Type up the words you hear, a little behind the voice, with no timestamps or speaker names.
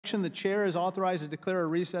election, the chair is authorized to declare a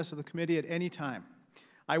recess of the committee at any time.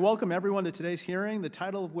 I welcome everyone to today's hearing, the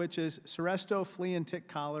title of which is Seresto Flea and Tick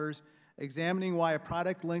Collars, examining why a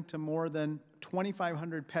product linked to more than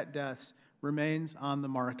 2,500 pet deaths remains on the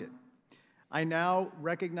market. I now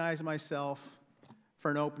recognize myself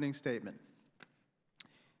for an opening statement.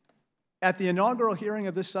 At the inaugural hearing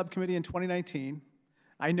of this subcommittee in 2019,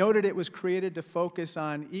 I noted it was created to focus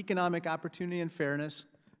on economic opportunity and fairness,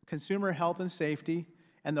 consumer health and safety,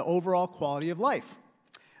 and the overall quality of life.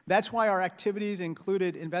 That's why our activities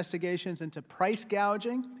included investigations into price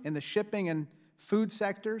gouging in the shipping and food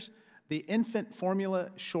sectors, the infant formula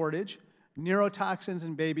shortage, neurotoxins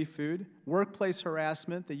in baby food, workplace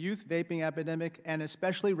harassment, the youth vaping epidemic, and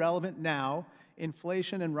especially relevant now,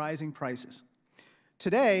 inflation and rising prices.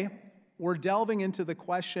 Today, we're delving into the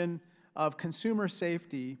question of consumer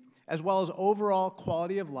safety as well as overall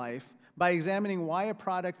quality of life by examining why a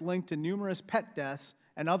product linked to numerous pet deaths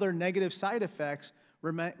and other negative side effects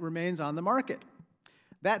remains on the market.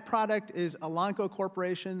 That product is Elanco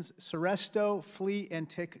Corporation's Seresto Flea and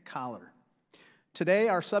Tick Collar. Today,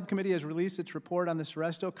 our subcommittee has released its report on the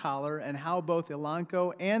Seresto Collar and how both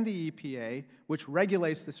Elanco and the EPA, which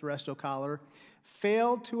regulates the Seresto Collar,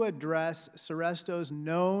 failed to address Seresto's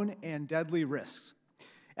known and deadly risks.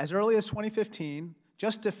 As early as 2015,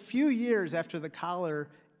 just a few years after the collar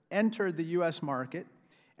entered the U.S. market,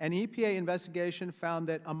 an EPA investigation found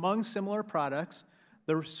that among similar products,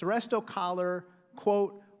 the Seresto Collar,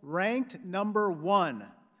 quote, ranked #1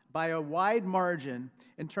 by a wide margin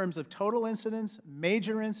in terms of total incidents,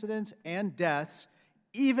 major incidents, and deaths,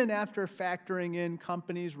 even after factoring in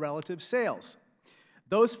companies' relative sales.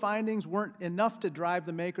 Those findings weren't enough to drive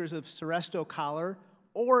the makers of Seresto Collar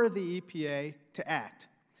or the EPA to act.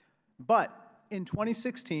 But in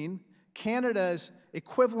 2016, Canada's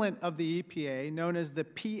equivalent of the EPA, known as the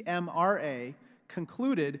PMRA,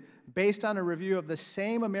 concluded, based on a review of the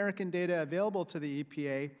same American data available to the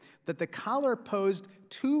EPA, that the collar posed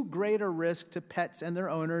too great a risk to pets and their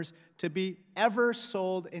owners to be ever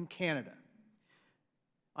sold in Canada.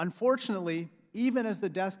 Unfortunately, even as the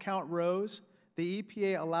death count rose, the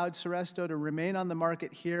EPA allowed Seresto to remain on the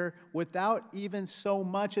market here without even so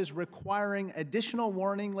much as requiring additional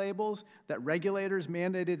warning labels that regulators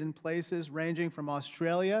mandated in places ranging from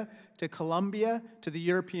Australia to Colombia to the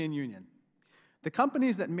European Union. The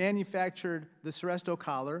companies that manufactured the Seresto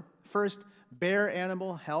Collar, first Bayer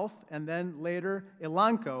Animal Health and then later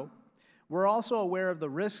Elanco, were also aware of the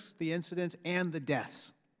risks, the incidents, and the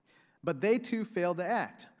deaths. But they too failed to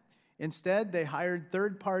act. Instead, they hired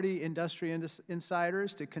third-party industry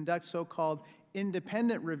insiders to conduct so-called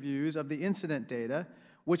independent reviews of the incident data,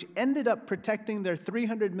 which ended up protecting their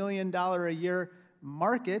 $300 million a year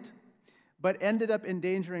market, but ended up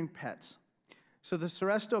endangering pets. So the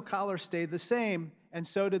Seresto Collar stayed the same, and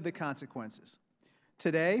so did the consequences.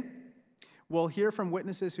 Today, we'll hear from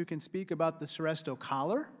witnesses who can speak about the Seresto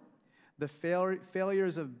Collar, the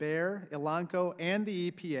failures of Bayer, Elanco, and the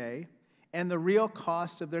EPA, and the real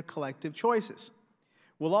cost of their collective choices.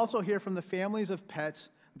 We'll also hear from the families of pets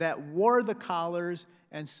that wore the collars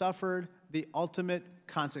and suffered the ultimate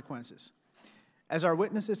consequences. As our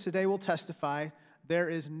witnesses today will testify, there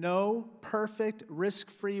is no perfect,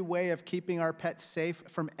 risk-free way of keeping our pets safe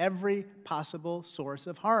from every possible source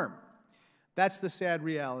of harm. That's the sad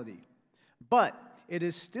reality. But it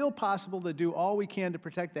is still possible to do all we can to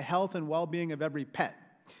protect the health and well-being of every pet.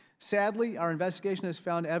 Sadly, our investigation has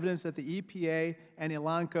found evidence that the EPA and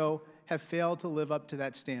Elanco have failed to live up to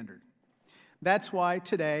that standard. That's why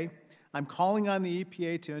today I'm calling on the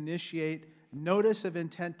EPA to initiate notice of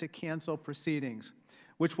intent to cancel proceedings,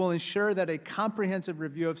 which will ensure that a comprehensive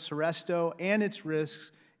review of Seresto and its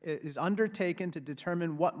risks is undertaken to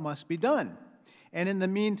determine what must be done. And in the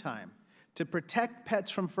meantime, to protect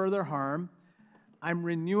pets from further harm, I'm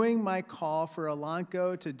renewing my call for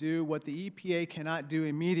Elanco to do what the EPA cannot do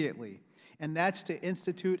immediately, and that's to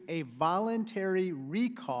institute a voluntary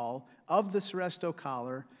recall of the Seresto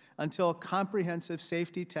Collar until comprehensive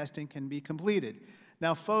safety testing can be completed.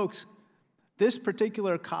 Now, folks, this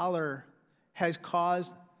particular collar has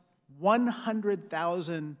caused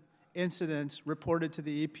 100,000 incidents reported to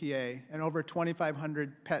the EPA and over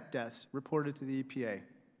 2,500 pet deaths reported to the EPA.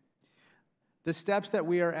 The steps that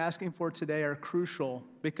we are asking for today are crucial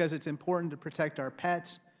because it's important to protect our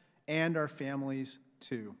pets and our families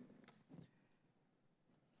too.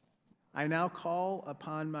 I now call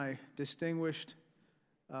upon my distinguished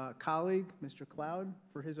colleague, Mr. Cloud,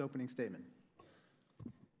 for his opening statement.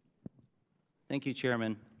 Thank you,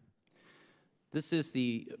 Chairman. This is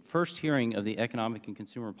the first hearing of the Economic and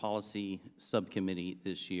Consumer Policy Subcommittee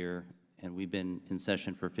this year, and we've been in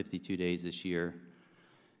session for 52 days this year.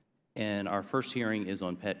 And our first hearing is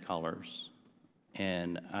on pet collars.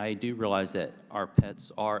 And I do realize that our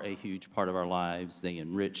pets are a huge part of our lives. They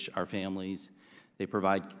enrich our families. They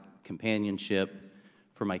provide companionship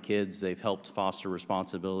for my kids. They've helped foster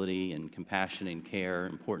responsibility and compassion and care,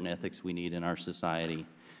 important ethics we need in our society.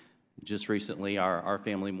 Just recently, our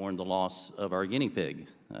family mourned the loss of our guinea pig,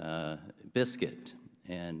 Biscuit.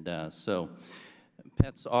 And so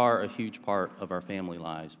pets are a huge part of our family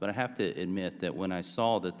lives. But I have to admit that when I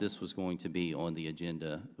saw that this was going to be on the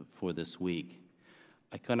agenda for this week,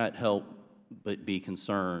 I could not help but be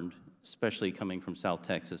concerned, especially coming from South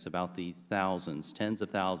Texas, about the thousands, tens of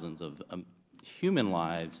thousands of human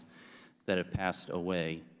lives that have passed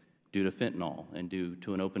away due to fentanyl and due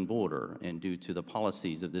to an open border and due to the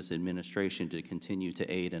policies of this administration to continue to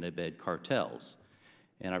aid and abet cartels.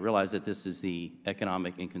 And I realize that this is the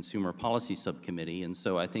Economic and Consumer Policy Subcommittee, and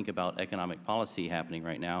so I think about economic policy happening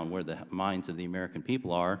right now and where the minds of the American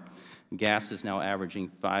people are. Gas is now averaging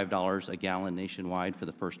 $5 a gallon nationwide for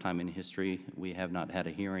the first time in history. We have not had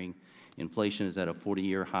a hearing. Inflation is at a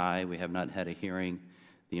 40-year high. We have not had a hearing.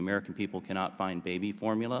 The American people cannot find baby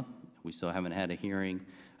formula. We still haven't had a hearing.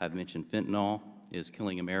 I've mentioned fentanyl is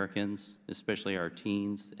killing Americans, especially our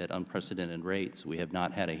teens, at unprecedented rates. We have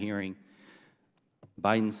not had a hearing.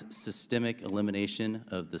 Biden's systemic elimination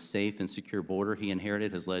of the safe and secure border he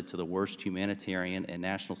inherited has led to the worst humanitarian and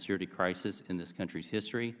national security crisis in this country's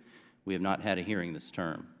history. We have not had a hearing this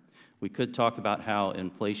term. We could talk about how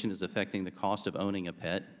inflation is affecting the cost of owning a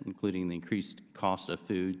pet, including the increased cost of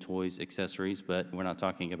food, toys, accessories, but we're not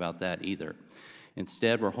talking about that either.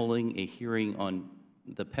 Instead, we're holding a hearing on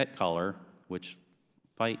the pet collar, which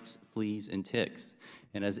fights fleas and ticks.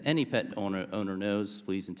 And as any pet owner knows,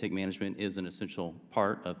 fleas and tick management is an essential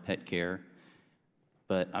part of pet care,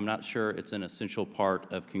 but I'm not sure it's an essential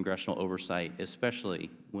part of congressional oversight,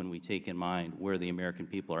 especially when we take in mind where the American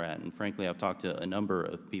people are at. And frankly, I've talked to a number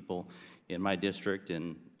of people in my district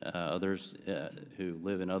and others who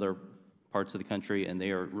live in other parts of the country, and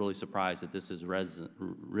they are really surprised that this has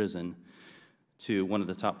risen to one of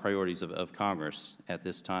the top priorities of Congress at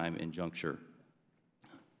this time and juncture.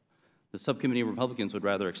 The subcommittee of Republicans would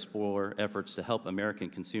rather explore efforts to help American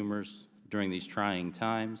consumers during these trying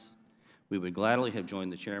times. We would gladly have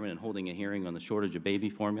joined the chairman in holding a hearing on the shortage of baby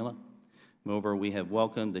formula. Moreover, we have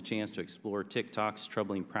welcomed the chance to explore TikTok's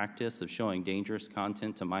troubling practice of showing dangerous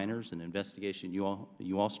content to minors, an investigation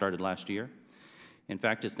you all started last year. In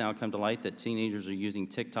fact, it's now come to light that teenagers are using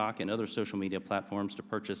TikTok and other social media platforms to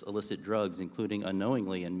purchase illicit drugs, including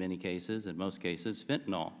unknowingly, in many cases, in most cases,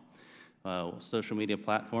 fentanyl. Social media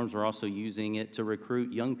platforms are also using it to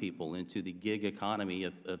recruit young people into the gig economy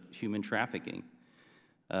of human trafficking.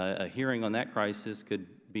 A hearing on that crisis could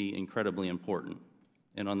be incredibly important.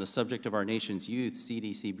 And on the subject of our nation's youth,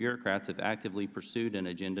 CDC bureaucrats have actively pursued an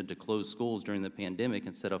agenda to close schools during the pandemic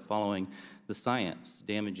instead of following the science,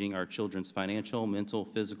 damaging our children's financial, mental,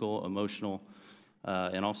 physical, emotional,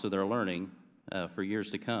 and also their learning for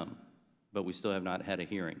years to come. But we still have not had a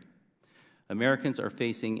hearing. Americans are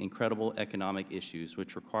facing incredible economic issues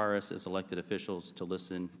which require us as elected officials to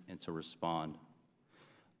listen and to respond.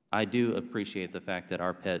 I do appreciate the fact that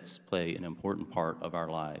our pets play an important part of our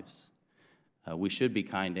lives. We should be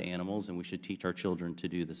kind to animals, and we should teach our children to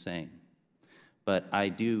do the same. But I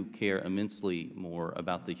do care immensely more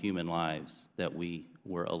about the human lives that we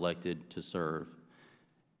were elected to serve.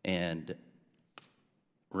 And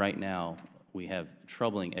right now, we have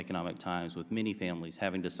troubling economic times with many families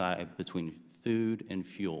having to decide between food and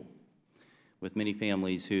fuel, with many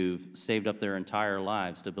families who've saved up their entire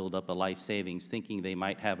lives to build up a life savings, thinking they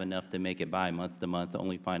might have enough to make it by month to month,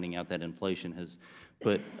 only finding out that inflation has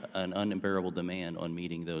put an unbearable demand on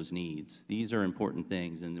meeting those needs. These are important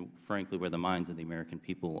things, and frankly, where the minds of the American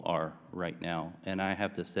people are right now. And I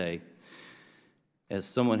have to say, as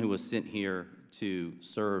someone who was sent here to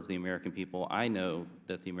serve the American people, I know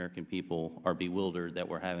that the American people are bewildered that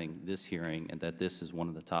we're having this hearing and that this is one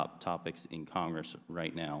of the top topics in Congress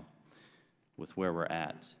right now with where we're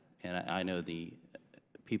at. And I know the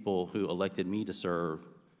people who elected me to serve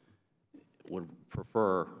would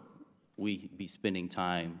prefer we be spending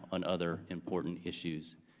time on other important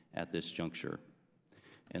issues at this juncture.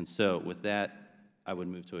 And so with that, I would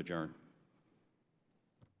move to adjourn.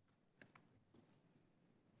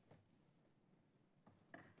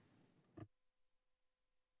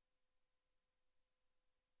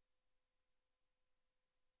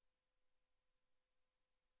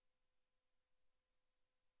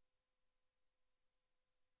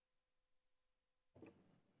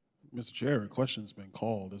 Mr. Chair, a question's been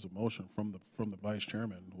called as a motion from the vice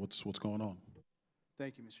chairman. What's going on?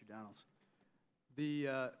 Thank you, Mr. Downs.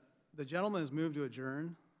 The gentleman has moved to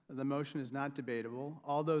adjourn The motion is not debatable.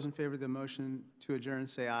 All those in favor of the motion to adjourn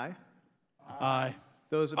say aye. Aye.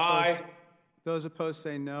 Those opposed, those opposed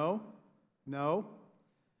say no. No.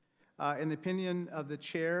 In the opinion of the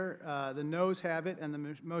chair, the noes have it, and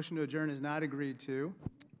the motion to adjourn is not agreed to.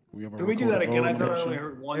 We have a Can we do that recorded again? vote I on the thought I only motion.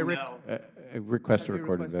 heard one no. I request a You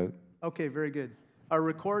recorded request- vote. Okay, very good. A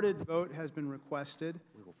recorded vote has been requested.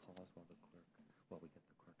 We will pause while we get the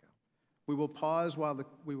clerk out. We will pause while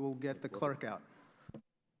we will get the clerk out.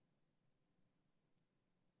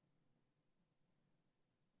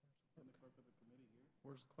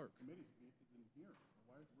 Where's the clerk? Committee is in here, so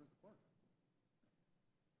where's the clerk?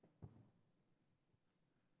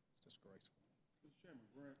 It's disgraceful. Mr. Chairman,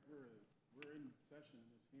 we're in session in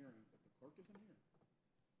this hearing, but the clerk isn't here.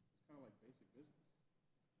 It's kind of like basic business.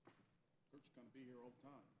 Clerk's gonna be here all the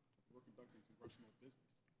time. We're conducting congressional business.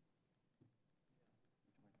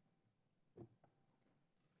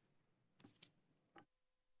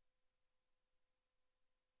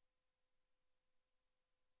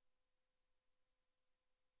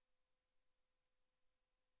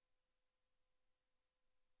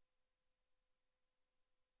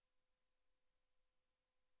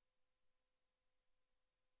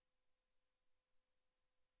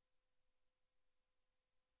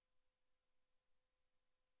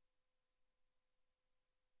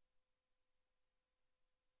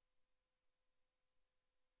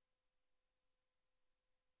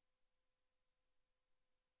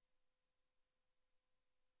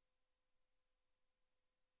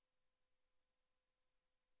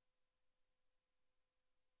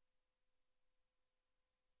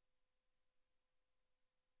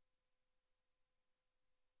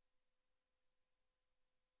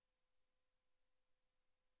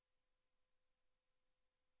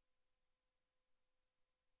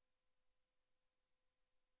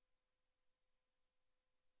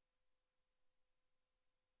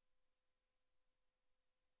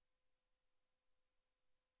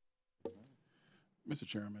 Mr.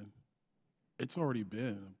 Chairman, it's already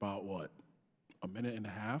been about, what, a minute and a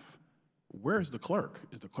half? Where is the clerk?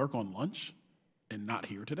 Is the clerk on lunch and not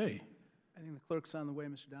here today? I think the clerk's on the way,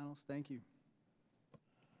 Mr. Donalds. Thank you.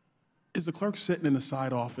 Is the clerk sitting in the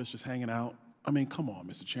side office just hanging out? I mean, come on,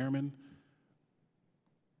 Mr. Chairman.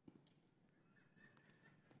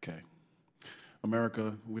 Okay.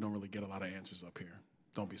 America, we don't really get a lot of answers up here.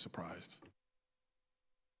 Don't be surprised.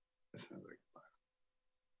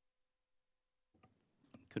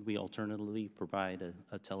 Could we alternatively provide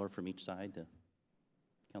a teller from each side to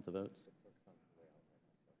count the votes?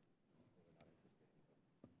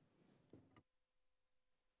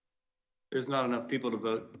 There's not enough people to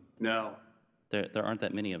vote no. There aren't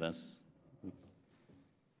that many of us.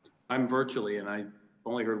 I'm virtually, and I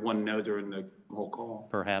only heard one no during the whole call.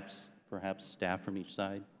 Perhaps staff from each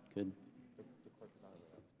side could.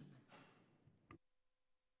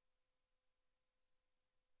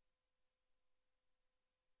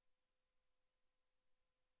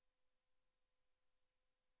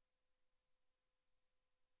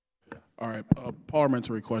 All right,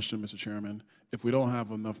 parliamentary question, Mr. Chairman. If we don't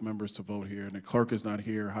have enough members to vote here and the clerk is not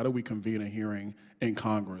here, how do we convene a hearing in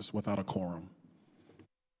Congress without a quorum?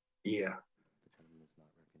 Yeah.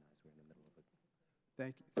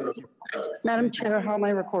 Thank you. Thank you. Madam Chair, how am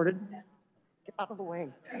I recorded? Get out of the way.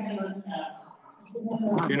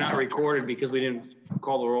 You're not recorded because we didn't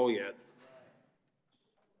call the roll yet.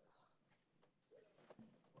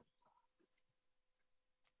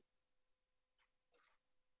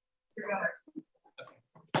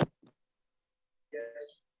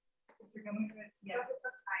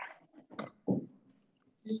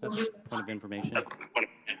 Point of information.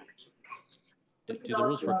 Do the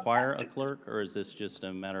rules require a clerk, or is this just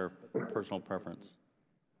a matter of personal preference?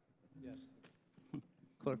 Yes.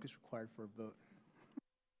 Clerk is required for a vote.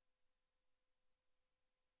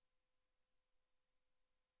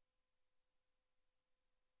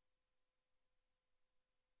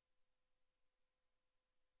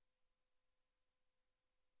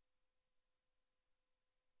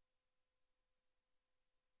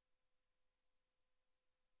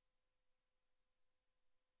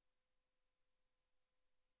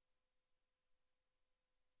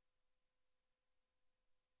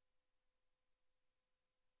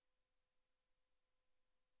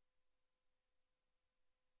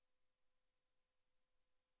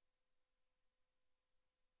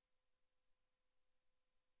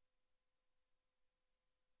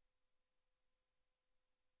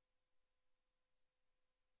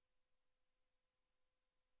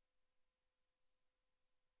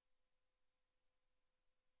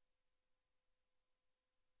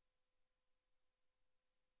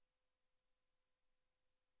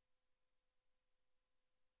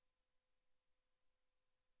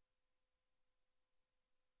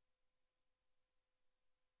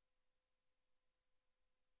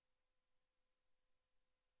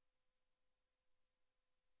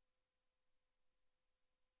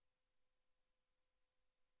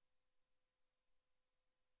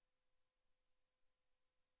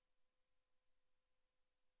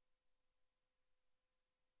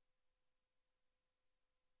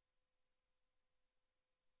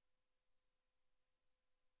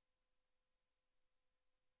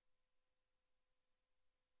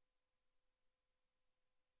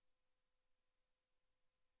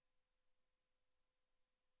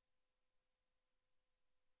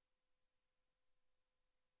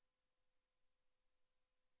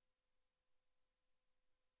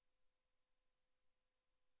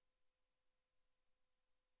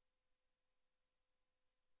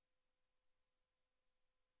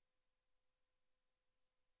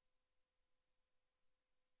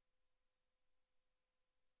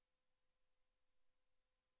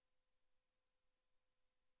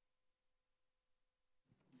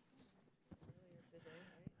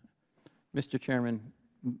 Mr. Chairman,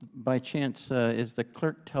 by chance, is the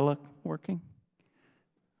clerk teleworking?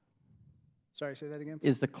 Sorry, say that again?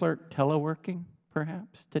 Is the clerk teleworking,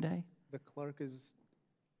 perhaps, today? The clerk is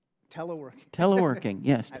teleworking. Teleworking,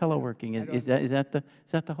 yes, teleworking. Is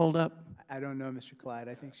that the holdup? I don't know, Mr. Clyde.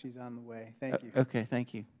 I think she's on the way. Thank you. Okay,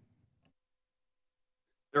 thank you.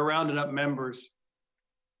 They're rounding up members.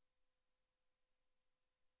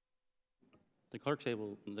 The clerk's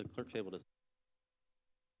able to.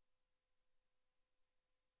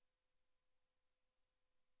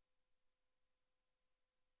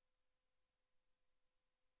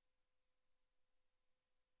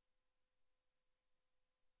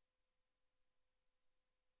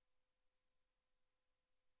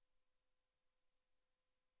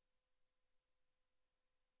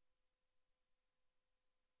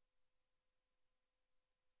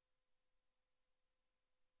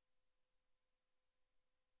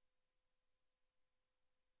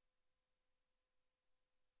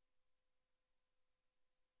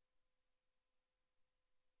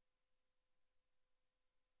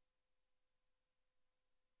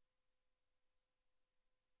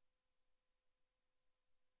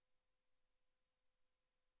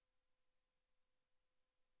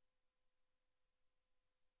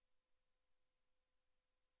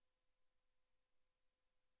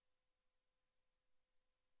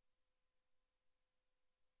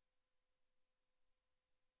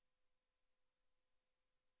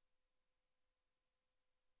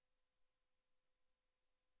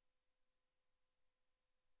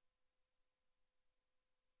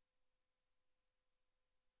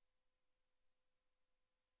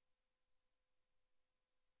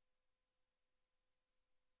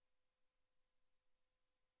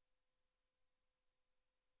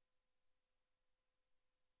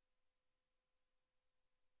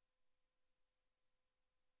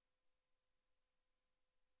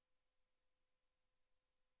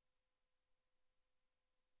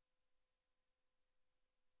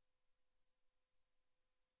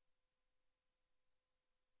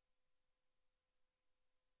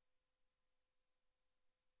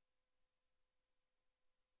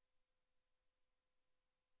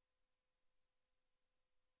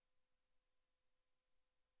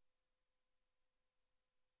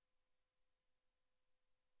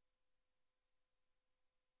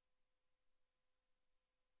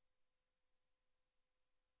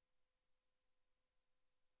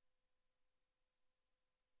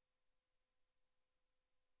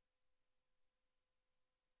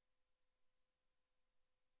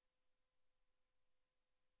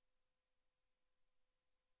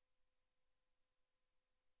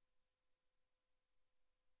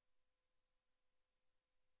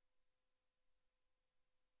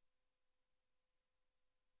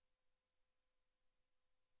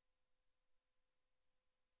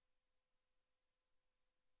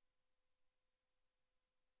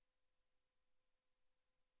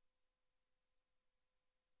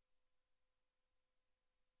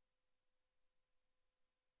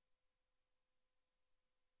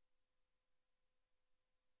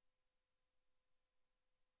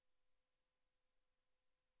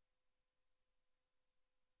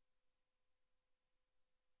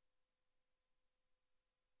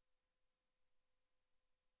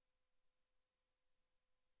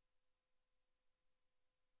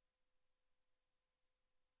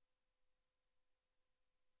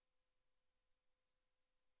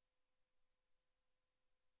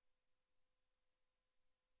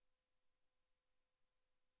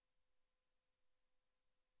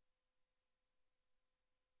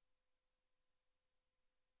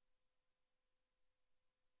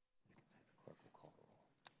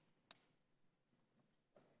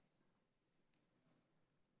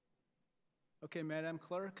 Okay, Madam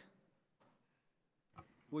Clerk,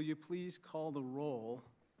 will you please call the roll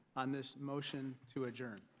on this motion to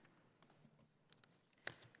adjourn?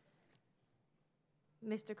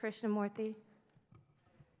 Mr. Krishnamurthy?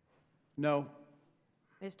 No.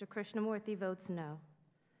 Mr. Krishnamurthy votes no.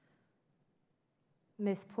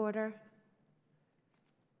 Ms. Porter?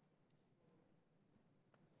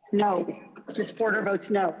 No. Ms. Porter votes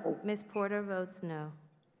no. Ms. Porter votes no.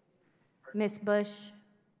 Ms. Bush?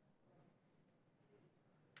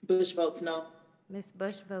 Bush votes no. Ms.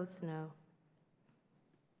 Bush votes no.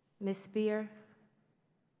 Ms. Spear?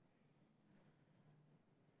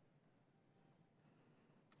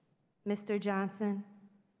 Mr. Johnson?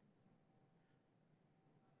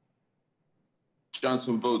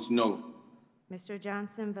 Johnson votes no. Mr.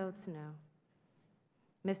 Johnson votes no.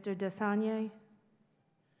 Mr. Desagnier?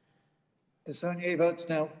 Desagnier votes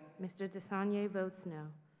no. Mr. Desagnier votes no.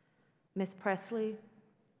 Ms. Presley?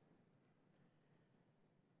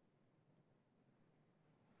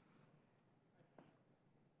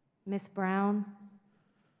 Ms. Brown?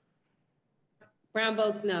 Brown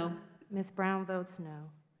votes no. Ms. Brown votes no.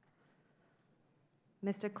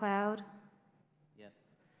 Mr. Cloud? Yes.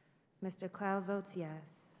 Mr. Cloud votes yes.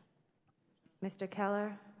 Mr.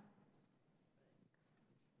 Keller?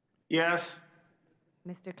 Yes.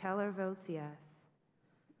 Mr. Keller votes yes.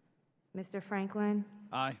 Mr. Franklin?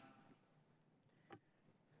 Aye.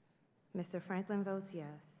 Mr. Franklin votes yes.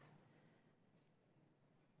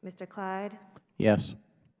 Mr. Clyde? Yes.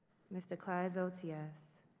 Mr. Clyde votes yes.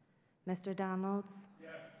 Mr. Donalds?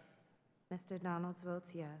 Yes. Mr. Donalds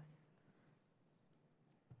votes yes.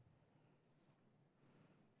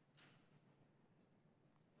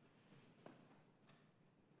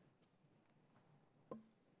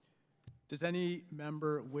 Does any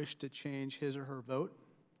member wish to change his or her vote?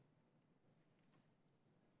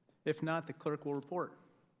 If not, the clerk will report.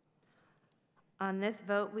 On this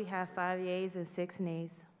vote, we have 5 yeas and 6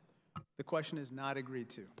 nays. The question is not agreed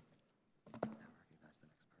to.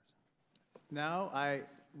 Now I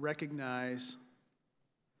recognize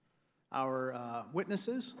our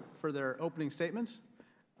witnesses for their opening statements.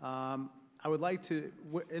 I would like to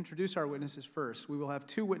introduce our witnesses first. We will have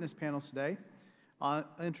 2 witness panels today. I'll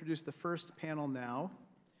introduce the first panel now.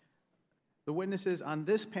 The witnesses on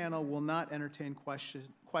this panel will not entertain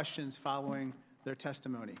questions following their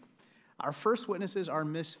testimony. Our first witnesses are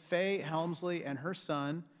Ms. Faye Helmsley and her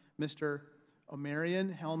son, Mr.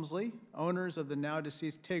 Omarion Helmsley, owners of the now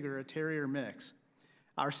deceased Tigger, a terrier mix.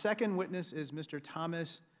 Our second witness is Mr.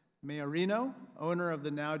 Thomas Maiorino, owner of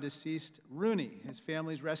the now deceased Rooney, his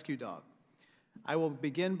family's rescue dog. I will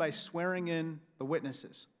begin by swearing in the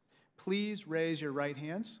witnesses. Please raise your right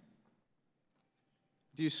hands.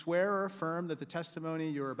 Do you swear or affirm that the testimony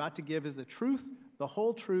you are about to give is the truth, the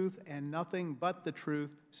whole truth, and nothing but the truth,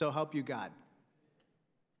 so help you God?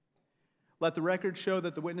 Let the record show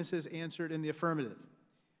that the witnesses answered in the affirmative.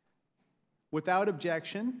 Without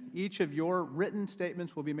objection, each of your written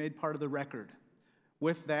statements will be made part of the record.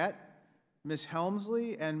 With that, Ms.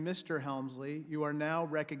 Helmsley and Mr. Helmsley, you are now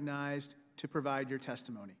recognized to provide your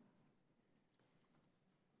testimony.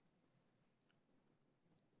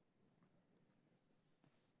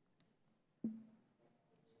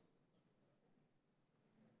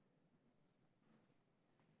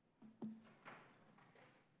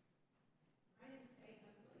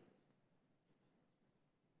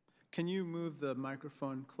 Can you move the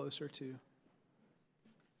microphone closer to?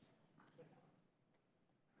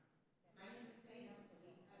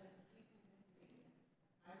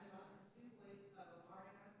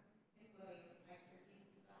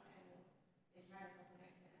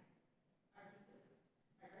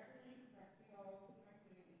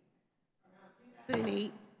 In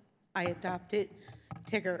 2008, I adopted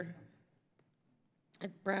Tigger, a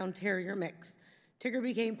brown terrier mix. Tigger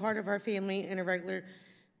became part of our family and a regular,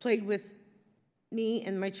 played with me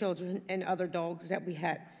and my children and other dogs that we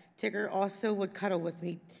had. Tigger also would cuddle with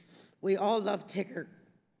me. We all loved Tigger.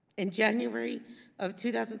 In January of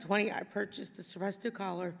 2020, I purchased the Seresto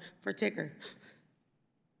collar for Tigger.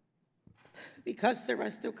 Because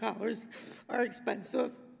Seresto collars are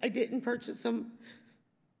expensive, I didn't purchase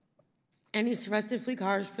any Seresto Flea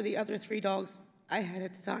collars for the other 3 dogs I had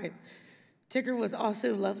at the time. Tigger was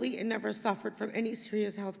also lovely and never suffered from any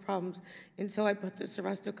serious health problems until I put the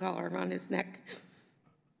Seresto collar around his neck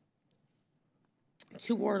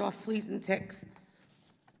to ward off fleas and ticks.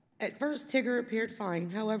 At first, Tigger appeared fine.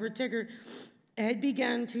 However, Tigger had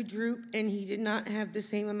begun to droop and he did not have the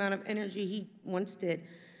same amount of energy he once did.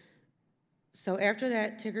 So after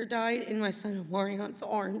that, Tigger died in my son Omarion's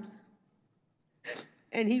arms,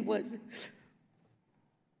 and he was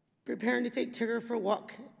preparing to take Tigger for a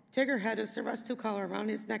walk. Tigger had a Seresto collar around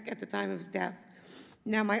his neck at the time of his death.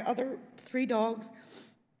 Now, my other 3 dogs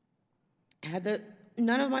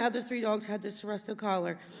none of my other 3 dogs had the Seresto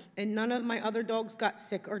collar, and none of my other dogs got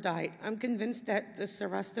sick or died. I'm convinced that the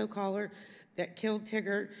Seresto collar that killed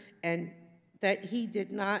Tigger and that he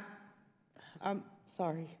did not, I'm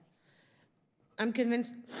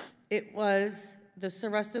convinced it was the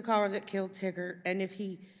Seresto collar that killed Tigger, and if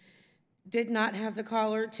he did not have the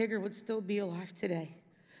collar, Tigger would still be alive today.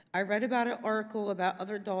 I read about an article about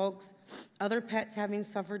other dogs, other pets having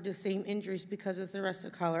suffered the same injuries because of the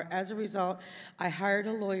Seresto collar. As a result, I hired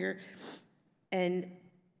a lawyer and I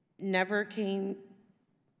never can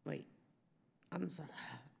bring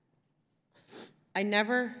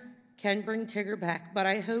Tigger back, but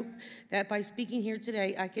I hope that by speaking here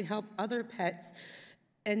today, I can help other pets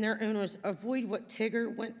and their owners avoid what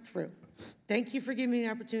Tigger went through. Thank you for giving me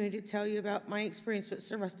the opportunity to tell you about my experience with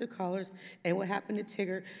Seresto collars and what happened to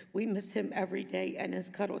Tigger. We miss him every day and his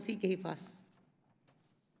cuddles he gave us.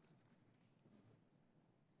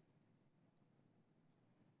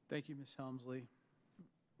 Thank you, Ms. Helmsley.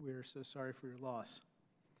 We are so sorry for your loss.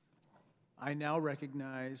 I now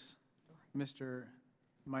recognize Mr.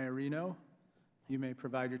 Maiorino. You may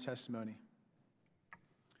provide your testimony.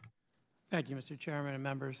 Thank you, Mr. Chairman and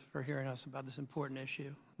members, for hearing us about this important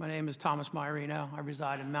issue. My name is Thomas Maiorino. I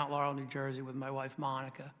reside in Mount Laurel, New Jersey with my wife,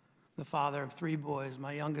 Monica, the father of 3 boys.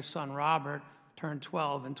 My youngest son, Robert, turned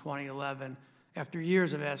 12 in 2011. After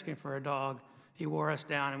years of asking for a dog, he wore us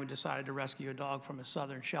down and we decided to rescue a dog from a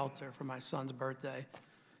southern shelter for my son's birthday.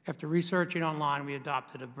 After researching online, we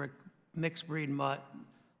adopted a mixed breed mutt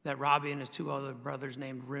that Robbie and his 2 other brothers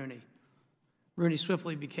named Rooney. Rooney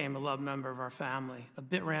swiftly became a loved member of our family. A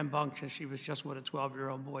bit rambunctious, she was just what a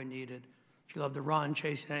 12-year-old boy needed. She loved to run,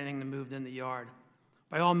 chasing anything that moved in the yard.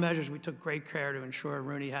 By all measures, we took great care to ensure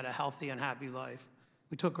Rooney had a healthy and happy life.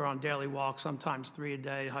 We took her on daily walks, sometimes 3 a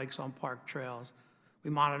day, hikes on park trails. We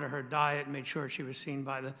monitored her diet, made sure she was seen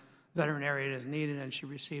by the veterinarian as needed, and she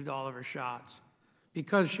received all of her shots.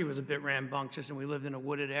 Because she was a bit rambunctious and we lived in a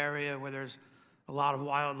wooded area where there's a lot of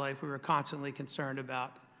wildlife, we were constantly concerned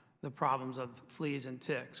about the problems of fleas and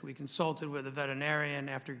ticks. We consulted with a veterinarian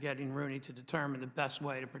after getting Rooney to determine the best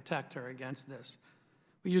way to protect her against this.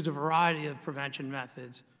 We used a variety of prevention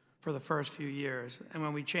methods for the first few years, and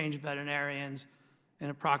when we changed veterinarians in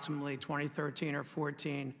approximately 2013 or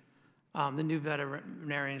 14, the new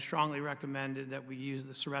veterinarian strongly recommended that we use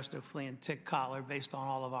the Seresto flea and tick collar based on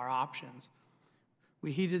all of our options.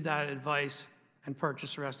 We heeded that advice and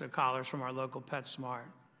purchased Seresto collars from our local PetSmart.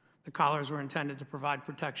 The collars were intended to provide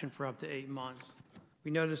protection for up to 8 months.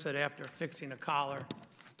 We noticed that after fixing a collar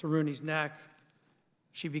to Rooney's neck,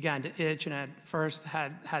 she began to itch and at first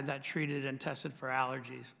had that treated and tested for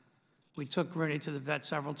allergies. We took Rooney to the vet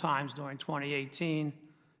several times during 2018,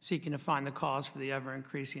 seeking to find the cause for the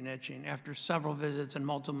ever-increasing itching. After several visits and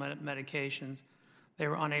multiple medications, they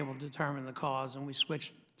were unable to determine the cause, and we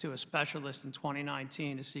switched to a specialist in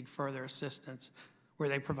 2019 to seek further assistance, where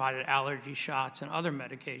they provided allergy shots and other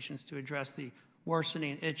medications to address the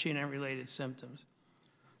worsening itching and related symptoms.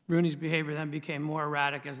 Rooney's behavior then became more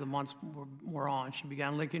erratic as the months wore on. She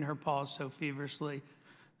began licking her paws so feverishly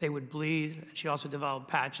they would bleed. She also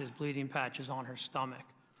developed bleeding patches on her stomach.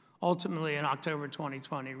 Ultimately, in October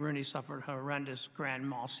 2020, Rooney suffered a horrendous grand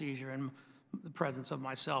mal seizure in the presence of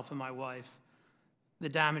myself and my wife. The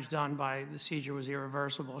damage done by the seizure was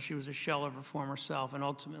irreversible. She was a shell of her former self, and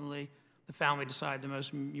ultimately, the family decided the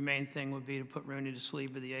most humane thing would be to put Rooney to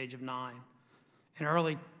sleep at the age of 9. In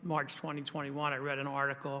early March 2021, I read an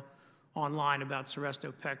article online about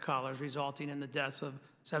Seresto pet collars resulting in the deaths of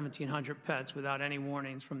 1,700 pets without any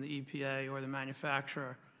warnings from the EPA or the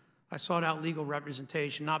manufacturer. I sought out legal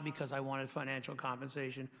representation, not because I wanted financial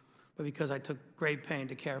compensation, but because I took great pain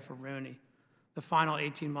to care for Rooney. The final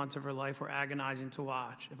 18 months of her life were agonizing to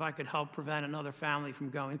watch. If I could help prevent another family from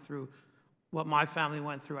going through what my family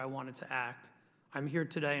went through, I wanted to act. I'm here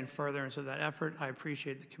today in furtherance of that effort. I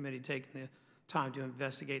appreciate the committee taking the time to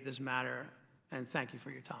investigate this matter, and thank you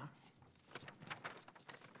for your time.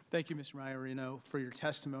 Thank you, Mr. Maiorino, for your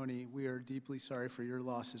testimony. We are deeply sorry for your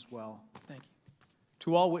loss as well. Thank you.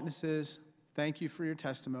 To all witnesses, thank you for your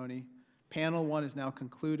testimony. Panel 1 is now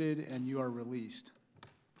concluded and you are released.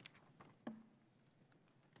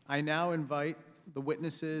 I now invite the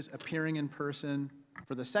witnesses appearing in person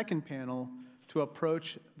for the second panel to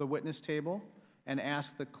approach the witness table and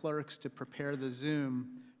ask the clerks to prepare the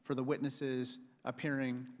Zoom for the witnesses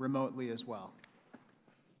appearing remotely as well.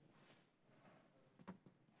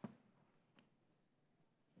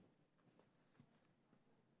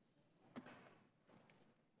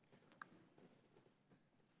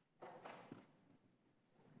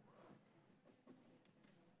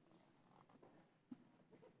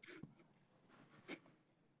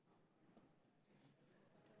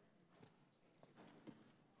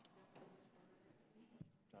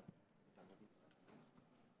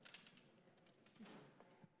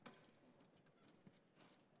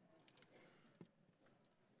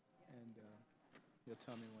 You'll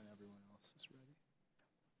tell me when everyone else is ready.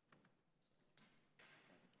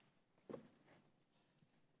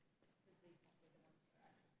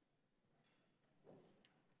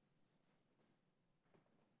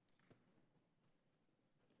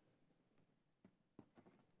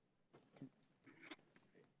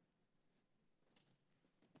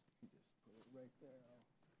 Just put it right there.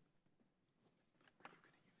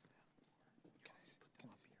 Can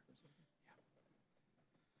I see here for a second?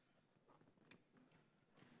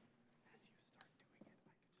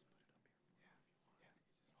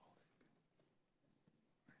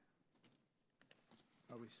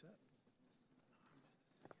 Yeah. Are we set?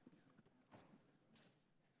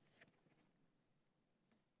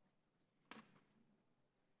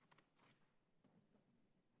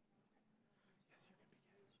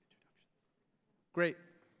 Great.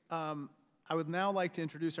 I would now like to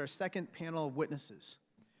introduce our second panel of witnesses.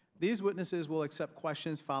 These witnesses will accept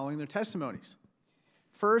questions following their testimonies.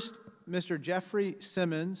 First, Mr. Jeffrey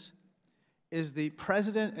Simmons is the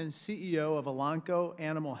president and CEO of Elanco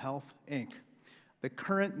Animal Health, Inc., the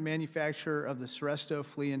current manufacturer of the Seresto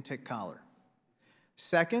flea and tick collar.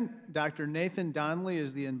 Second, Dr. Nathan Donnelly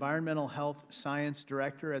is the Environmental Health Science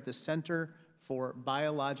Director at the Center for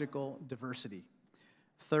Biological Diversity.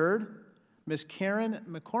 Third, Ms. Karen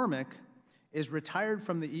McCormick is retired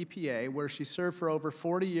from the EPA, where she served for over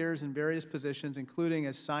 40 years in various positions, including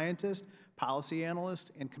as scientist, policy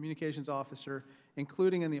analyst, and communications officer,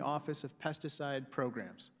 including in the Office of Pesticide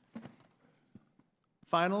Programs.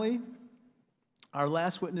 Finally, our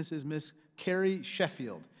last witness is Ms. Carrie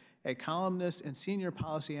Sheffield, a columnist and senior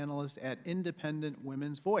policy analyst at Independent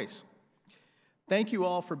Women's Voice. Thank you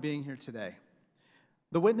all for being here today.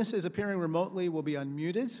 The witnesses appearing remotely will be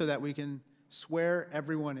unmuted so that we can swear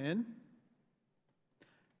everyone in.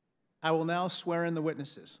 I will now swear in the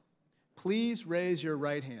witnesses. Please raise your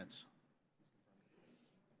right hands.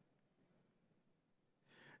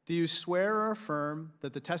 Do you swear or affirm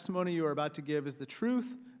that the testimony you are about to give is the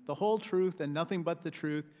truth, the whole truth, and nothing but the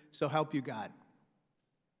truth, so help you God?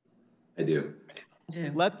 I do.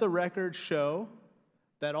 Let the record show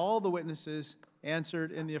that all the witnesses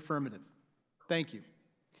answered in the affirmative. Thank you.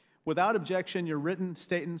 Without objection, your written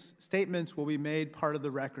statements will be made part of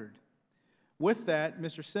the record. With that,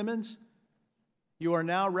 Mr. Simmons, you are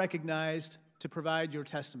now recognized to provide your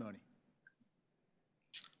testimony.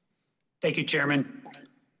 Thank you, Chairman.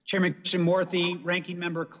 Chairman Shimorthy, Ranking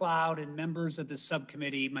Member Cloud, and members of the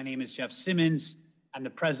subcommittee, my name is Jeff Simmons. I'm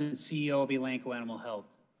the President and CEO of Elanco Animal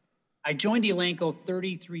Health. I joined Elanco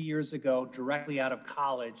 33 years ago directly out of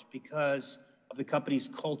college because of the company's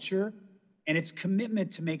culture and its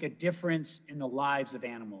commitment to make a difference in the lives of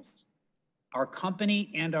animals. Our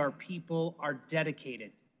company and our people are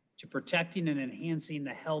dedicated to protecting and enhancing the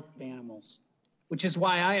health of animals, which is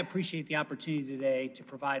why I appreciate the opportunity today to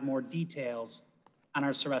provide more details on our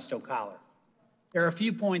Seresto collar. There are a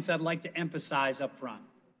few points I'd like to emphasize up front.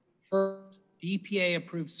 First, the EPA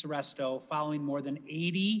approved Seresto following more than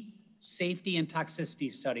 80 safety and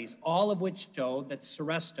toxicity studies, all of which show that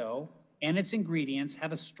Seresto and its ingredients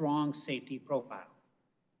have a strong safety profile.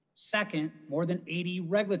 Second, more than 80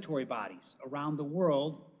 regulatory bodies around the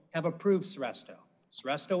world have approved Seresto.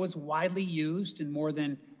 Seresto is widely used in more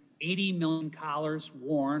than 80 million collars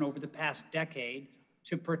worn over the past decade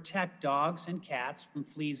to protect dogs and cats from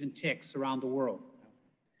fleas and ticks around the world.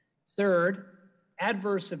 Third,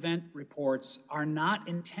 adverse event reports are not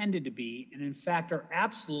intended to be, and in fact are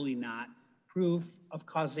absolutely not, proof of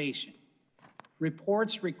causation.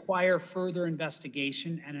 Reports require further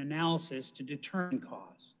investigation and analysis to determine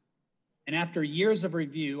cause. And after years of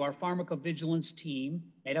review, our pharmacovigilance team,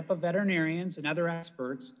 made up of veterinarians and other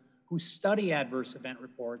experts who study adverse event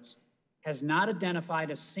reports, has not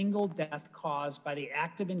identified a single death caused by the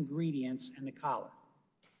active ingredients in the collar.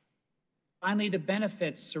 Finally, the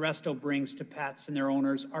benefits Seresto brings to pets and their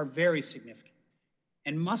owners are very significant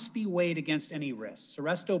and must be weighed against any risk.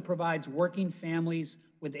 Seresto provides working families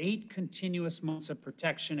with 8 continuous months of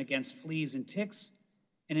protection against fleas and ticks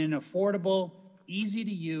and an affordable,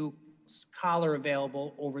 easy-to-use collar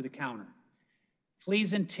available over the counter.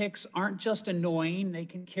 Fleas and ticks aren't just annoying, they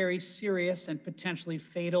can carry serious and potentially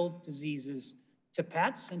fatal diseases to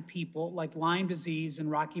pets and people like Lyme disease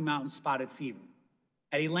and Rocky Mountain spotted fever.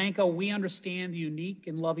 At Elanco, we understand the unique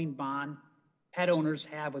and loving bond pet owners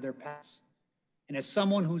have with their pets. And as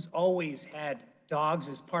someone who's always had dogs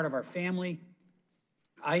as part of our family,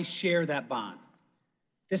 I share that bond.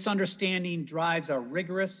 This understanding drives our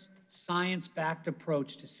rigorous, science-backed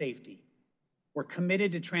approach to safety. We're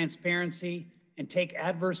committed to transparency and take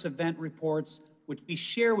adverse event reports, which we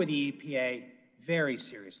share with the EPA, very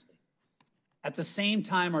seriously. At the same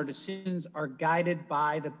time, our decisions are guided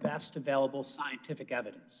by the best available scientific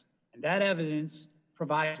evidence, and that evidence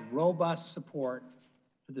provides robust support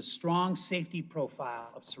for the strong safety profile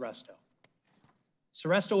of Seresto.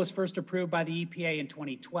 Seresto was first approved by the EPA in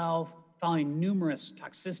 2012, following numerous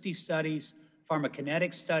toxicity studies,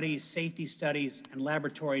 pharmacokinetic studies, safety studies, and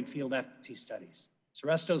laboratory and field efficacy studies.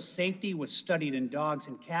 Seresto's safety was studied in dogs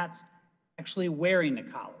and cats actually wearing the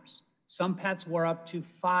collars. Some pets wore up to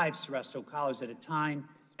 5 Seresto collars at a time,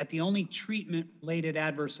 yet the only treatment-related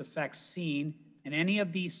adverse effects seen in any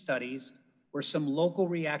of these studies were some local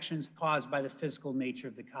reactions caused by the physical nature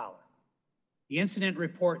of the collar. The incident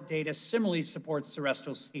report data similarly supports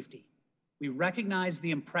Seresto's safety. We recognize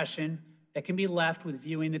the impression that can be left with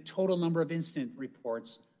viewing the total number of incident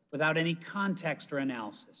reports without any context or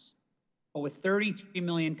analysis. But with 33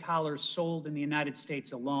 million collars sold in the United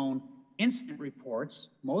States alone, incident reports,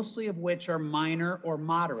 mostly of which are minor or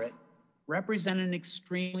moderate, represent an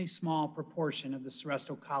extremely small proportion of the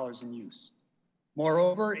Seresto collars in use.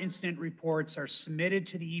 Moreover, incident reports are submitted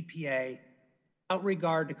to the EPA without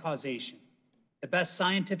regard to causation. The best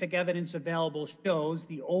scientific evidence available shows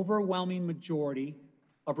the overwhelming majority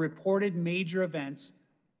of reported major events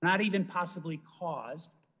not even possibly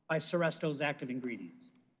caused by Seresto's active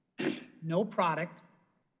ingredients. No product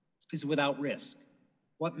is without risk.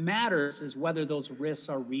 What matters is whether those risks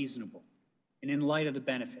are reasonable and in light of the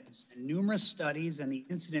benefits. And numerous studies and the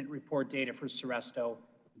incident report data for Seresto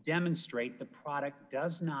demonstrate the product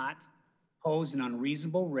does not pose an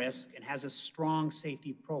unreasonable risk and has a strong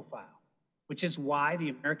safety profile, which is why the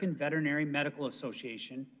American Veterinary Medical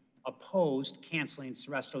Association opposed canceling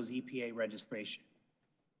Seresto's EPA registration.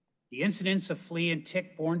 The incidence of flea and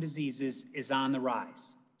tick-borne diseases is on the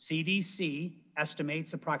rise. CDC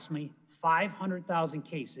estimates approximately 500,000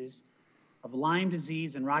 cases of Lyme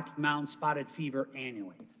disease and Rocky Mountain spotted fever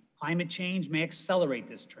annually. Climate change may accelerate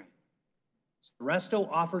this trend. Seresto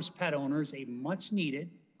offers pet owners a much-needed,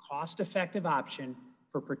 cost-effective option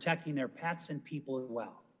for protecting their pets and people as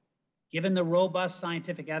well. Given the robust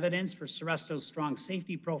scientific evidence for Seresto's strong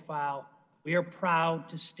safety profile, we are proud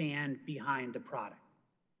to stand behind the product.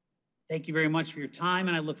 Thank you very much for your time,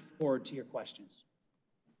 and I look forward to your questions.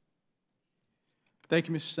 Thank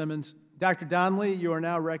you, Mr. Simmons. Dr. Donnelly, you are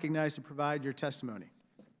now recognized to provide your testimony.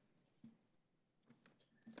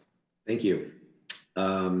 Thank you.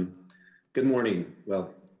 Good morning.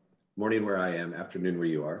 Well, morning where I am, afternoon where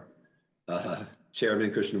you are.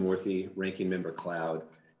 Chairman Krishnamurthy, Ranking Member Cloud,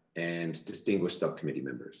 and distinguished subcommittee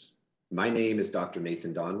members. My name is Dr.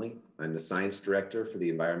 Nathan Donnelly. I'm the Science Director for the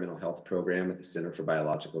Environmental Health Program at the Center for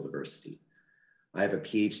Biological Diversity. I have a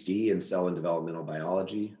PhD in Cell and Developmental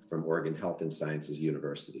Biology from Oregon Health and Sciences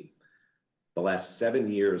University. The last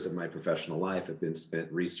 7 years of my professional life have been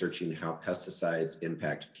spent researching how pesticides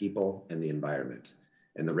impact people and the environment,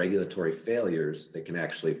 and the regulatory failures that can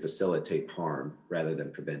actually facilitate harm rather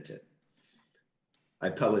than prevent it.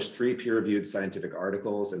 I've published 3 peer-reviewed scientific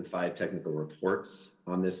articles and 5 technical reports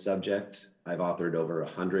on this subject. I've authored over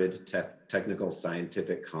 100 technical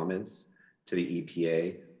scientific comments to the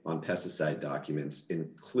EPA on pesticide documents,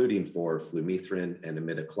 including for flumethrin and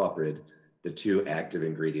imidacloprid, the 2 active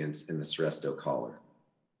ingredients in the Seresto collar.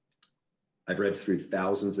 I've read through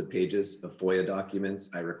thousands of pages of FOIA documents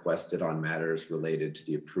I requested on matters related to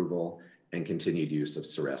the approval and continued use of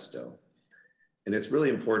Seresto. And it's really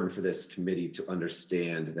important for this committee to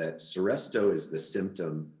understand that Seresto is the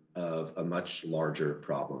symptom of a much larger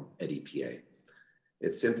problem at EPA.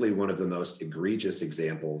 It's simply one of the most egregious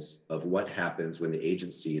examples of what happens when the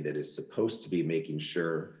agency that is supposed to be making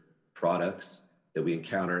sure products that we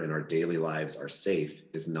encounter in our daily lives are safe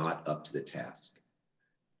is not up to the task.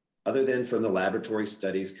 Other than from the laboratory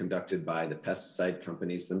studies conducted by the pesticide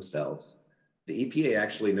companies themselves, the EPA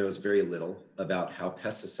actually knows very little about how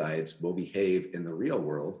pesticides will behave in the real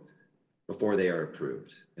world before they are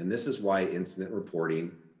approved. And this is why incident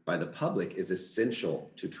reporting by the public is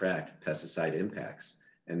essential to track pesticide impacts.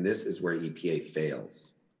 And this is where EPA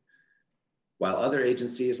fails. While other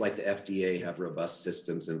agencies like the FDA have robust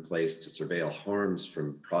systems in place to surveil harms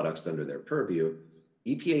from products under their purview,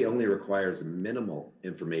 EPA only requires minimal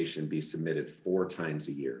information be submitted 4 times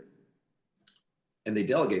a year. And they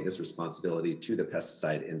delegate this responsibility to the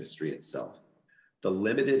pesticide industry itself. The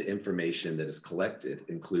limited information that is collected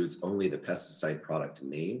includes only the pesticide product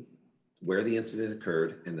name, where the incident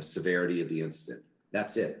occurred, and the severity of the incident.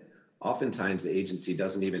 That's it. Oftentimes, the agency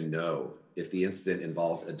doesn't even know if the incident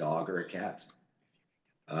involves a dog or a cat.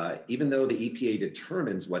 Even though the EPA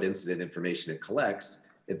determines what incident information it collects,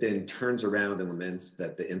 it then turns around and laments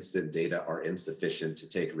that the incident data are insufficient to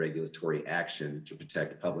take regulatory action to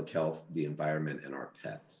protect public health, the environment, and our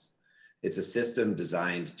pets. It's a system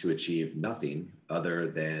designed to achieve nothing other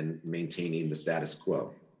than maintaining the status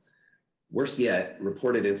quo. Worse yet,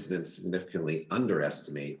 reported incidents significantly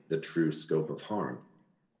underestimate the true scope of harm.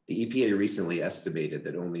 The EPA recently estimated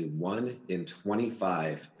that only 1 in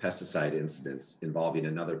 25 pesticide incidents involving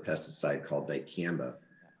another pesticide called dicamba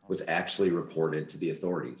was actually reported to the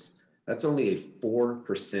authorities. That's only a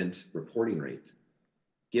 4% reporting rate.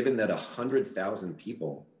 Given that 100,000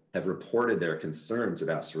 people have reported their concerns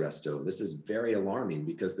about Seresto, this is very alarming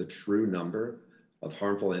because the true number of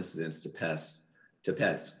harmful incidents to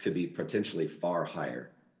pets could be potentially far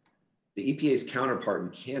higher. The EPA's counterpart in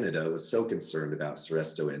Canada was so concerned about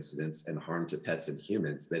Seresto incidents and harm to pets and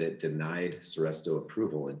humans that it denied Seresto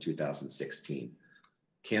approval in 2016.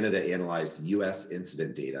 Canada analyzed US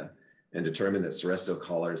incident data and determined that Seresto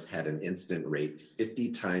collars had an incident rate 50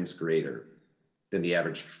 times greater than the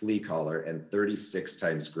average flea collar and 36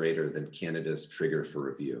 times greater than Canada's trigger for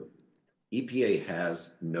review. EPA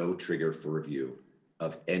has no trigger for review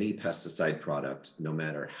of any pesticide product, no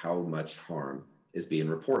matter how much harm is being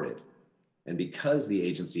reported. And because the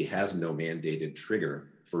agency has no mandated trigger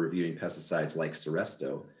for reviewing pesticides like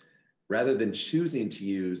Seresto, rather than choosing to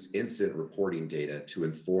use incident reporting data to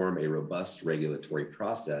inform a robust regulatory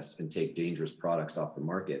process and take dangerous products off the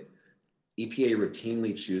market, EPA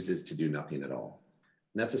routinely chooses to do nothing at all.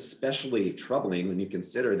 And that's especially troubling when you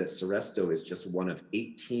consider that Seresto is just one of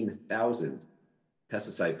 18,000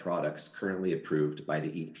 pesticide products currently approved by the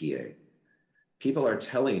EPA. People are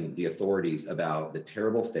telling the authorities about the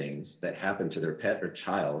terrible things that happen to their pet or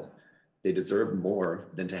child. They deserve more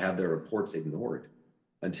than to have their reports ignored.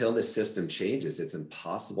 Until this system changes, it's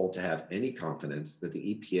impossible to have any confidence that the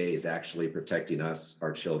EPA is actually protecting us,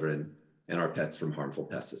 our children, and our pets from harmful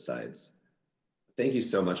pesticides. Thank you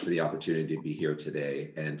so much for the opportunity to be here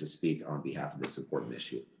today and to speak on behalf of this important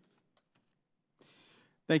issue.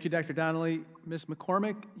 Thank you, Dr. Donnelly. Ms.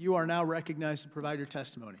 McCormick, you are now recognized to provide your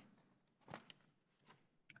testimony.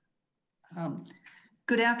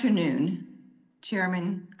 Good afternoon,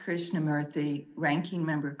 Chairman Krishnamurthy, Ranking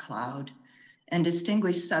Member Cloud, and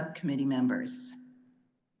distinguished subcommittee members.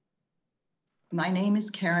 My name is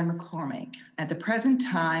Karen McCormick. At the present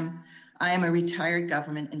time, I am a retired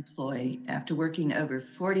government employee after working over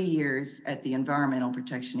 40 years at the Environmental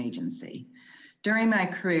Protection Agency. During my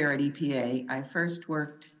career at EPA, I first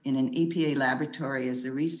worked in an EPA laboratory as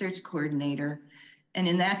a research coordinator, and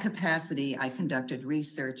in that capacity, I conducted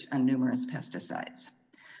research on numerous pesticides.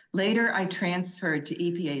 Later, I transferred to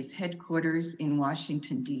EPA's headquarters in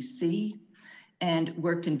Washington, D.C., and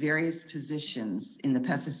worked in various positions in the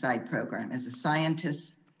pesticide program as a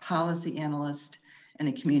scientist, policy analyst, and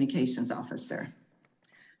a communications officer.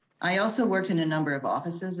 I also worked in a number of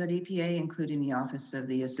offices at EPA, including the Office of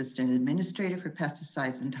the Assistant Administrator for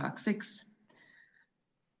Pesticides and Toxics.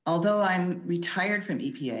 Although I'm retired from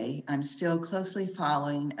EPA, I'm still closely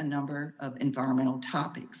following a number of environmental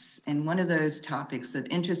topics. And one of those topics of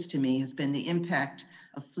interest to me has been the impact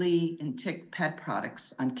of flea and tick pet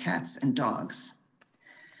products on cats and dogs.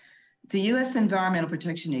 The U.S. Environmental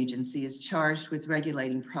Protection Agency is charged with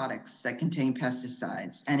regulating products that contain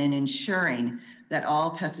pesticides and in ensuring that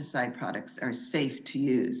all pesticide products are safe to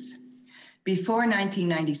use. Before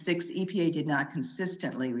 1996, EPA did not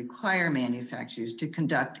consistently require manufacturers to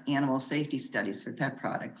conduct animal safety studies for pet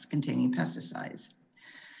products containing pesticides.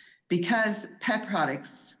 Because pet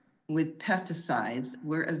products with pesticides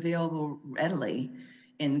were available readily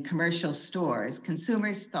in commercial stores,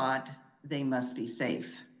 consumers thought they must be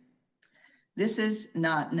safe. This is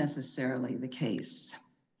not necessarily the case.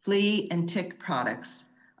 Flea and tick products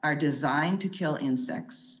are designed to kill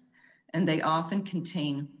insects, and they often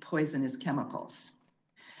contain poisonous chemicals.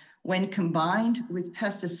 When combined with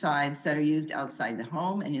pesticides that are used outside the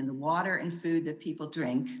home and in the water and food that people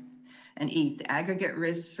drink and eat, the aggregate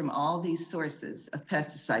risks from all these sources of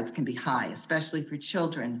pesticides can be high, especially for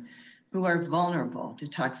children who are vulnerable to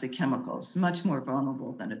toxic chemicals, much more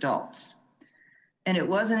vulnerable than adults. And it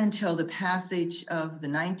wasn't until the passage of the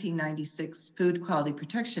 1996 Food Quality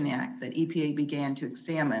Protection Act that EPA began to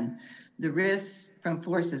examine the risks from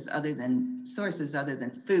sources other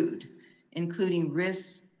than food, including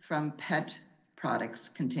risks from pet products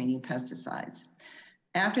containing pesticides.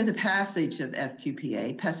 After the passage of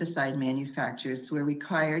FQPA, pesticide manufacturers were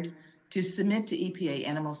required to submit to EPA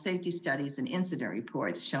animal safety studies and incident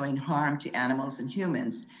reports showing harm to animals and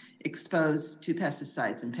humans exposed to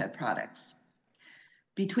pesticides and pet products.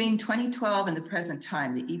 Between 2012 and the present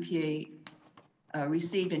time, the EPA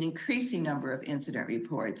received an increasing number of incident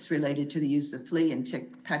reports related to the use of flea and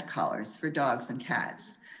tick pet collars for dogs and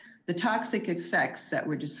cats. The toxic effects that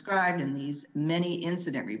were described in these many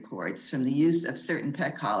incident reports from the use of certain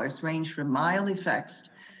pet collars range from mild effects,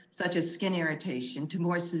 such as skin irritation, to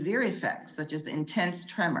more severe effects, such as intense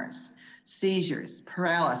tremors, seizures,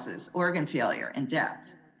 paralysis, organ failure, and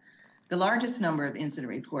death. The largest number of incident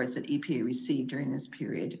reports that EPA received during this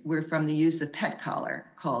period were from the use of pet collar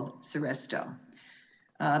called Seresto.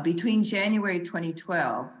 Between January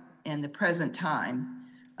 2012 and the present time,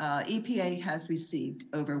 EPA has received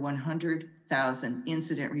over 100,000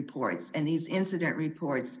 incident reports, and these incident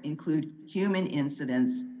reports include human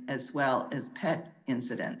incidents as well as pet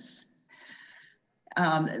incidents.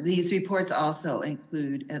 These reports also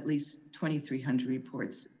include at least 2,300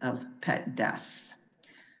 reports of pet deaths.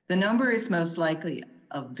 The number is most likely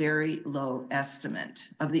a very low estimate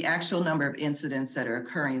of the actual number of incidents that are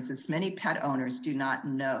occurring, since many pet owners do not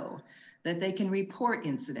know that they can report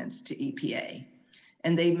incidents to EPA,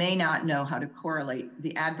 and they may not know how to correlate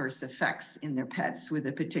the adverse effects in their pets with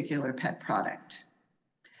a particular pet product.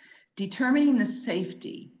 Determining the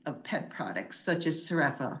safety of pet products such as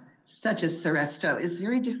Seresto is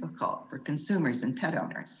very difficult for consumers and pet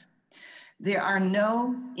owners. There are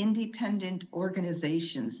no independent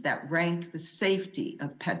organizations that rank the safety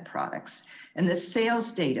of pet products, and the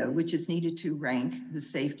sales data, which is needed to rank the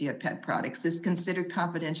safety of pet products, is considered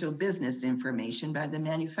confidential business information by the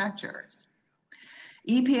manufacturers.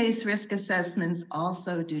 EPA's risk assessments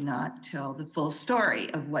also do not tell the full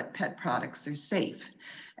story of what pet products are safe,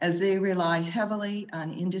 as they rely heavily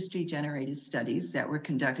on industry-generated studies that were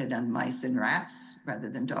conducted on mice and rats rather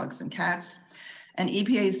than dogs and cats. And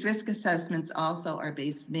EPA's risk assessments also are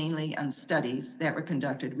based mainly on studies that were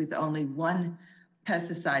conducted with only one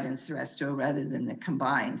pesticide in Seresto rather than the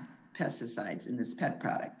combined pesticides in this pet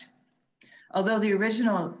product. Although the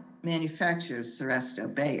original manufacturer,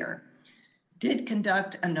 Seresto, Bayer, did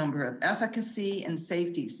conduct a number of efficacy and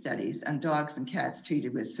safety studies on dogs and cats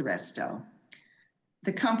treated with Seresto,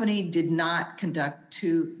 the company did not conduct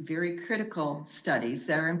two very critical studies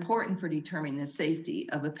that are important for determining the safety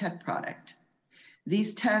of a pet product.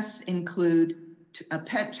 These tests include a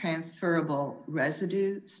pet transferable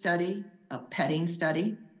residue study, a petting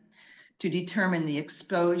study, to determine the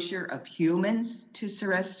exposure of humans to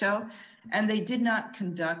Seresto, and they did not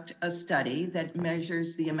conduct a study that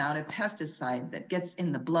measures the amount of pesticide that gets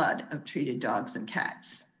in the blood of treated dogs and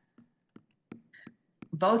cats.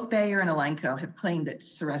 Both Bayer and Elanco have claimed that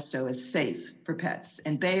Seresto is safe for pets,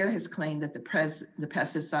 and Bayer has claimed that the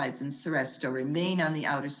pesticides in Seresto remain on the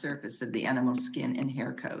outer surface of the animal's skin and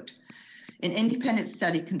hair coat. An independent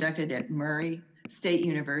study conducted at Murray State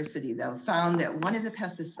University, though, found that one of the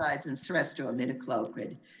pesticides in Seresto,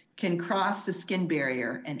 imidacloprid, can cross the skin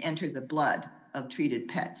barrier and enter the blood of treated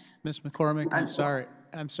pets. Ms. McCormick,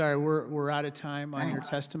 I'm sorry, we're out of time on your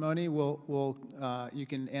testimony. You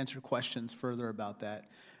can answer questions further about that.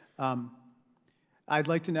 I'd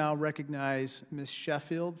like to now recognize Ms.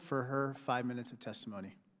 Sheffield for her 5 minutes of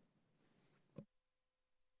testimony.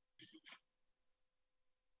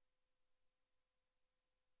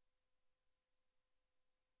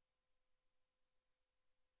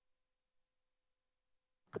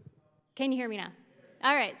 Can you hear me now?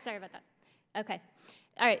 All right, sorry about that. Okay.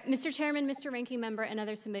 All right, Mr. Chairman, Mr. Ranking Member, and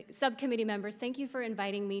other subcommittee members, thank you for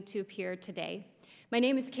inviting me to appear today. My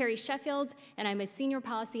name is Carrie Sheffield, and I'm a senior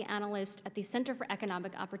policy analyst at the Center for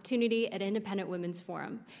Economic Opportunity at Independent Women's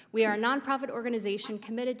Forum. We are a nonprofit organization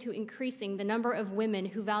committed to increasing the number of women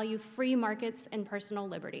who value free markets and personal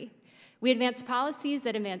liberty. We advance policies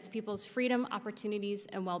that advance people's freedom, opportunities,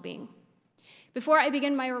 and well-being. Before I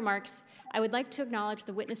begin my remarks, I would like to acknowledge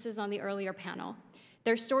the witnesses on the earlier panel.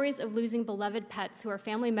 Their stories of losing beloved pets who are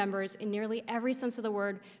family members in nearly every sense of the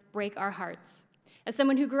word break our hearts. As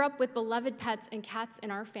someone who grew up with beloved pets and cats in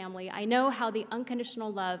our family, I know how the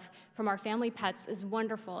unconditional love from our family pets is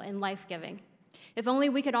wonderful and life-giving. If only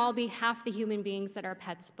we could all be half the human beings that our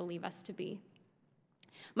pets believe us to be.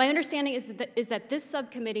 My understanding is that this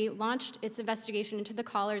subcommittee launched its investigation into the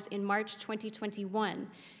collars in March 2021,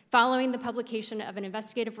 following the publication of an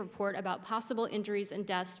investigative report about possible injuries and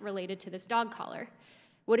deaths related to this dog collar.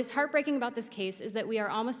 What is heartbreaking about this case is that we are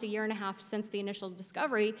almost a year and a half since the initial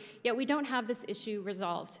discovery, yet we don't have this issue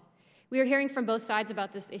resolved. We are hearing from both sides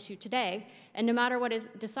about this issue today, and no matter what is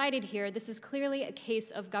decided here, this is clearly a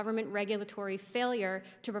case of government regulatory failure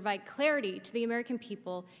to provide clarity to the American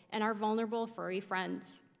people and our vulnerable furry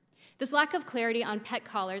friends. This lack of clarity on pet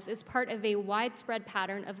collars is part of a widespread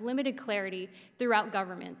pattern of limited clarity throughout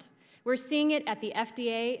government. We're seeing it at the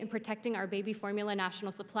FDA in protecting our baby formula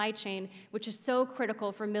national supply chain, which is so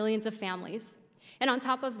critical for millions of families. And on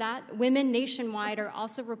top of that, women nationwide are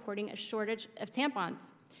also reporting a shortage of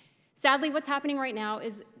tampons. Sadly, what's happening right now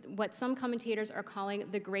is what some commentators are calling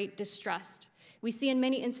the Great Distrust. We see in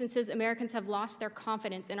many instances Americans have lost their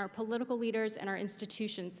confidence in our political leaders and our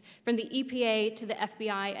institutions, from the EPA to the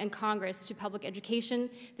FBI and Congress to public education,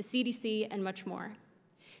 the CDC, and much more.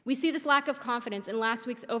 We see this lack of confidence in last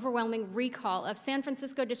week's overwhelming recall of San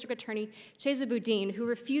Francisco District Attorney Chesa Boudin, who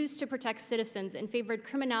refused to protect citizens and favored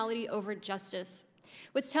criminality over justice.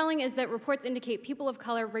 What's telling is that reports indicate people of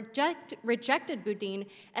color rejected Boudin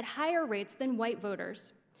at higher rates than white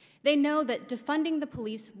voters. They know that defunding the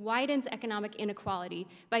police widens economic inequality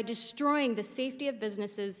by destroying the safety of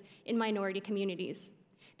businesses in minority communities.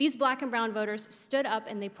 These black and brown voters stood up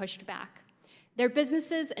and they pushed back. Their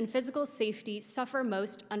businesses and physical safety suffer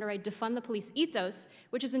most under a defund the police ethos,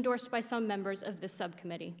 which is endorsed by some members of this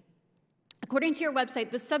subcommittee. According to your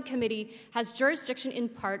website, the subcommittee has jurisdiction in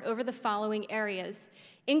part over the following areas: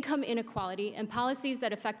 income inequality and policies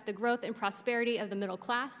that affect the growth and prosperity of the middle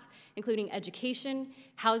class, including education,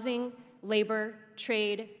 housing, labor,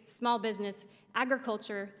 trade, small business,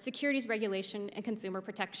 agriculture, securities regulation, and consumer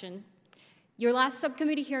protection. Your last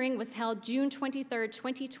subcommittee hearing was held June 23,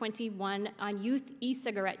 2021 on youth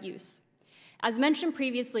e-cigarette use. As mentioned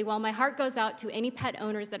previously, while my heart goes out to any pet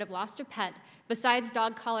owners that have lost a pet, besides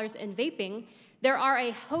dog collars and vaping, there are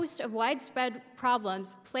a host of widespread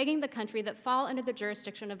problems plaguing the country that fall under the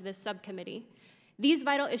jurisdiction of this subcommittee. These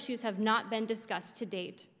vital issues have not been discussed to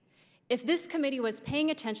date. If this committee was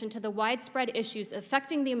paying attention to the widespread issues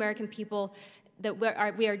affecting the American people that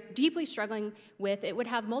we are deeply struggling with, it would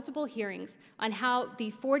have multiple hearings on how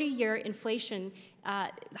the 40-year inflation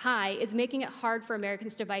high is making it hard for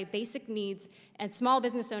Americans to buy basic needs and small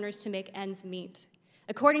business owners to make ends meet.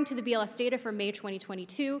 According to the BLS data for May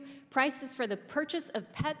 2022, prices for the purchase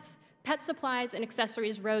of pets, pet supplies, and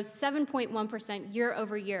accessories rose 7.1% year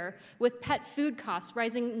over year, with pet food costs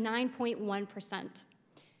rising 9.1%.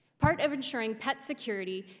 Part of ensuring pet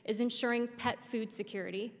security is ensuring pet food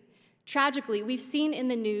security. Tragically, we've seen in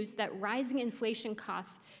the news that rising inflation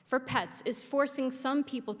costs for pets is forcing some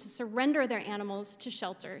people to surrender their animals to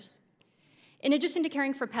shelters. In addition to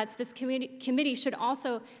caring for pets, this committee should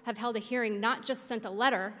also have held a hearing, not just sent a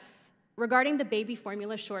letter, regarding the baby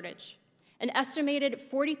formula shortage. An estimated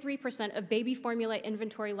 43% of baby formula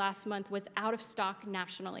inventory last month was out of stock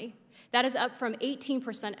nationally. That is up from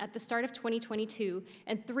 18% at the start of 2022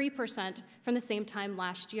 and 3% from the same time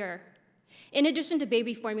last year. In addition to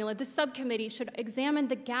baby formula, the subcommittee should examine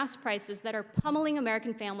the gas prices that are pummeling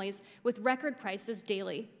American families with record prices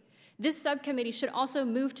daily. This subcommittee should also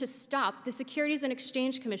move to stop the Securities and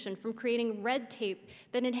Exchange Commission from creating red tape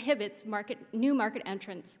that inhibits new market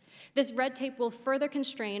entrants. This red tape will further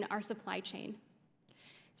constrain our supply chain.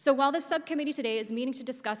 So while this subcommittee today is meeting to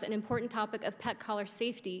discuss an important topic of pet collar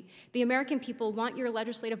safety, the American people want your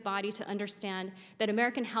legislative body to understand that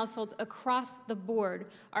American households across the board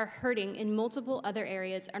are hurting in multiple other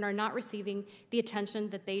areas and are not receiving the attention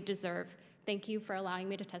that they deserve. Thank you for allowing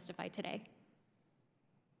me to testify today.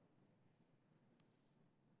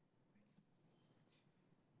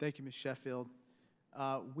 Thank you, Ms. Sheffield.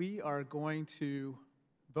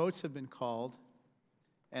 Votes have been called,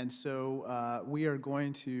 and so we are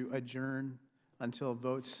going to adjourn until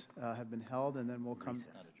votes have been held, and then we'll come,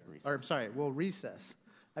 we'll recess.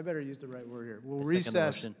 I better use the right word here. We'll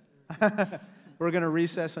recess. We're going to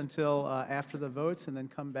recess until after the votes, and then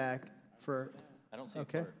come back for, I don't see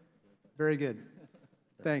okay? Very good.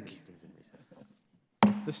 Thank you.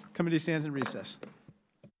 This committee stands in recess.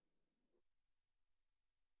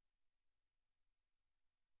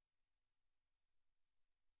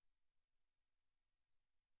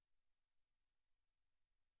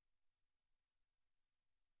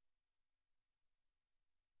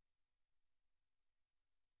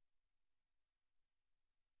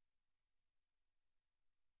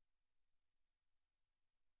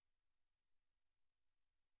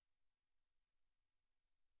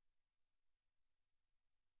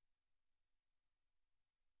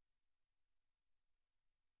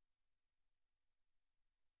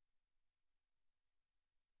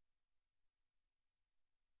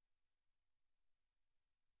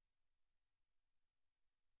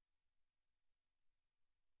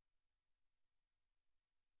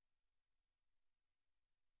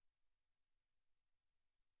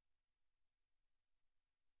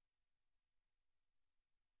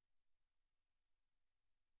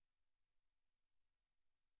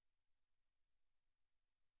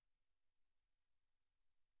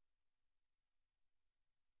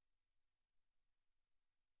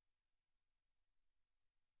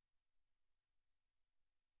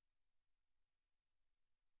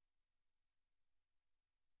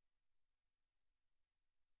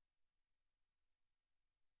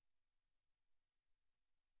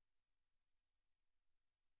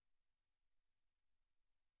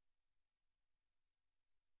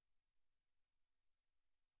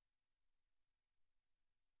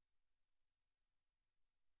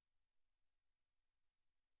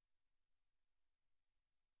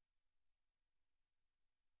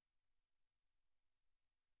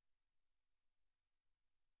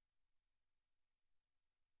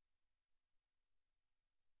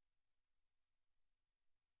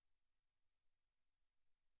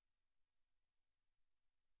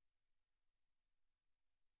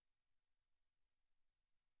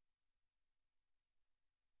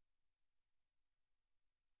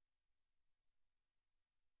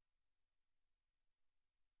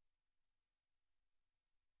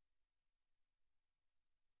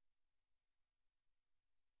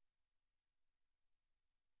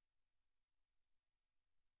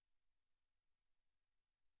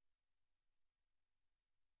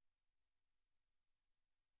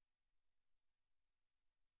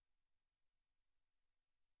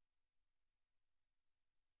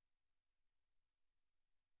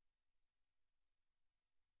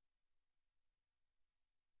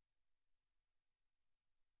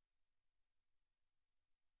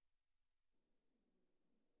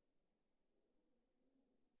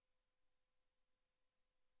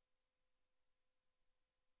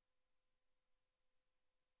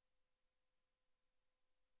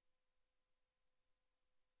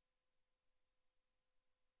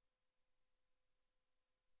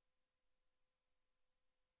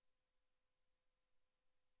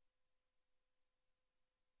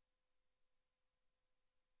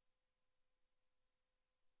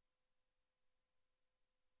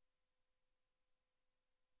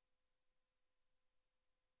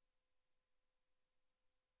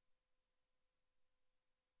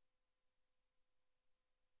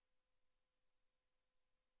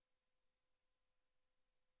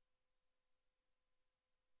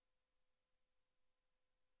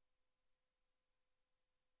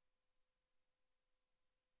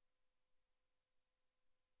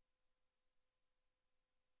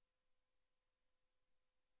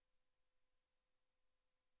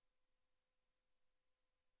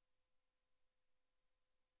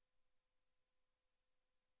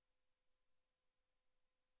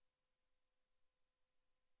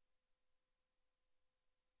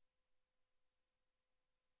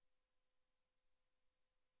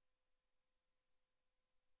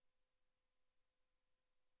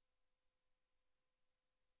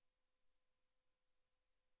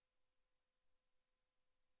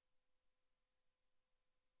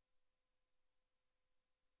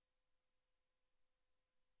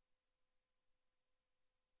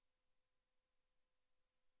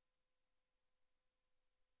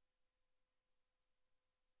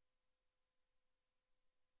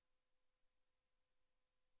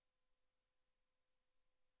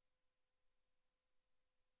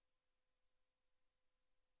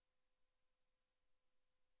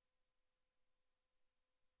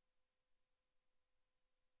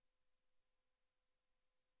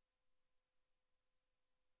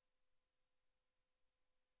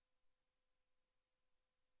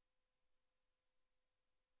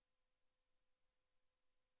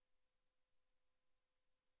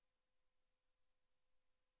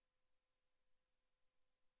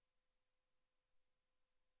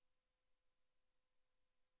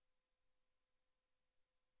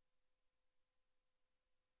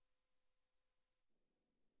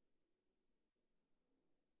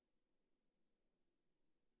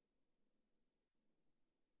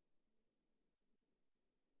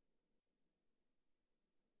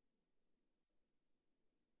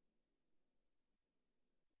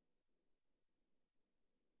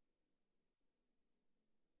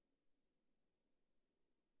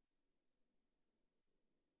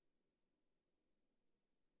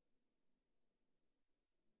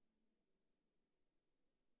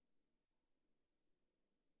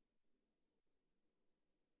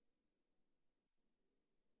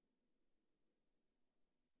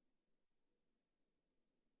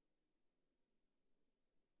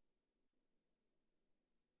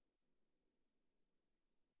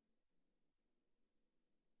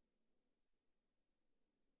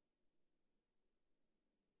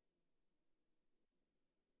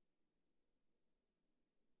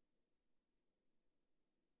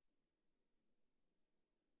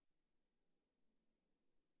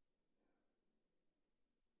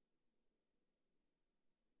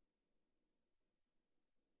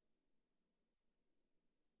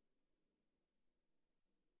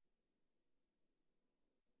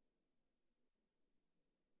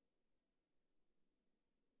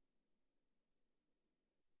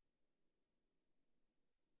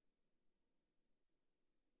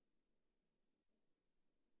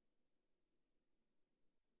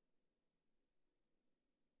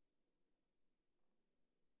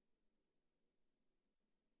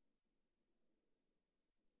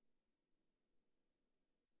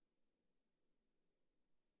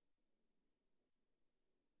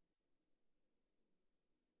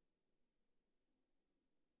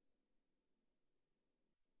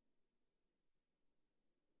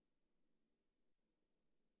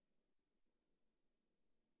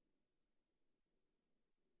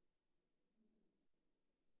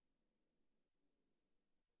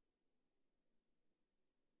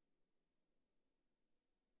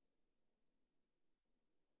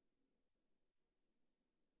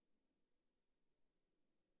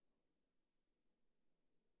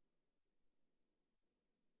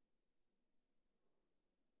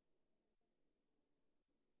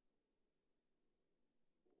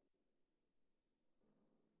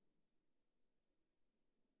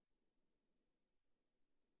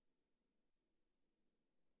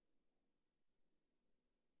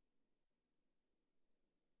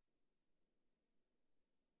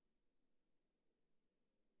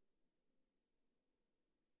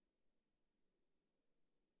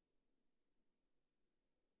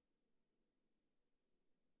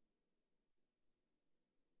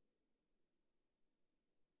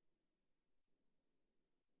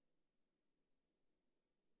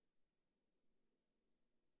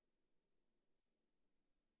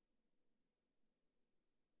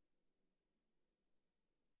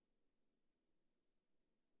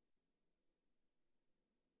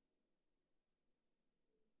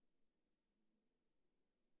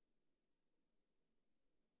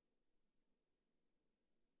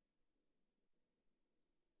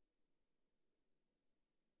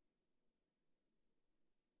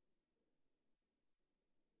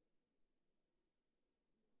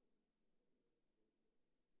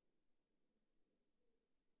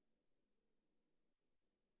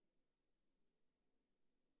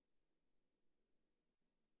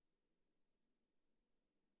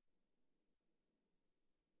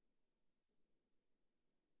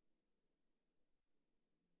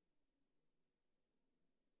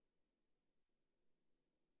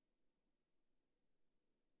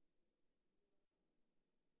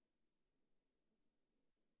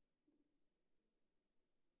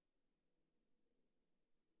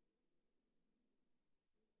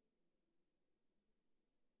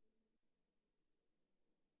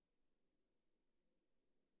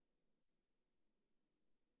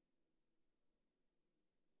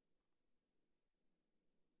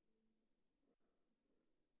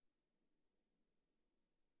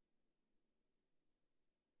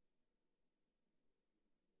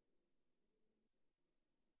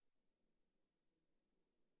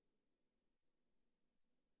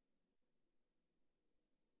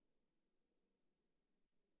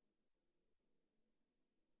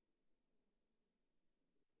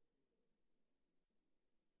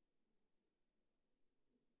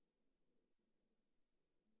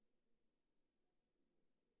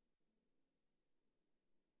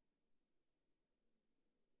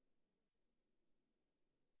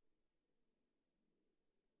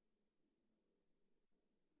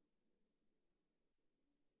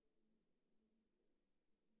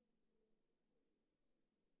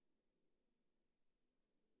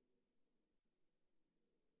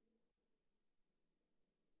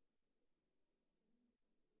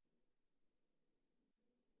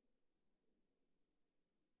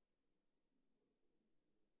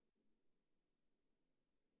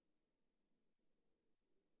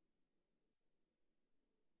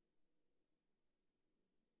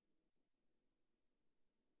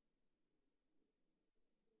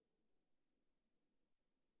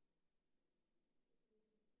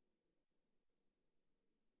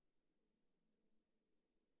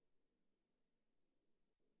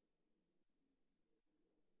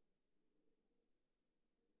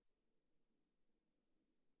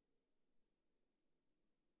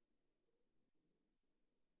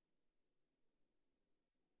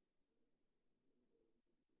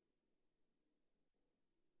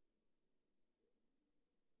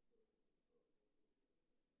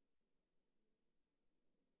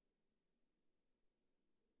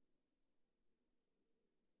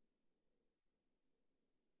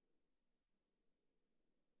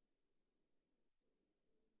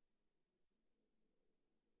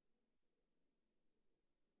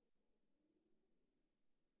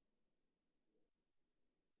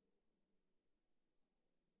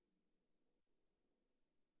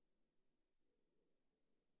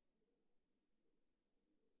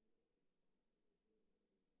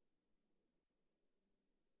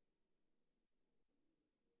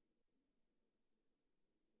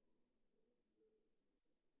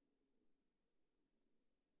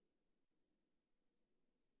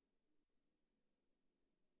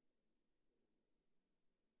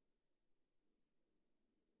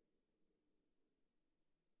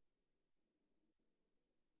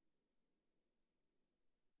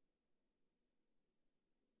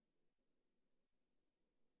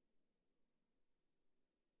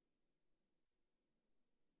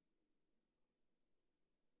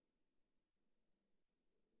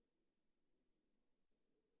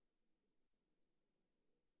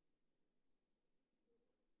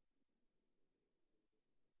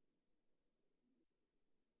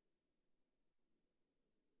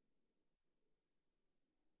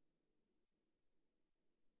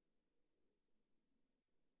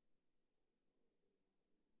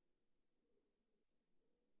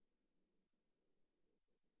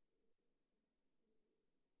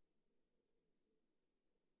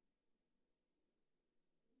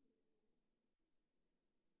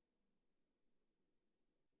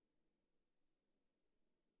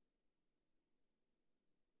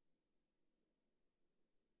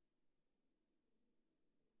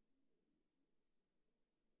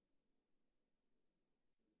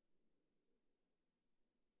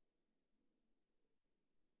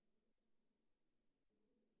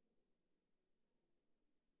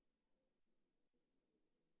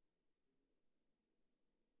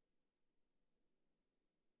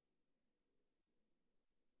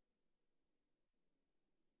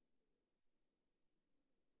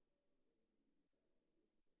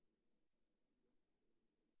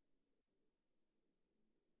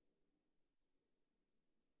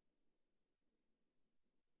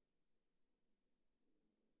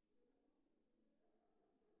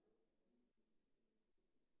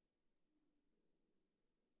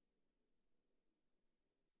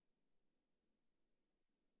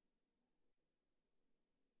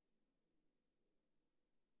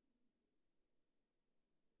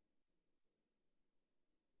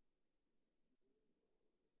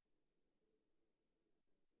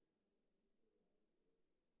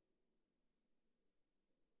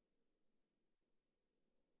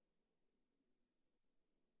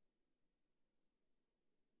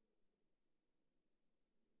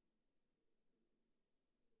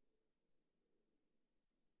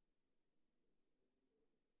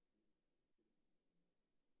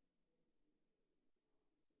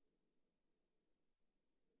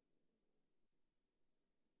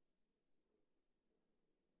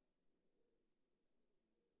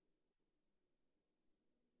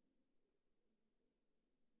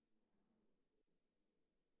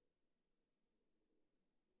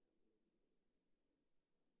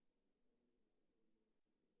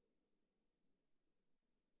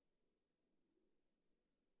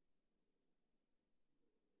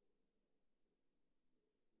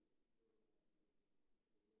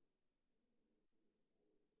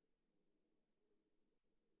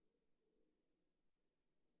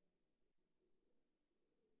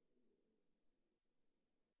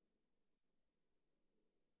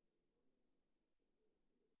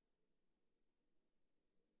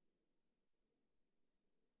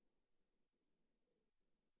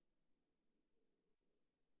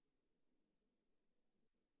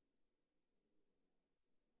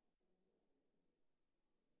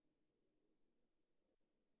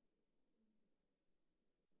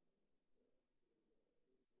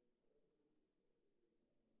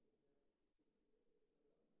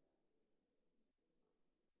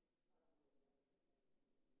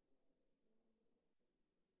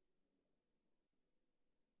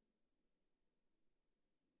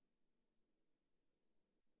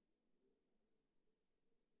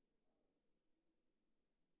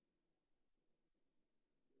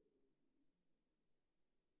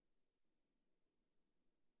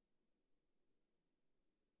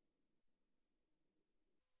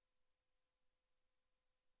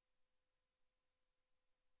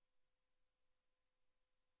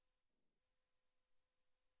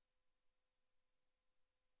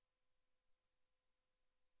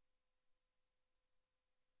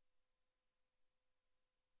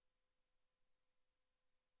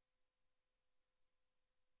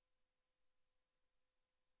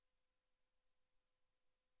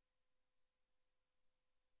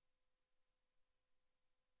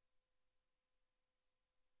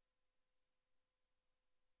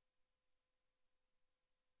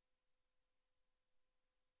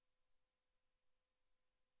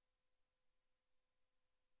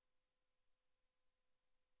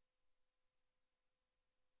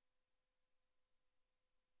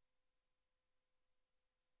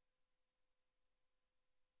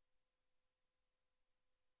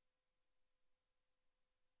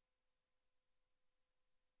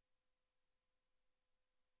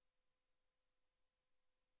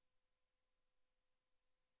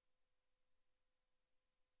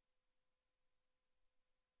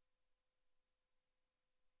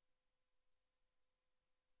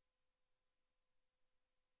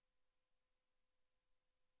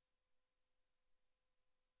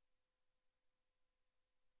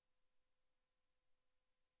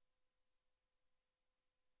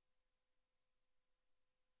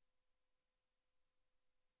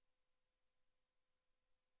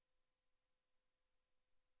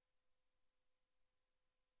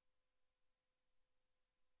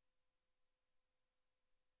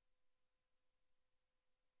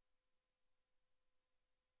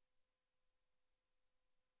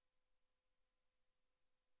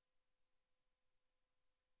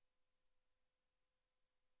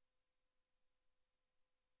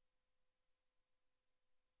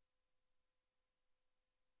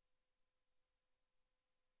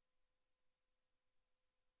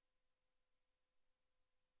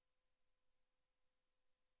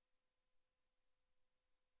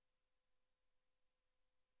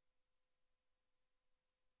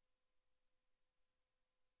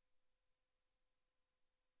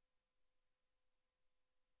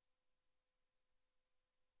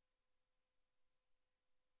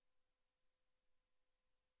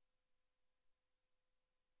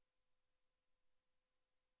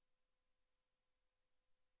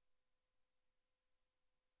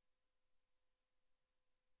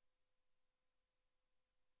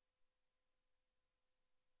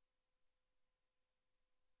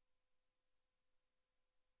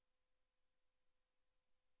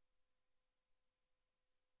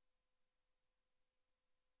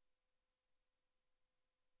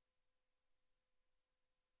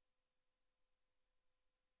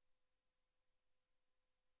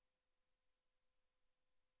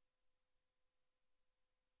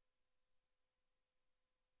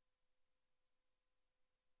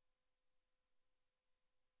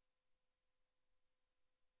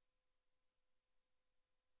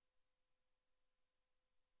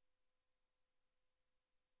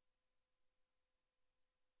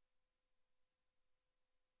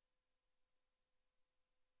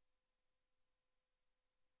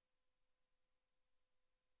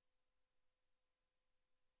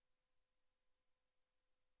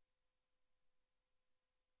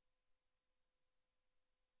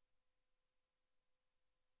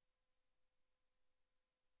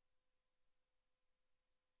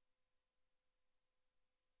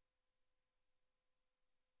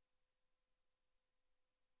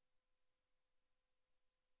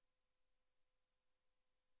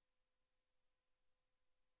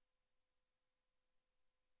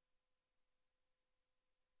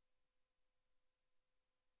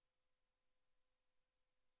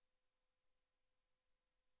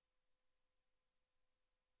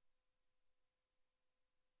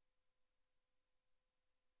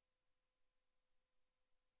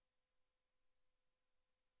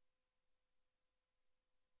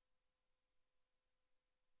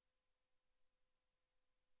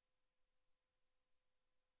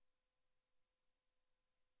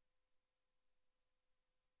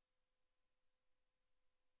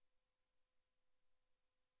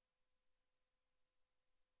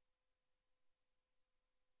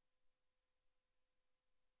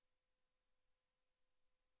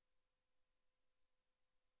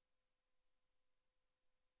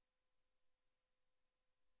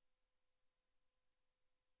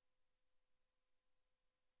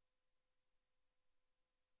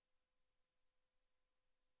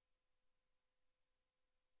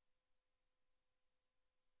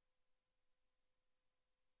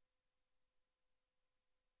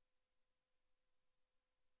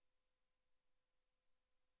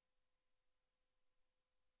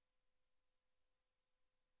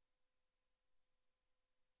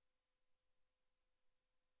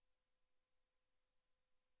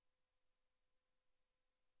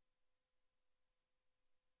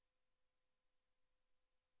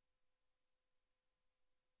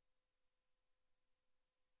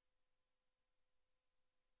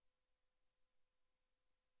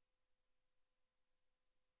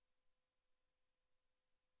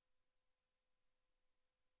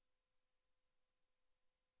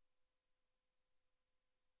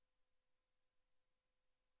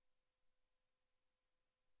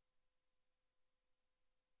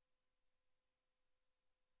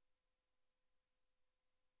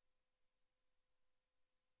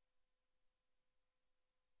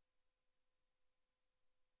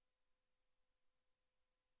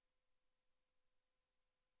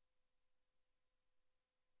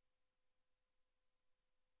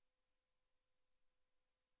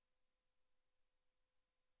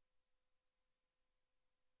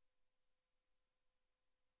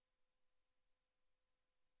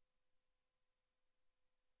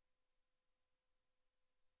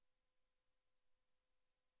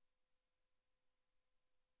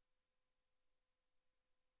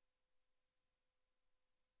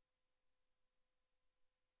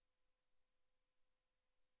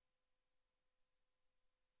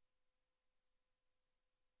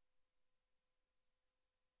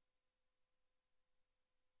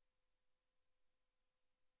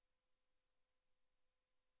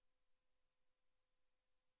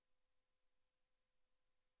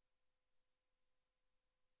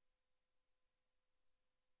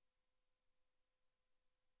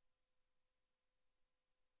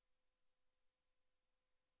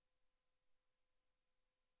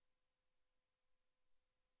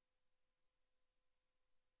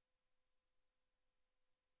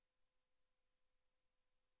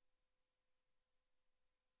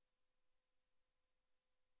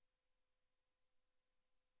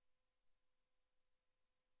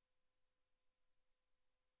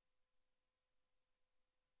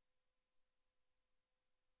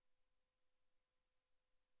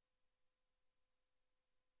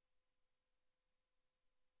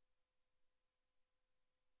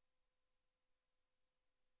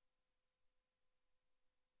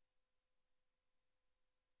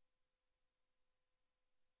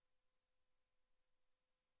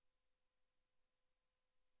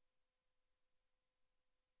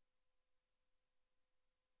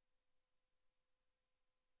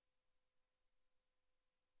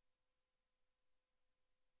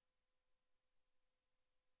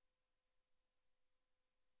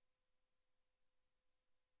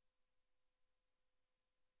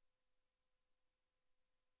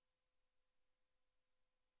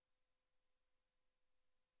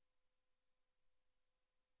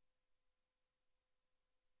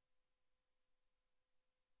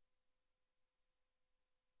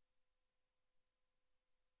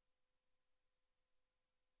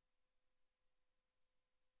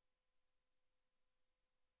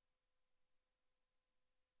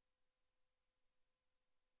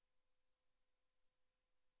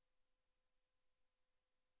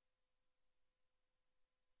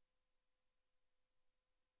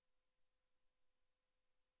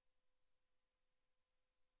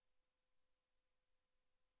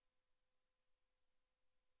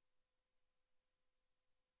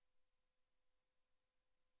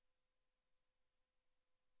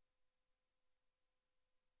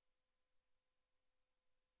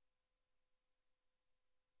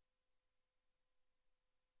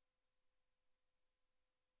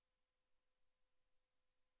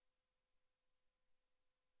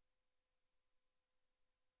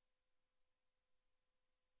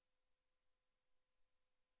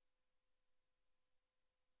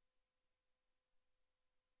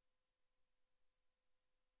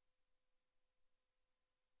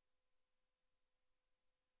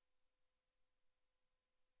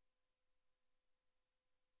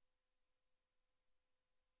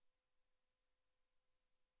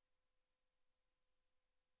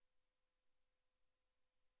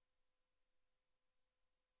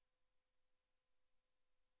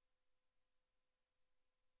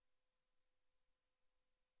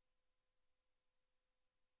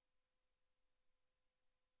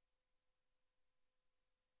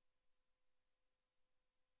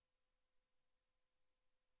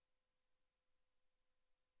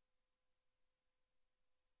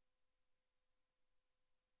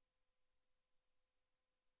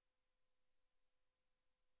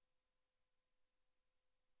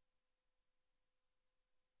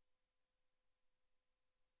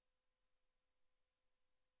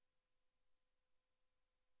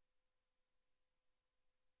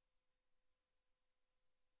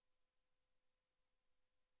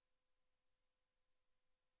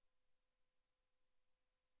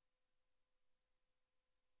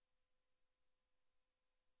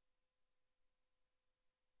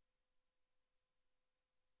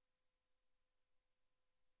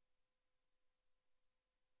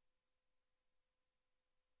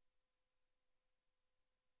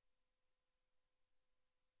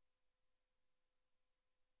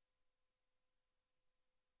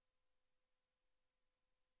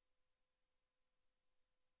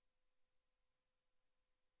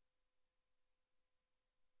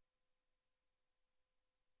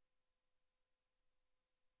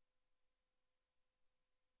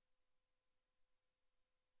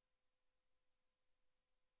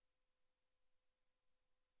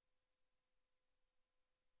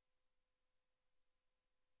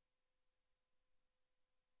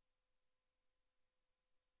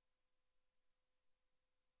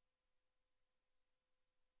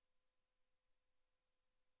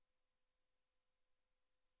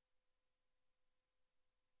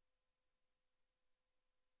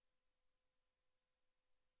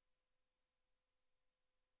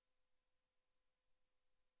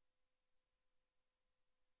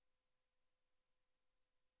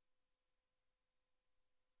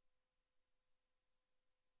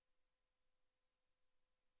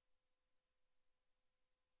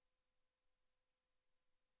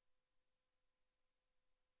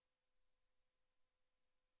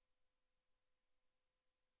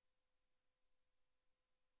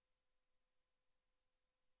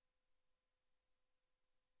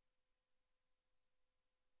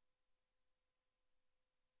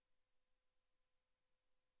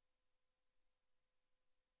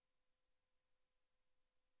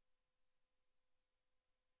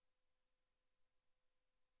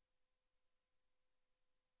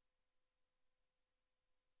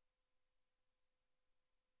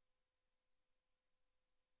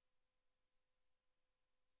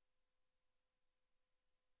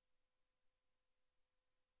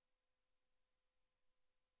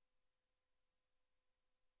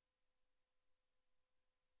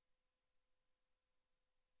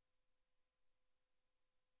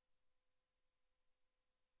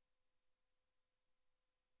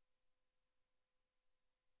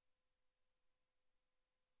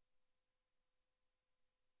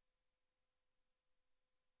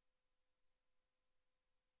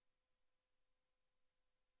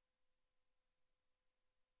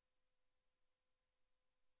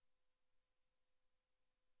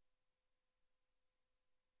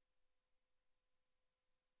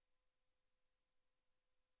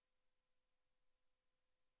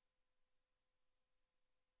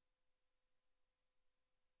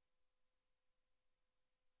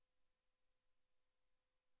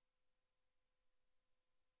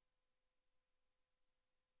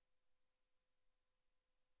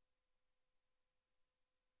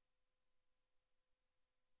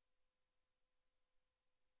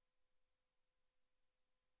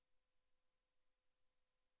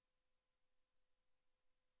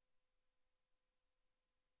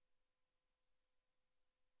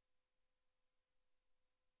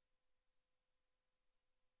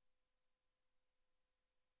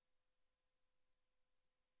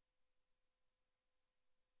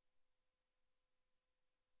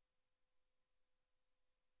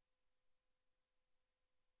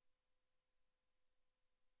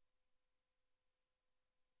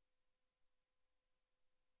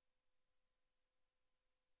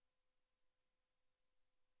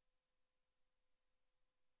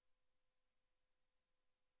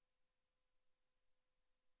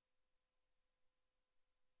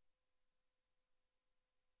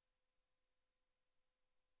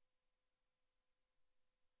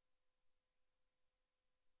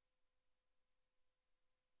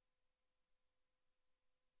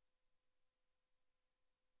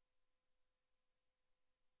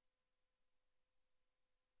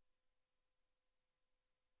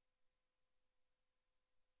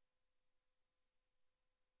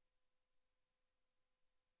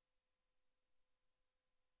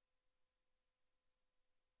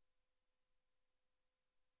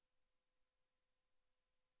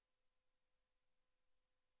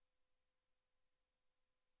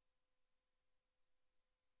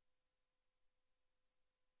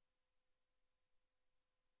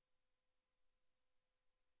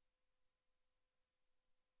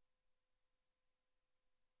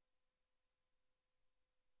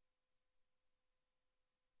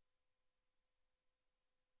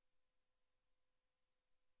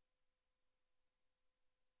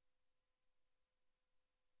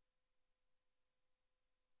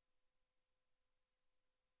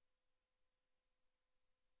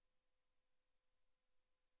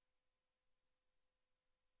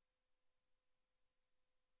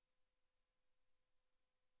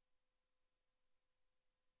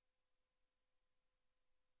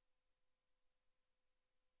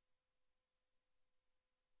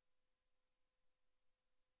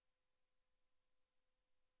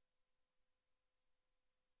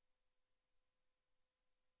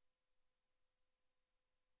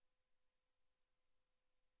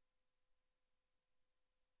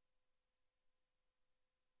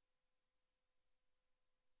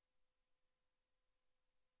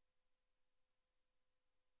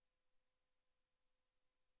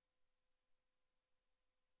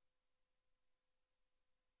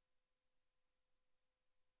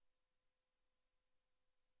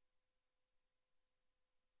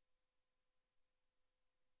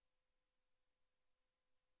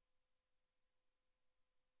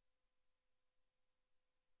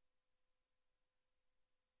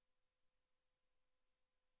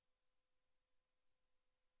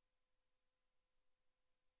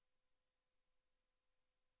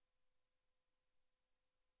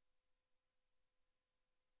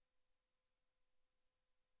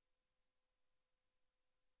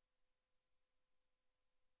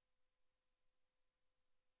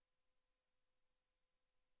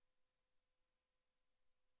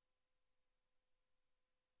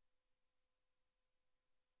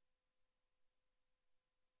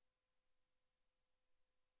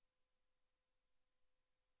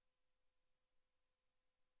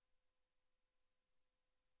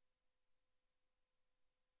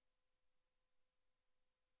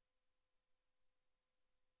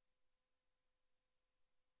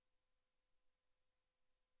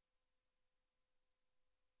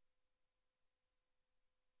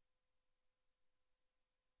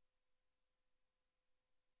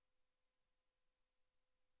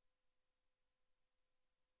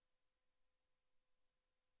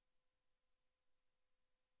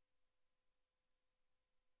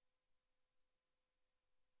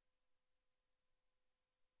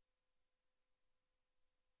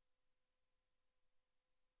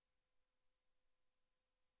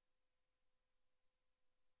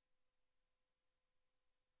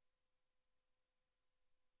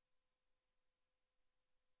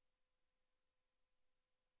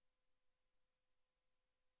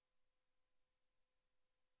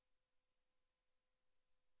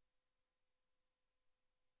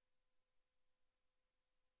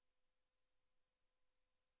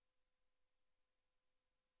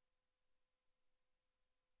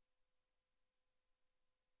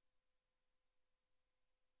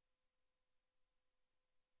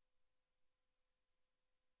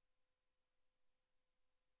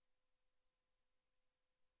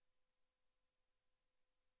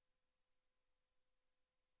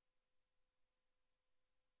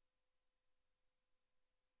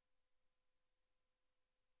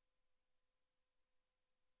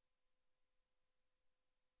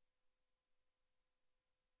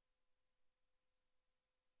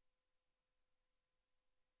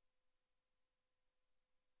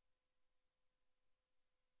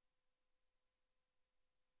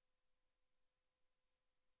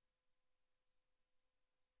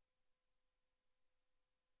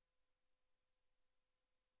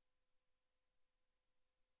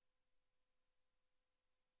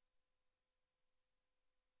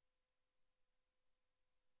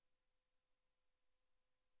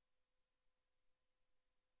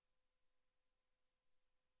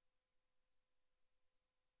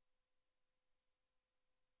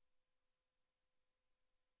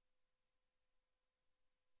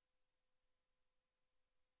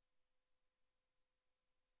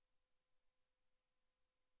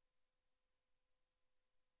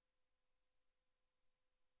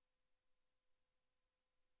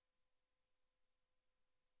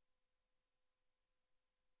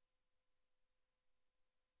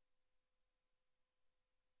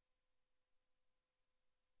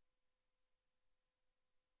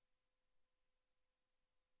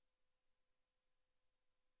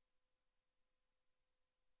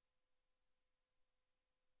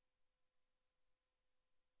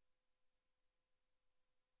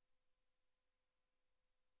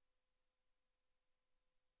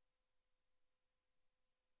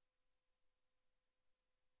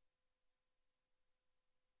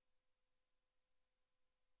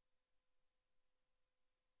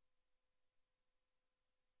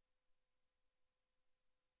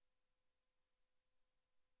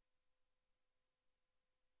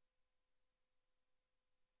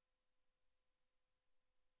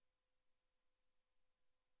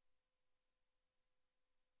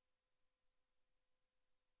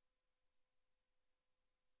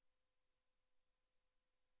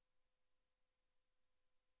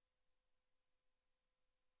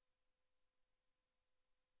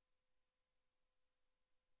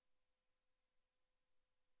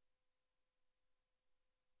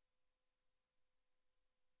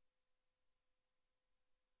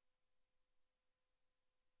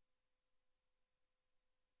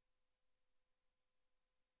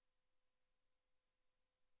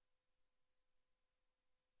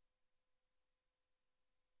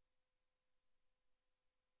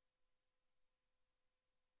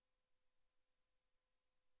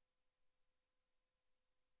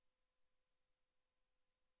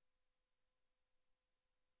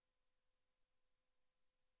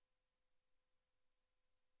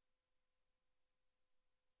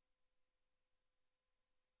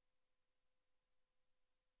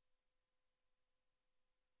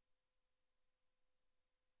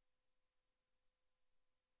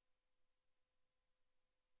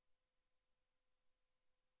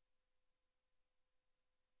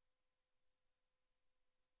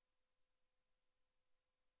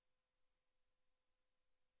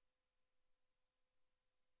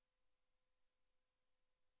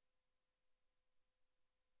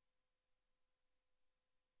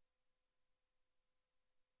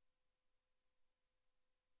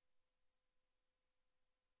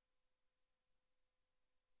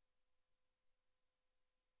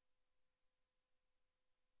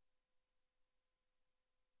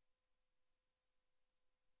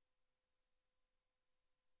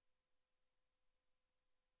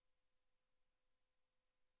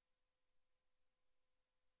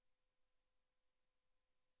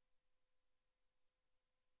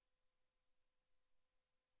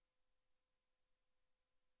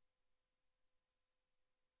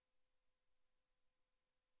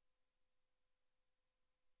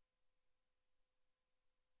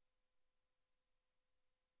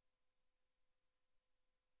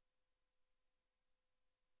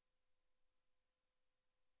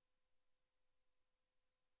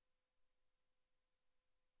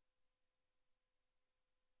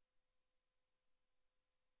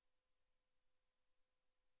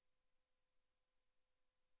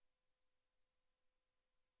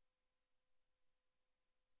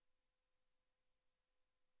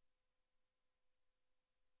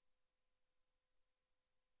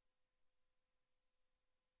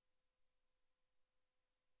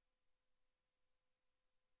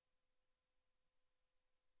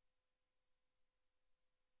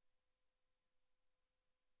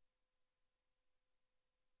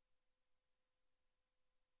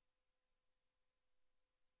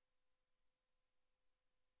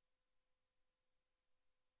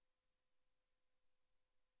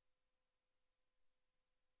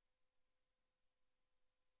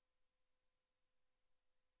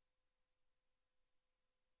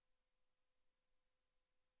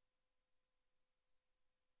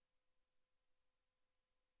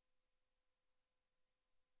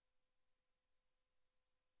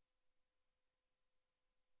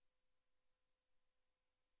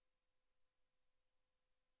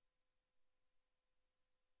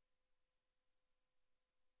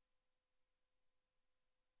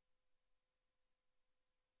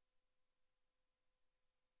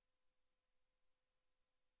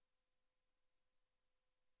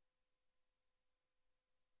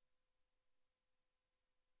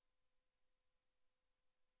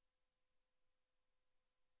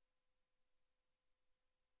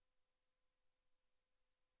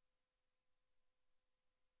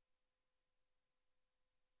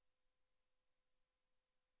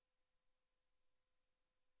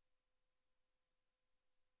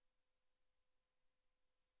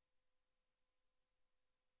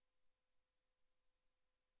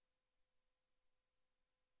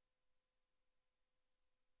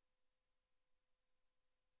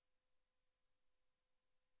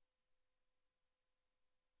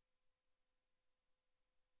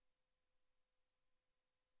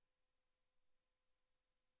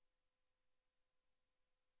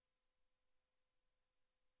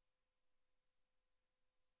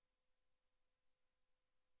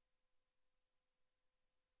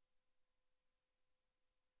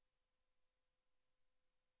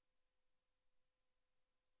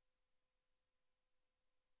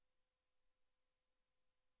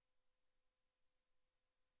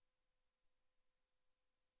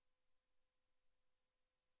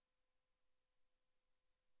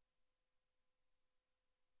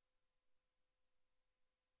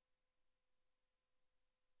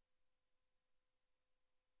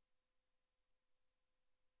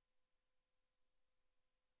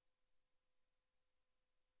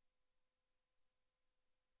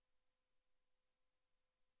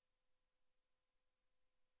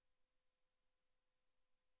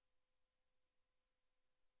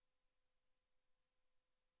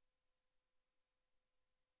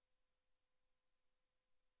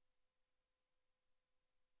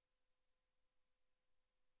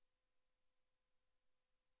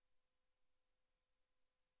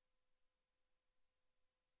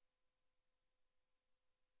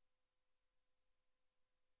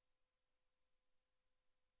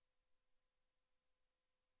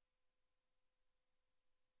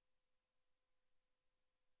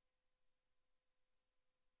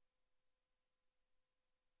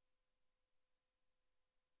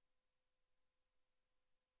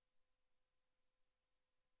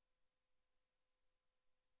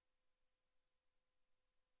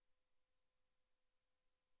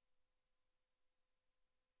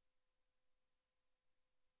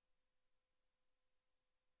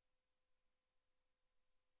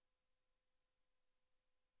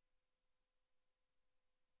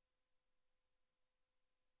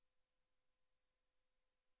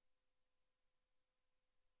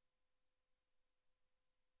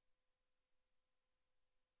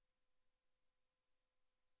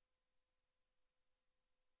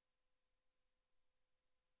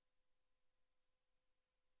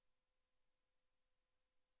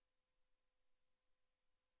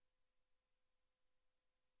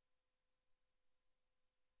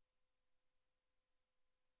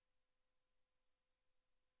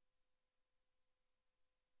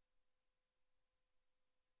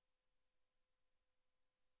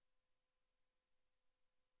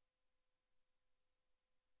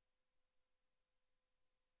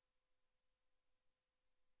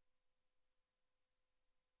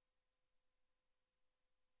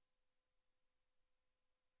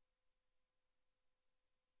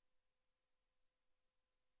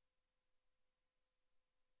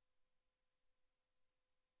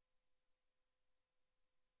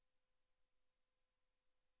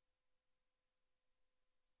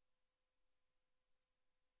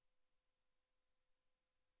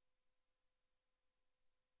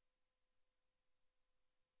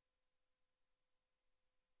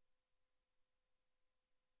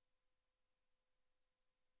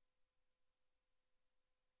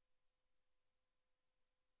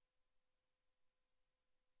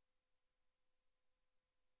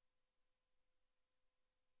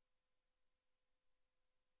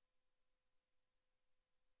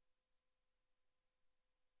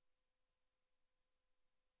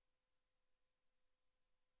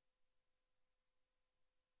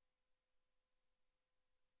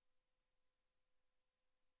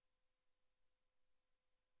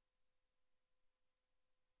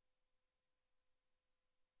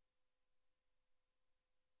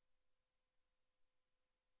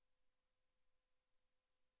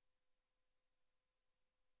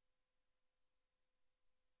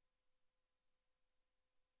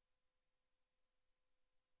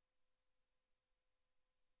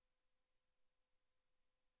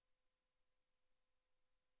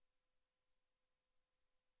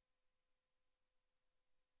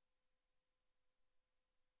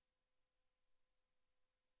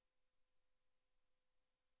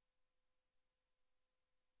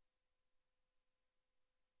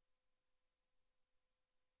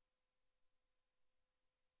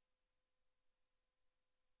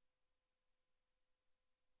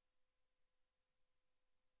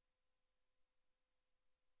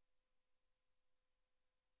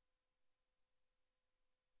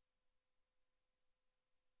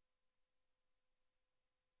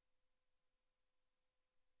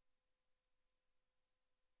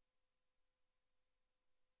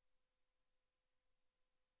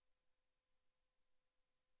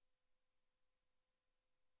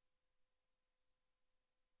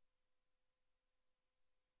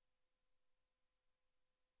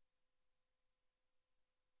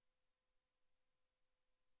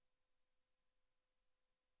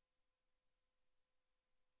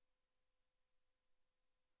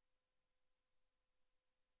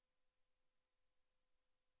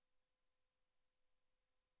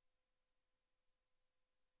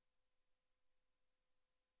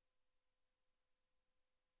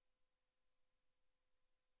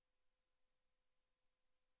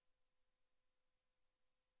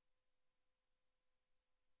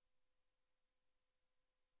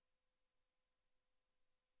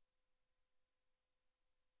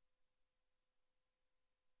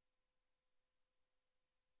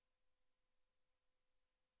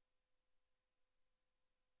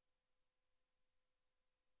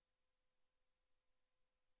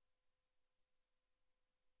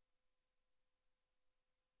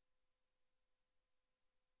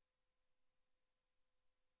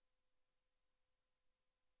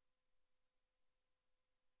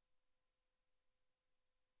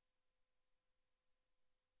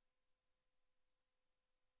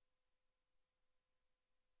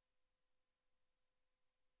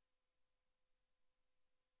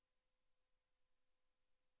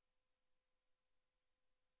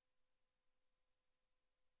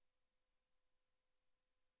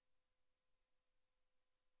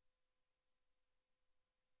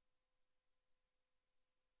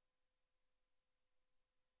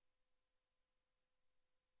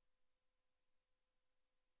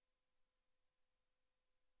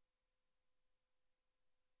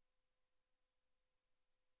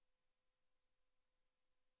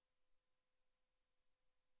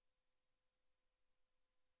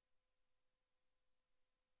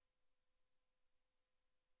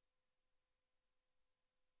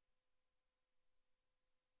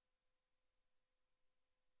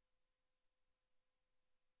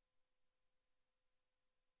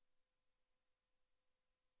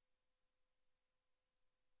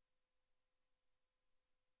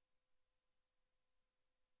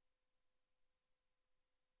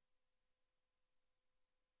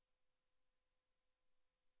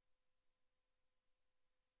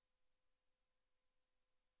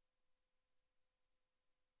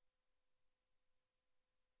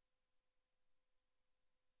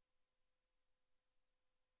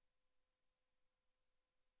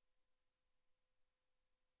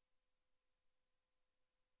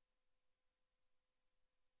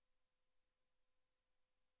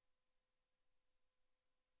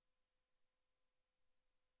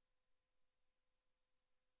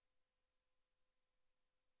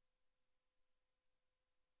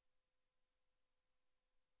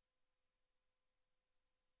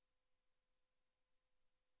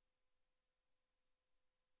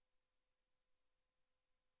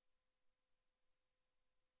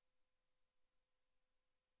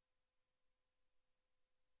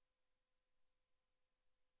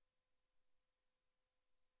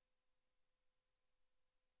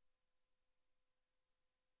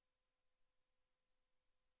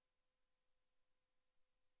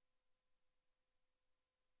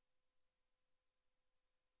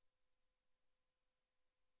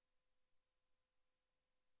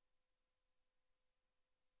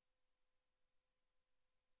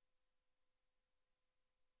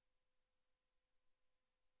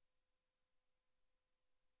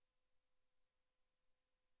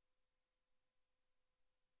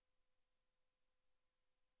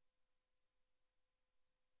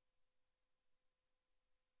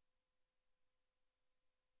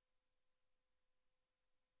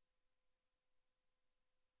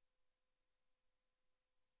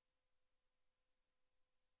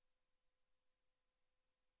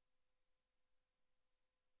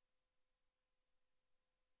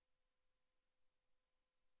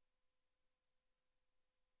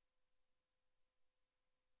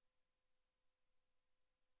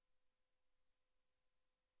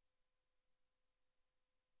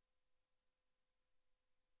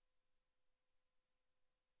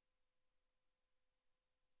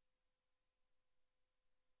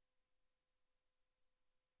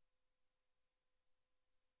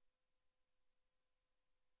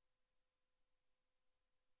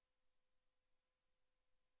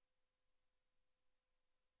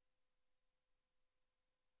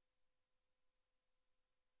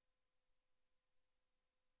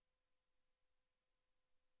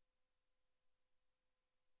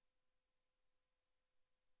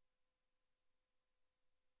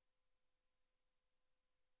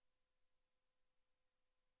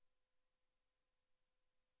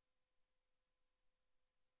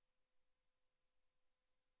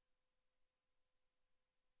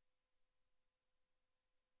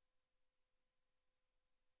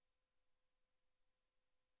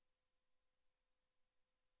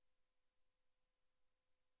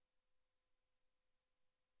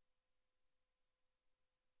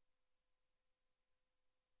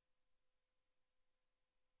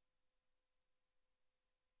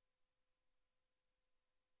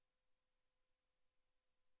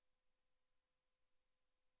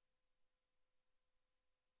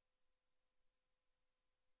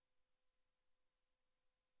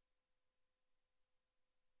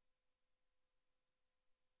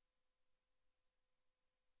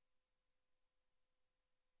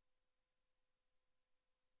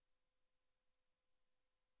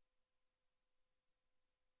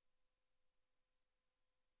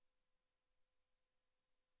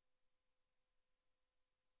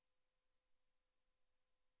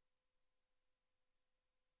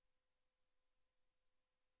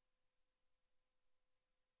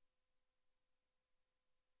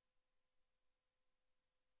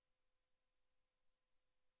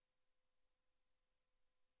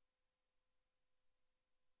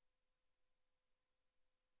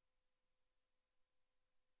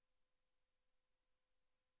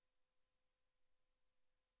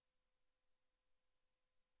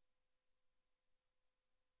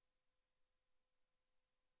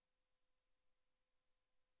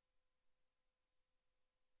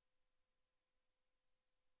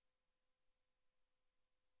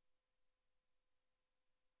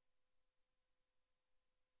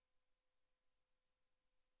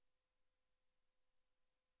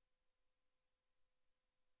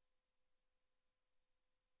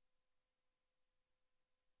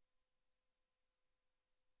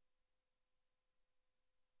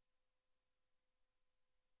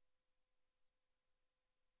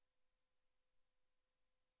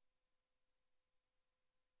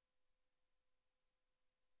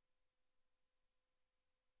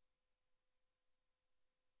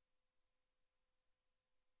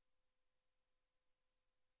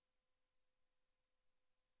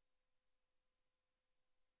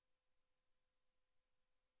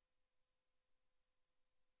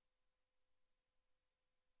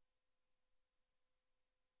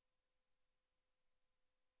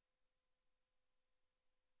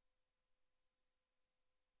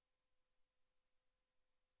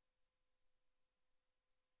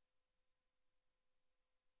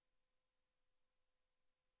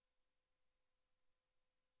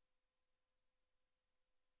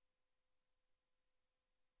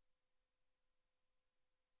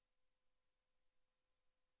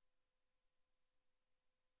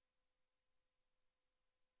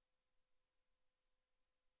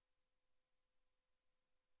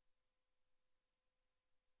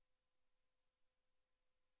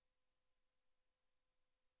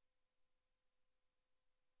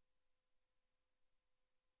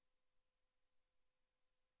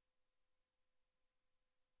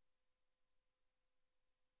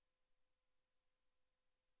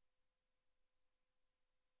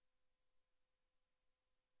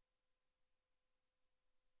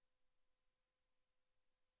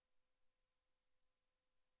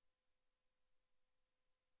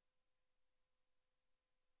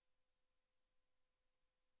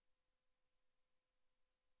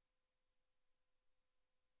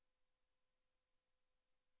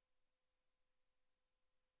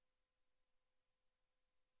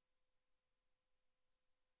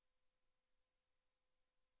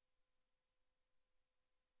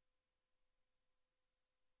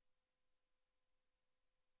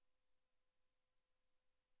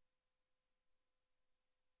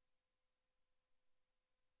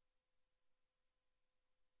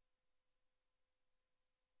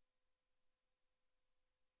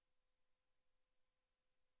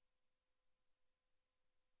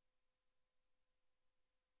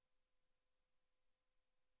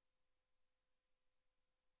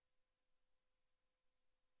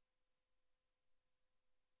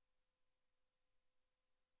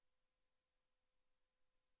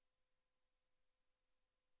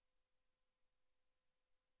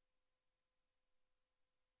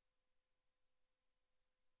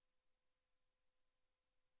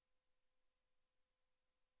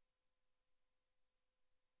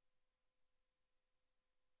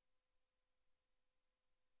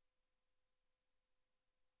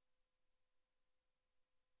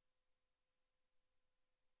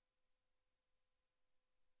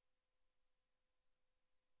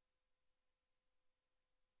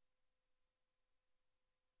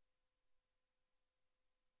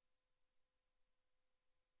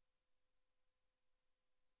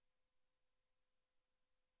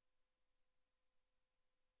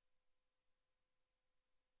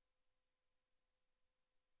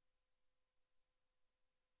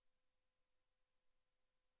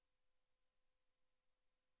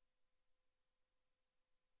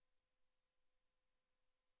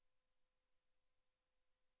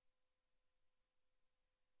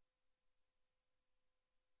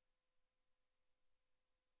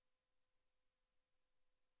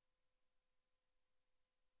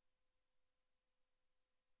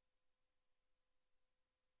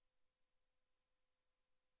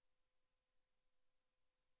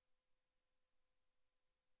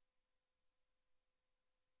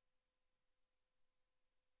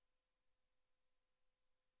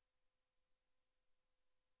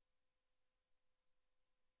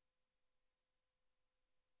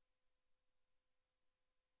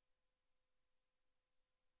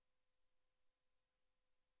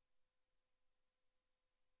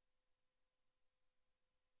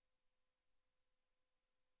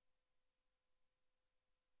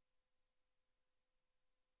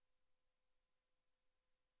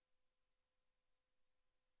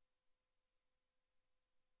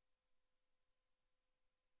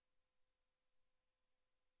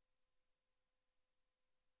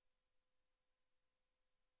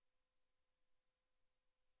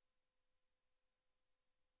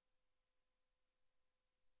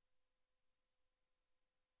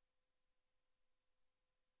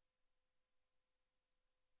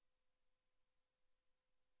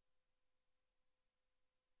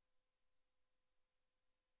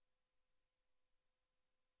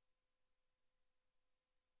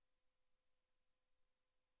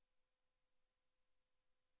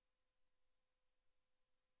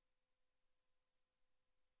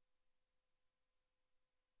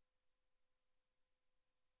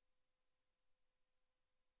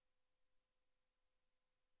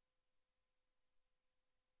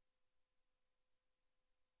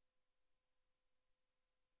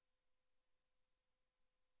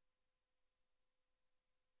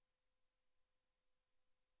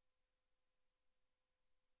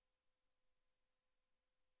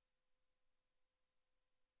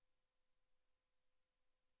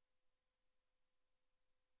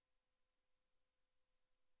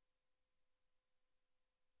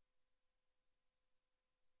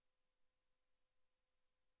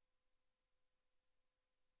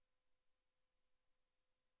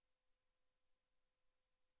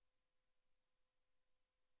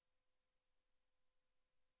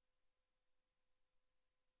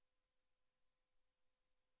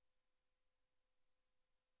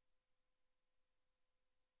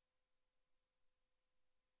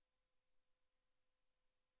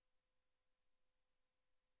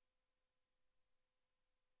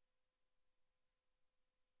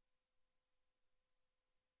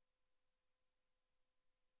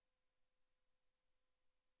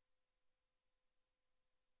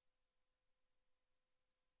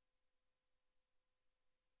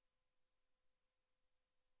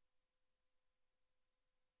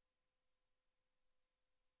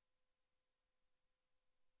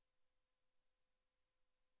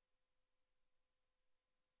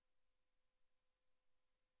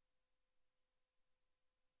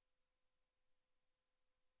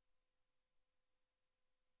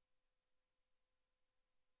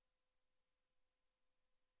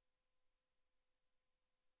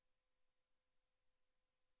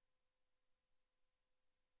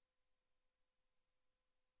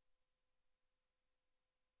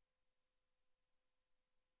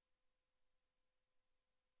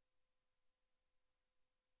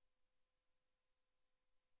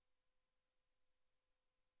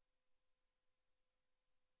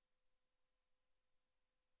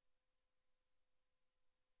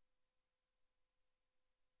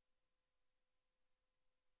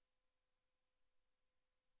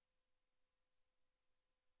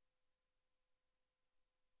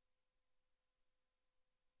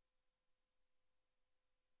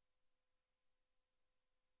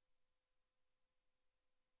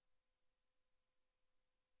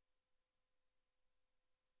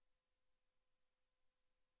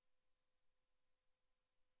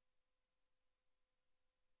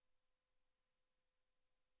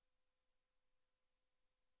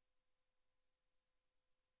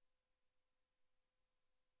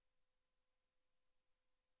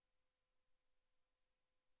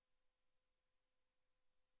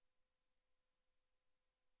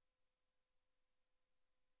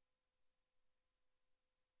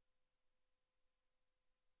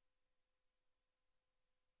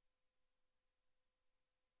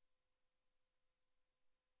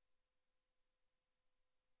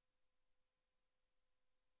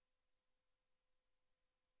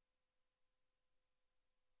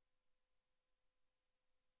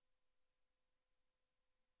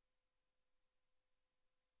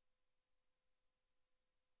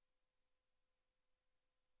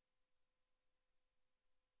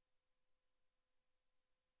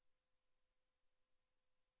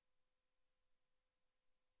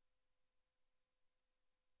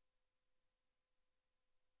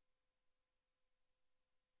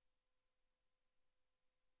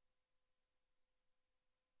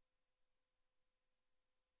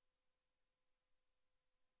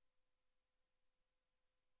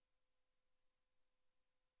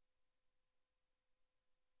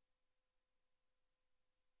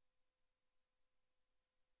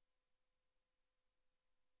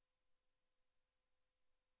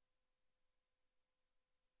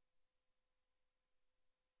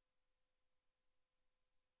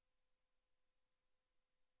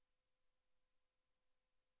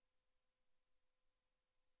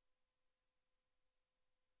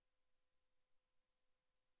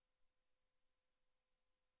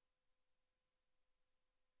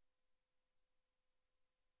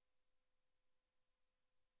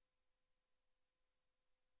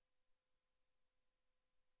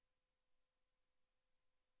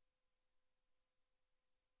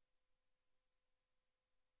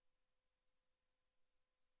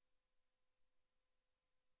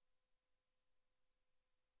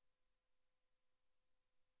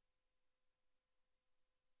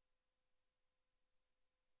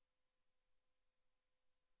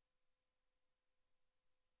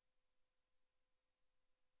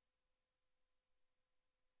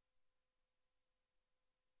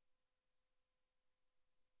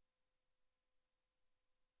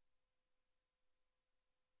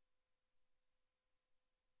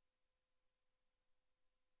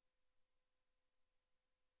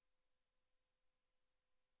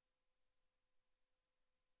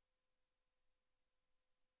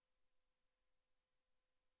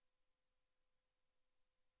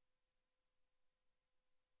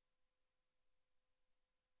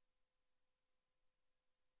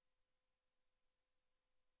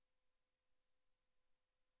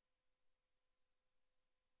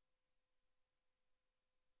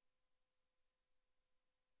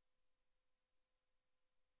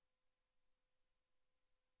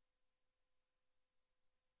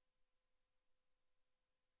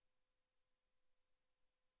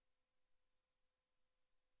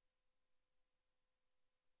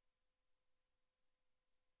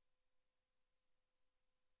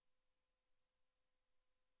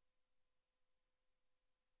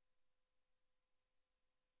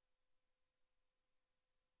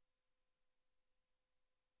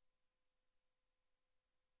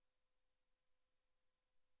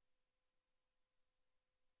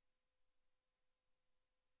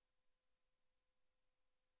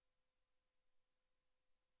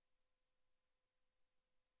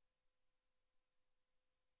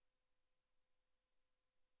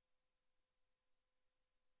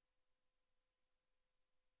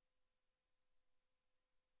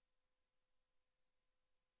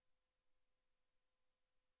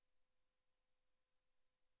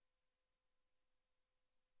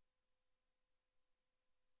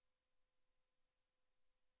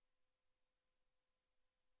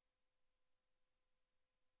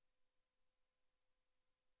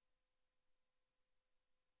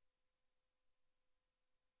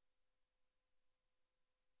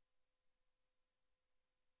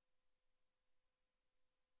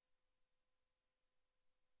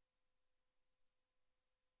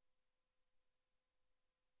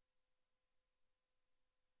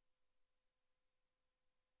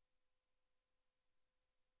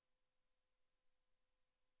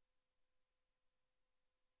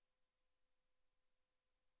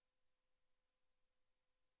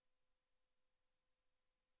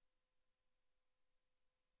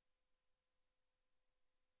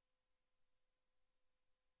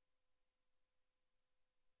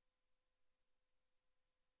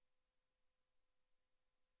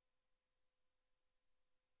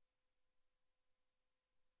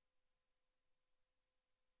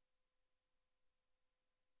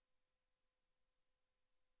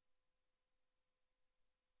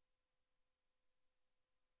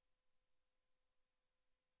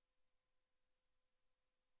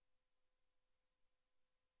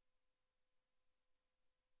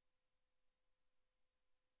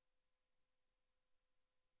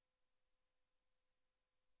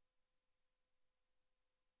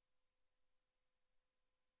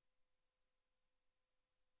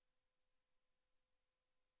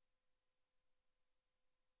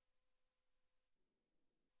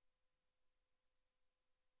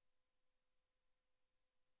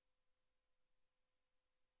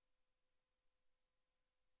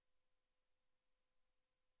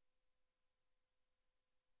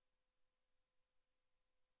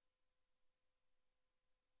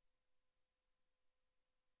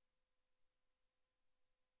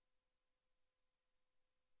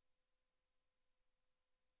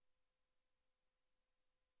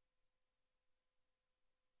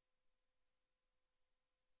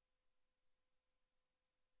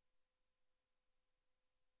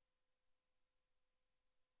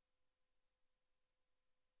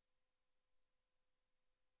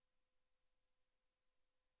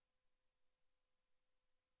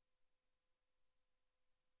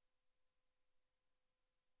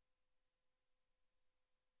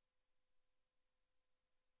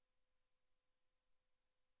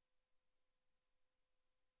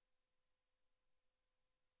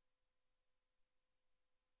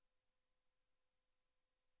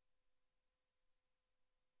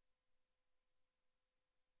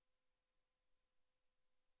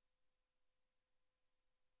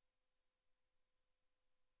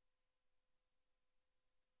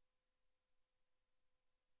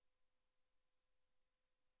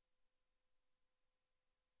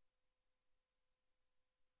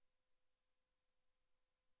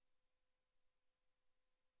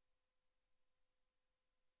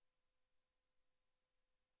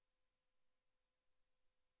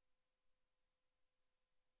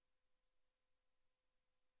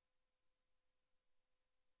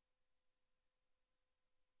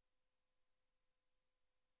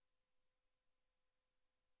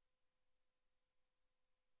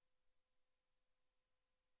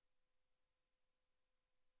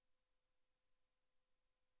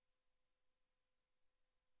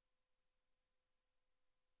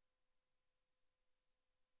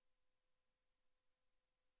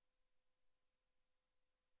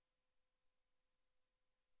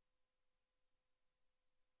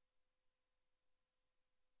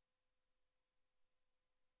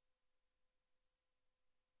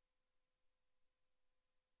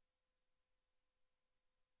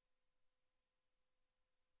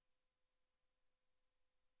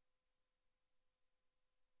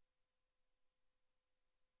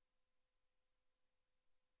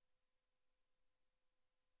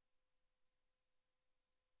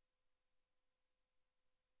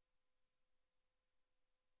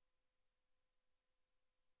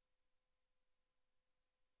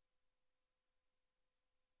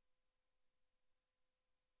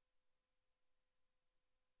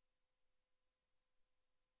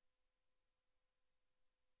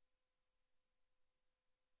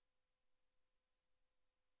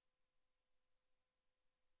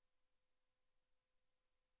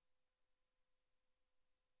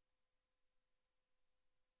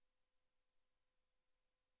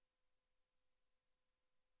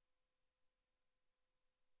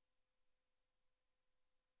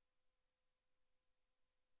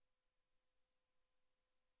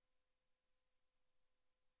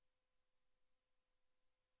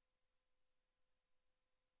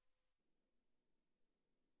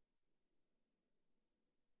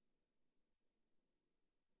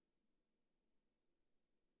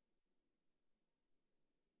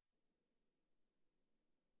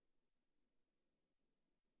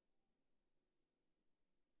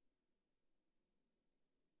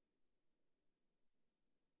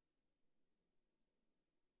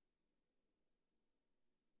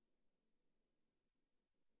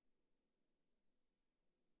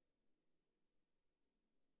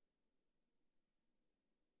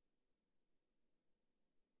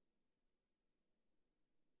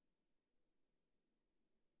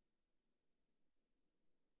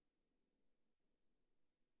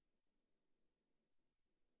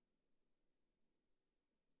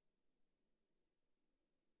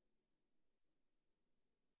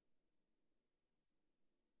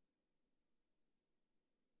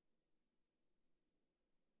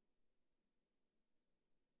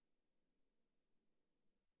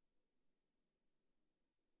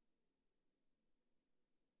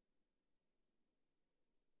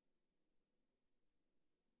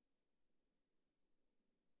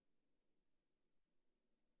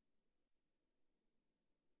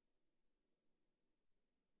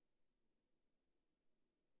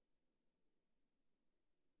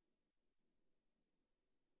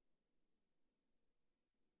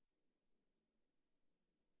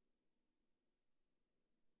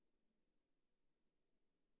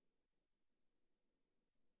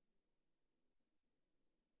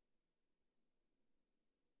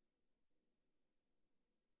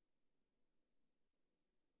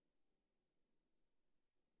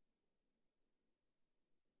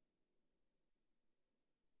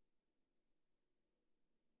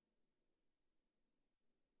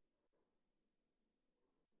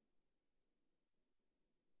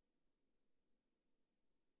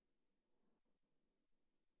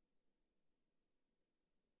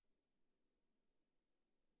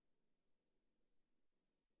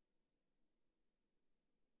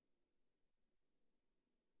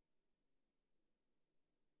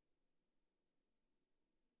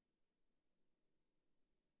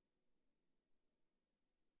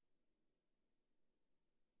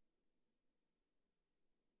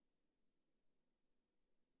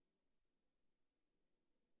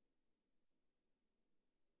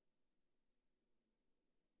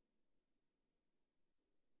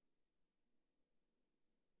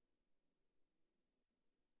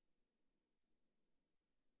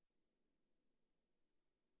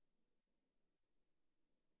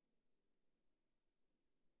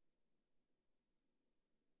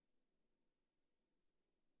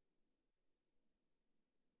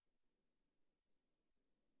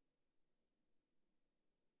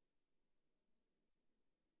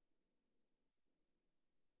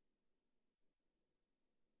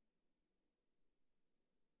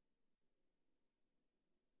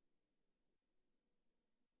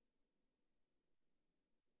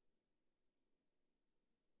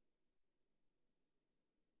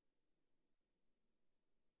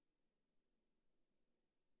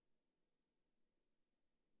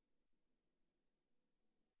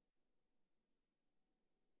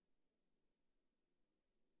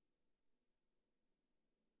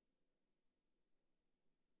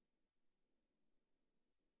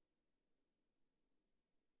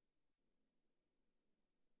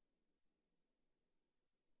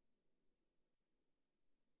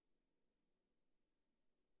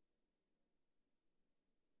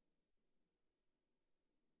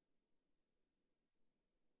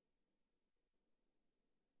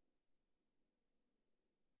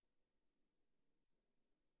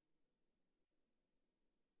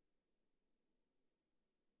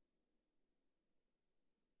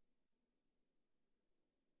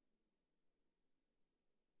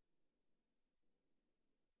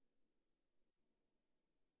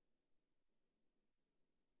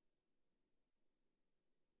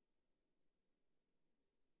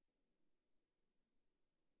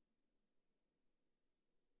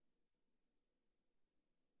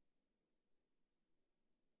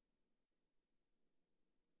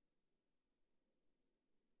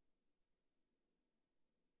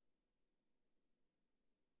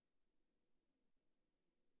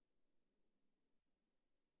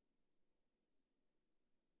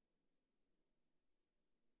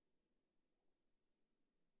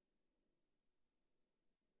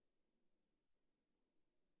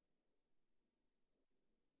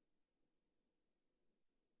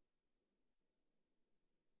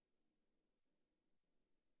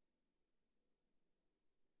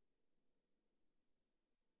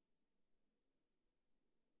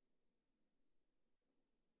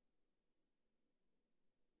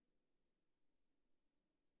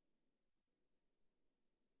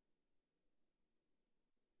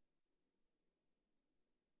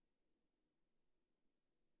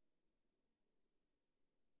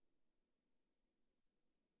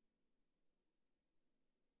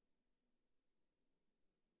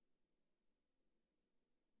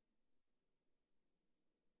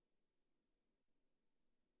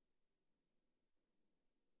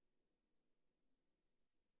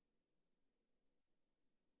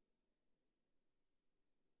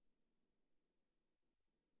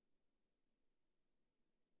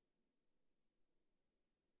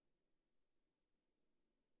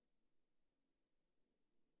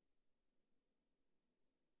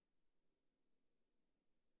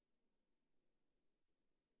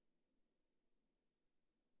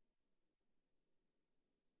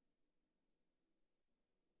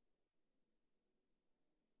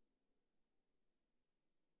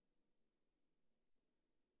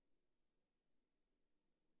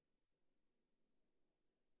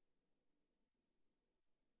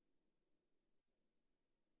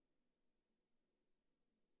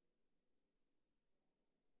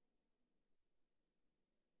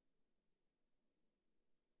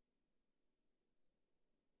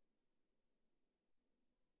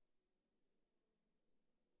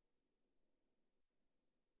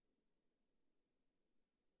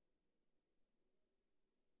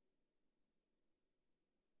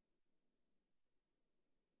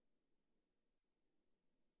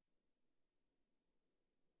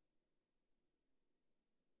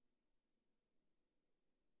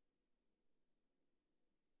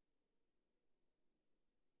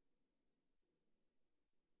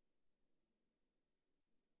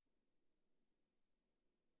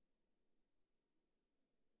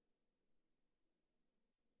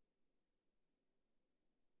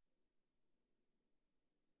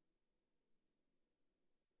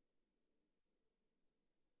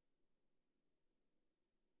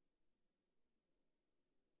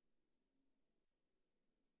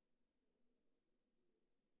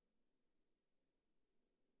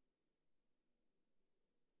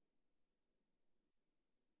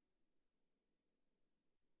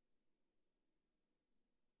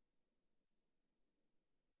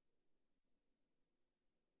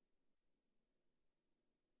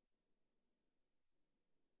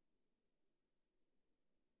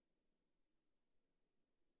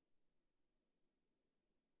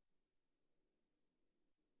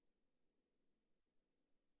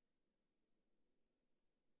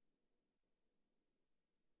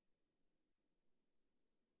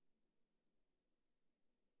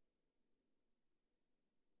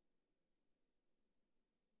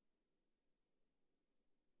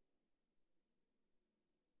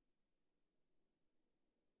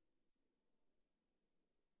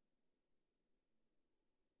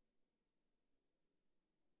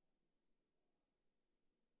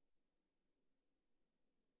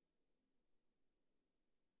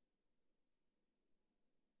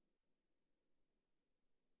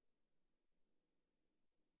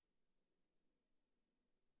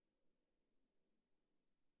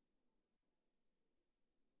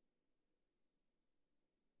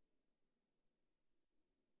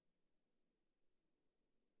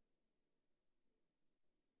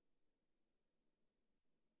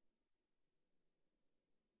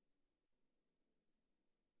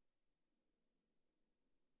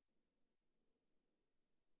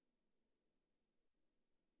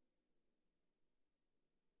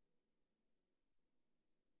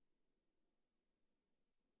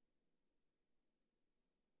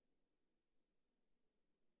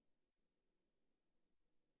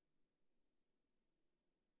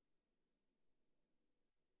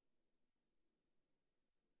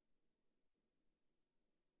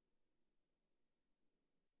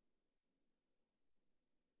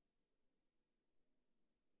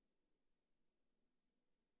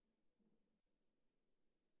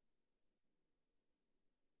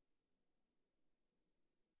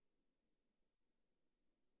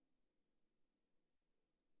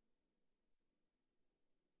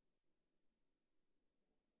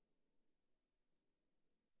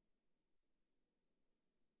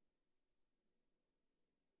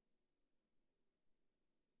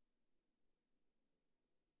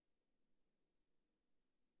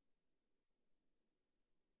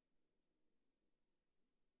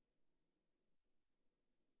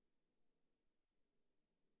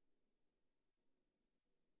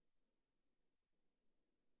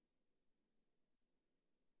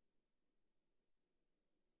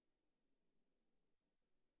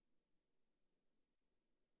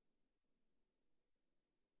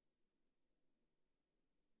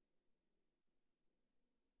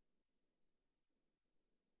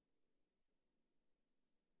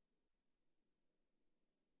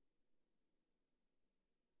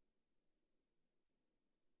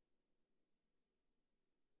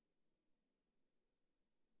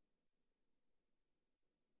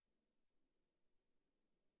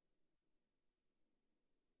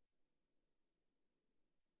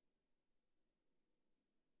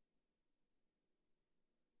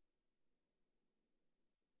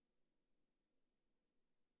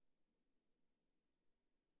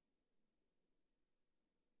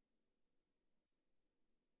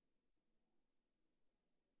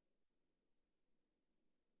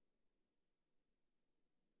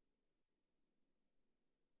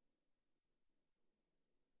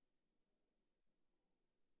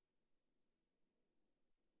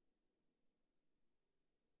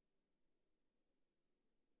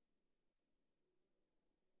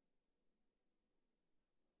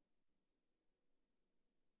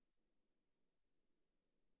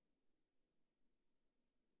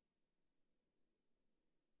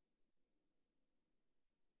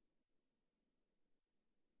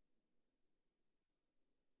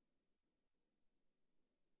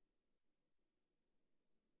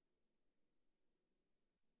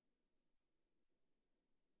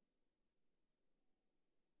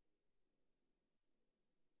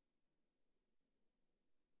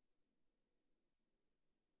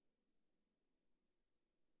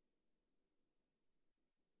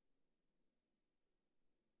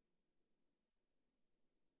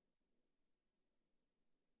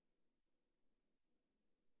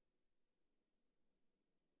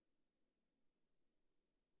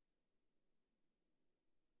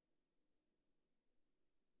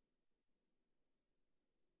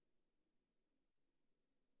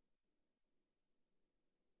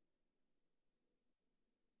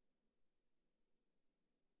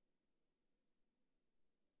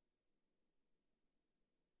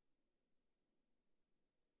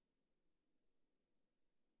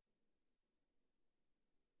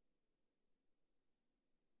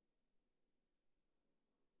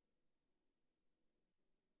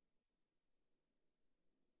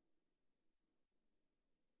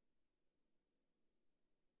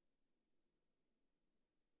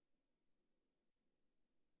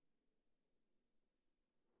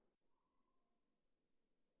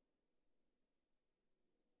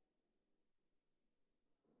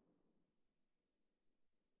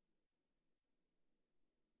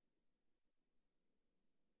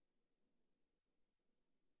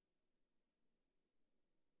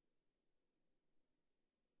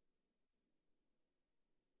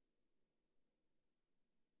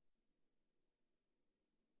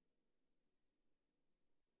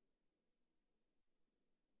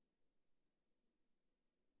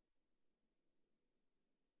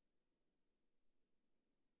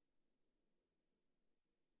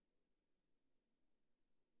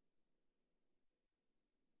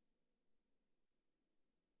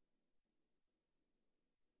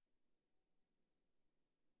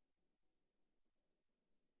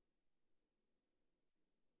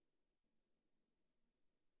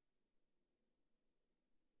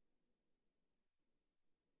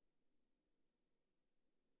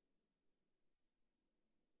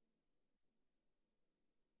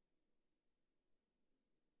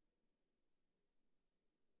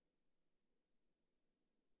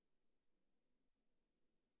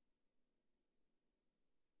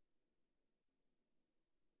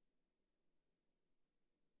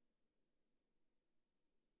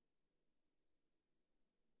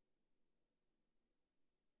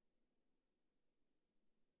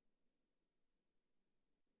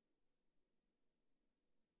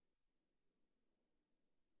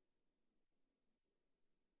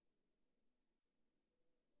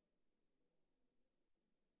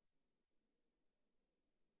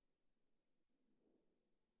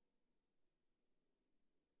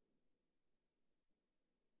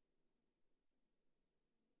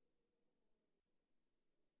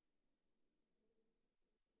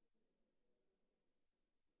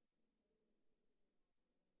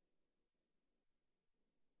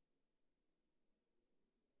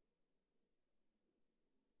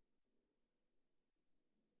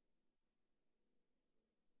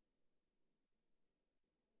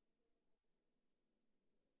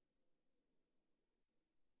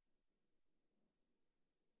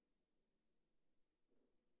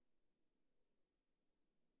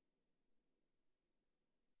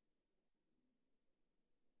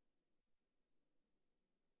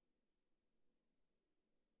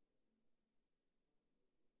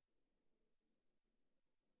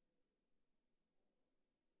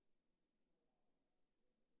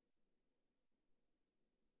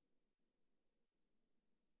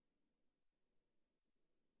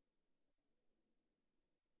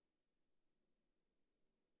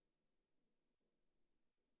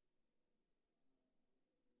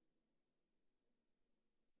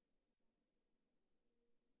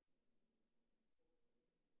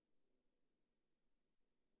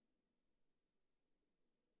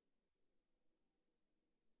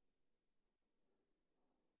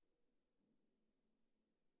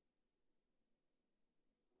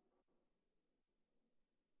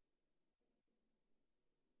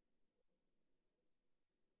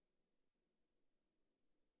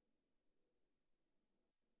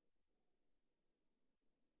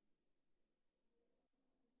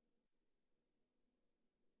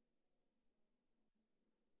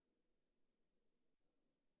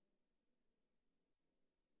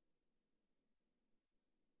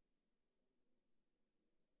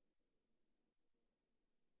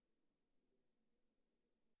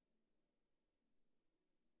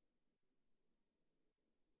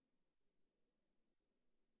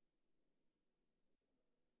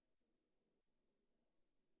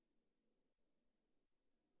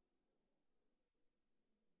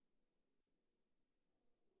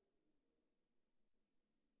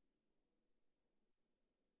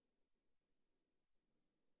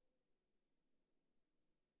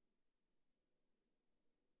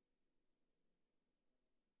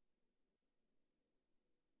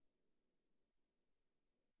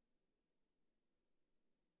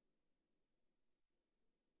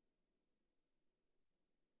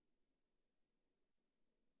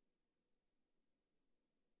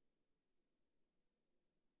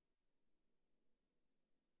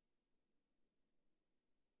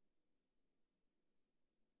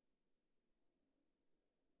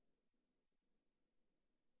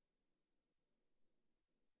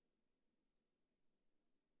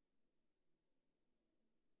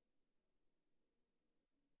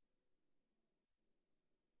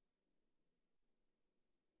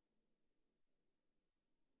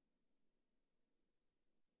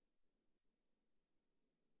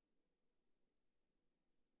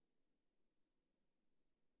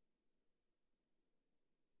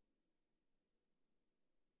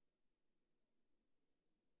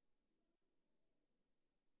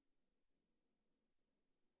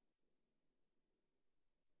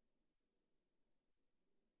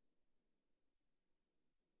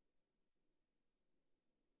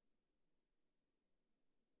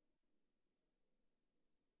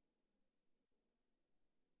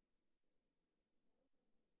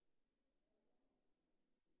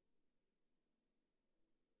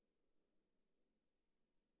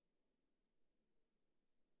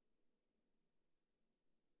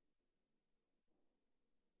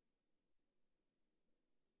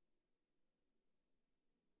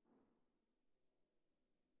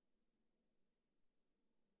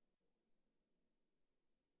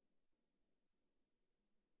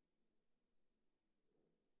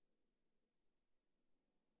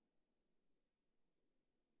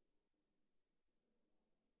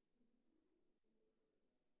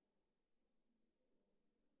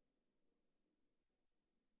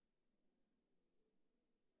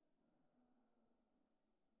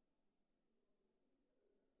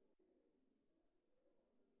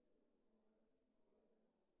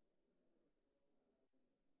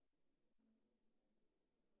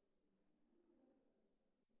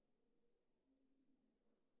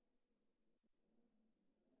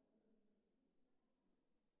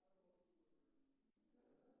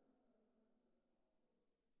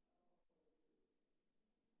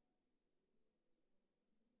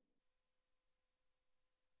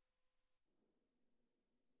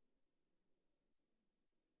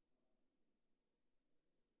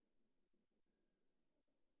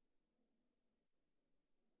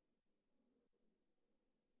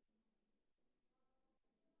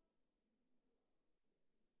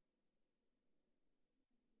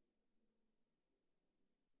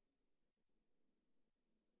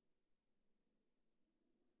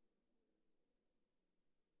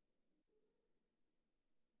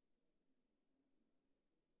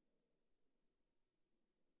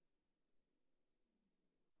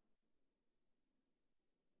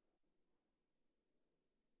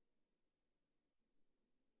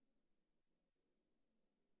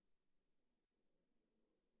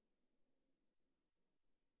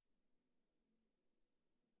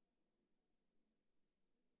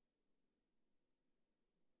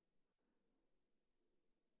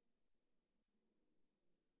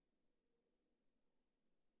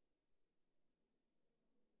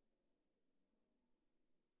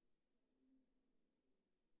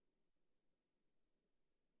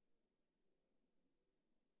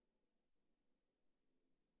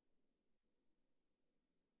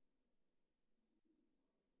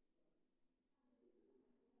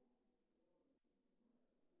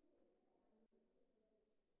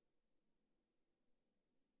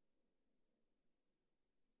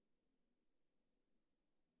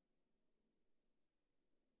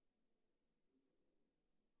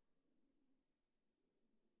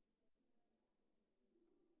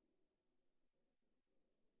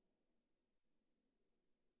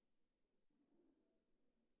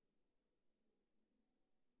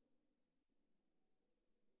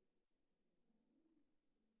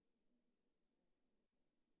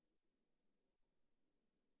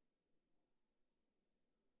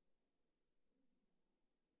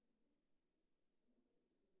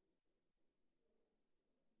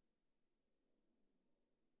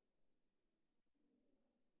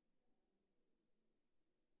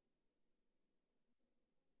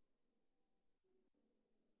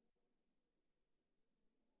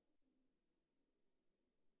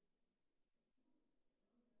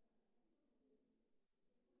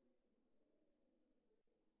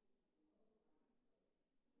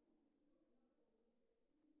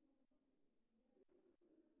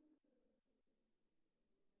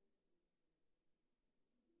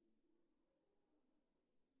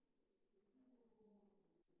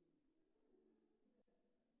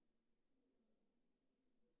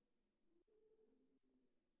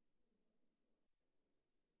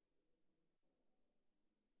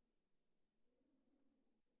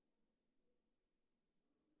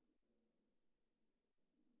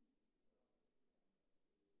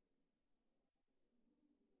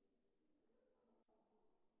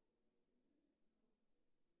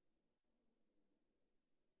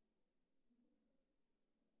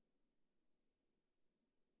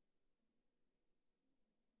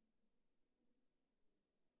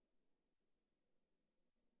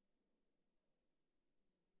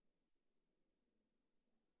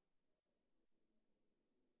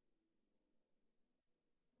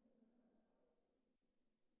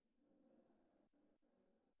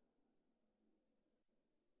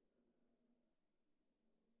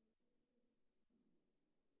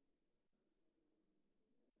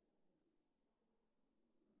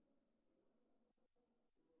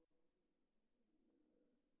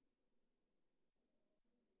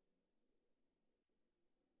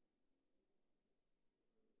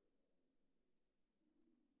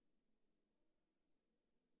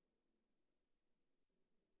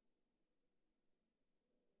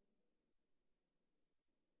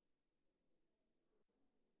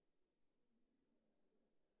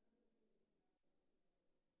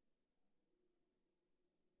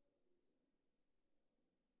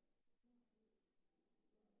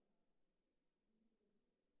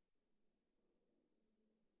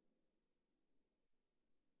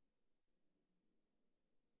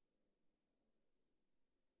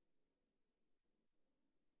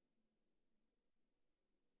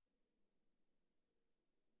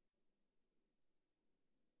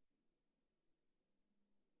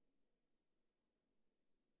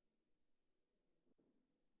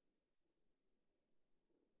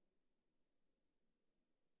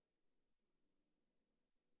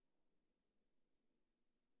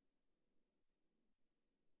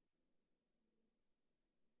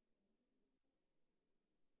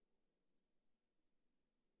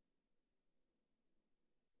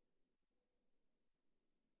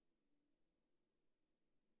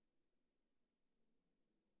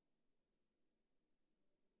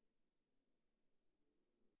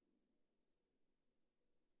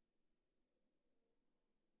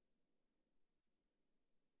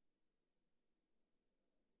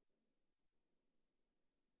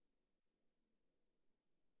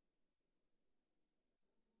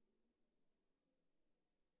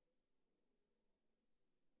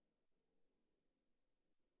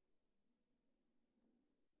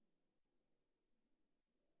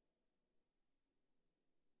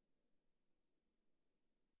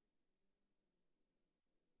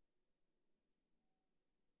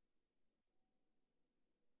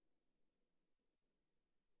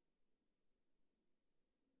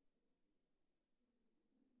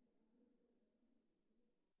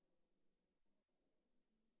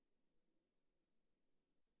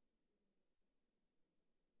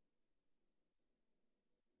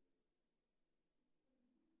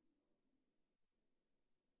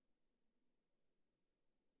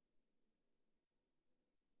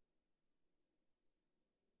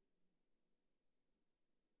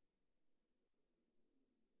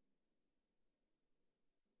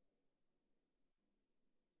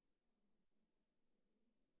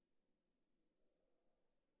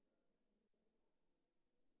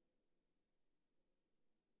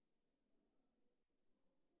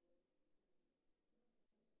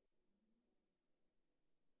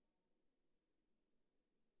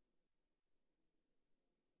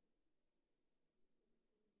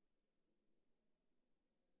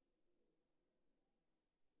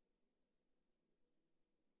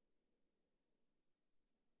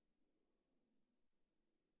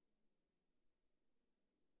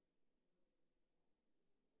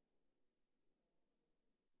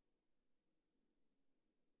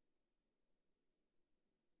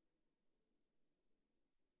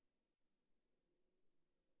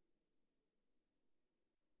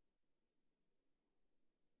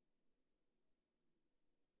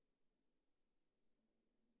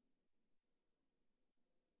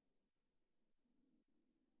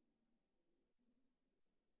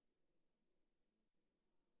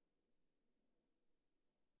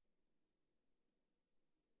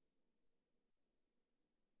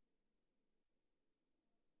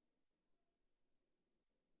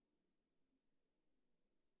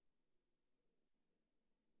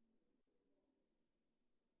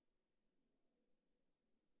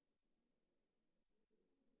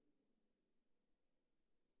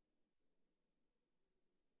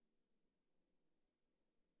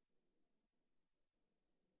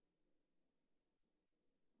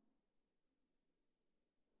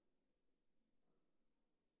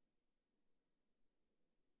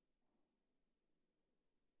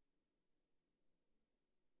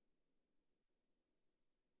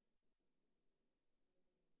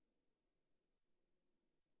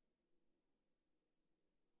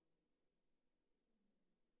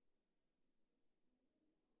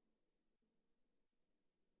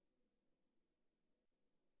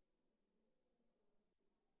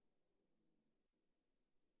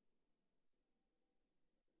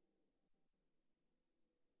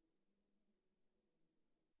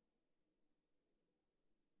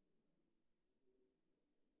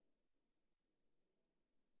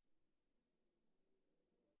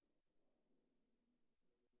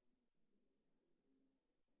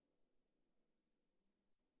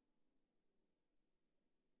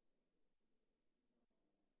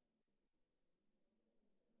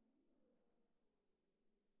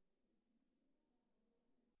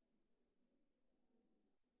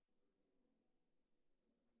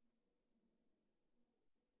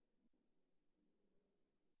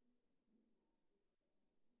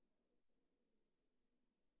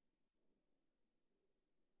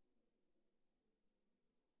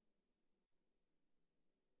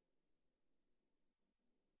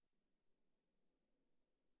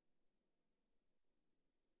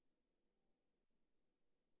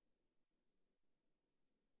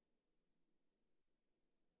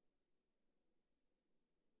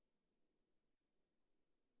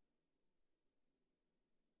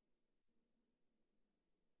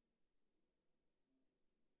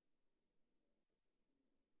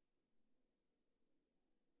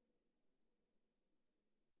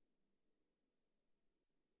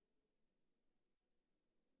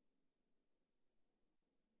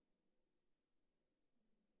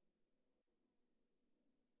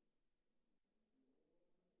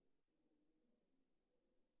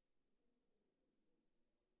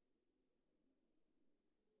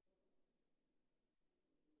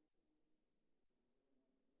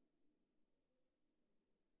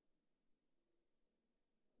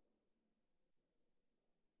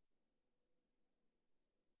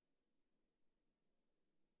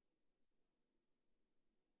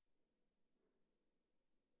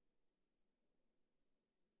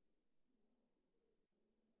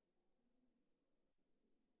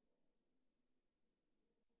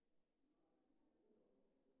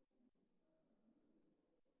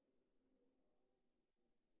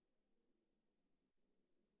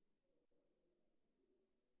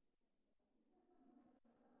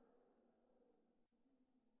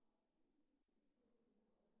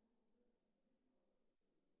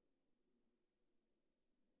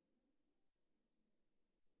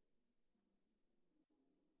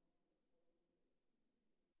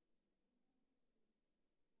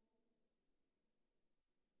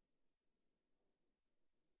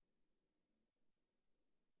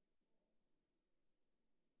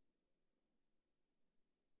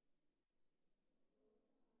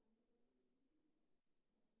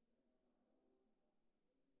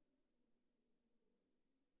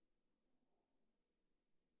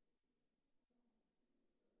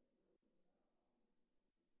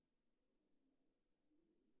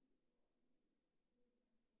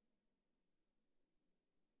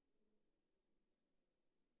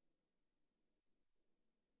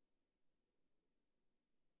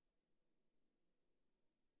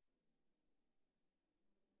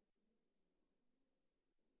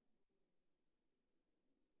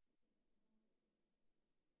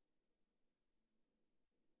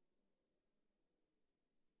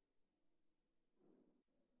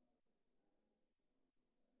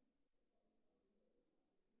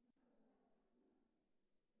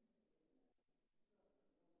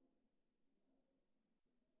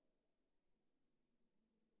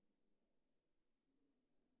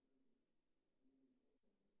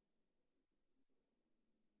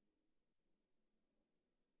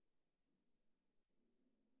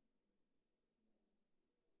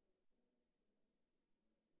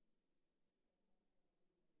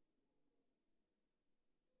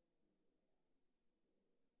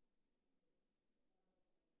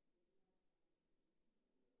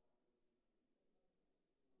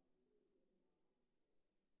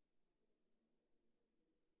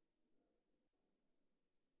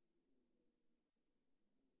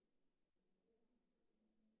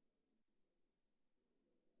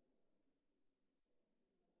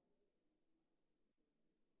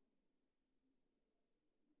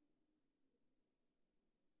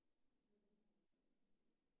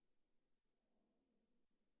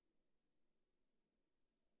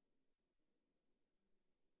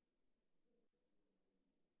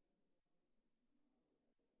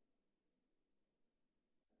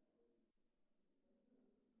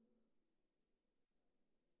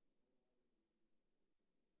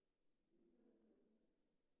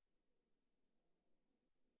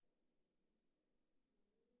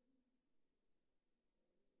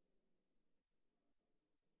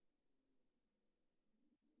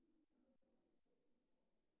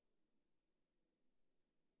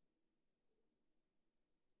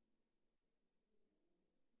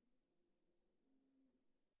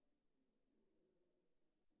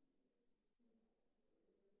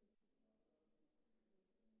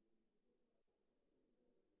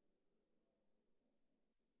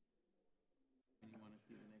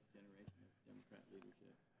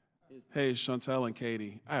 Hey, Chantel and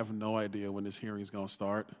Katie, I have no idea when this hearing is going to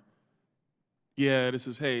start. Yeah,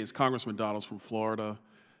 it's Congressman Donalds from Florida.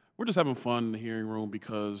 We're just having fun in the hearing room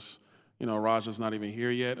because, Raja's not even here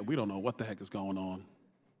yet, and we don't know what the heck is going on.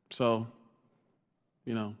 So,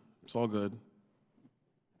 it's all good.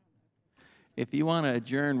 If you want to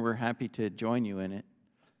adjourn, we're happy to join you in it.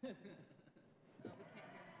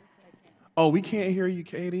 Oh, we can't hear you,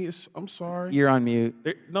 Katie. I'm sorry. You're on mute.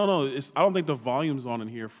 No, I don't think the volume's on in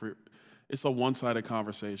here it's a one-sided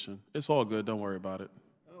conversation. It's all good. Don't worry about it.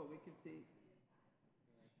 Oh, we can see.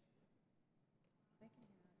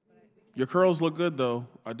 Your curls look good, though.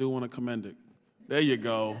 I do want to commend it. There you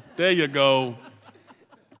go. There you go.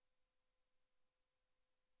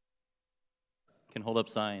 Can hold up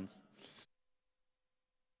signs.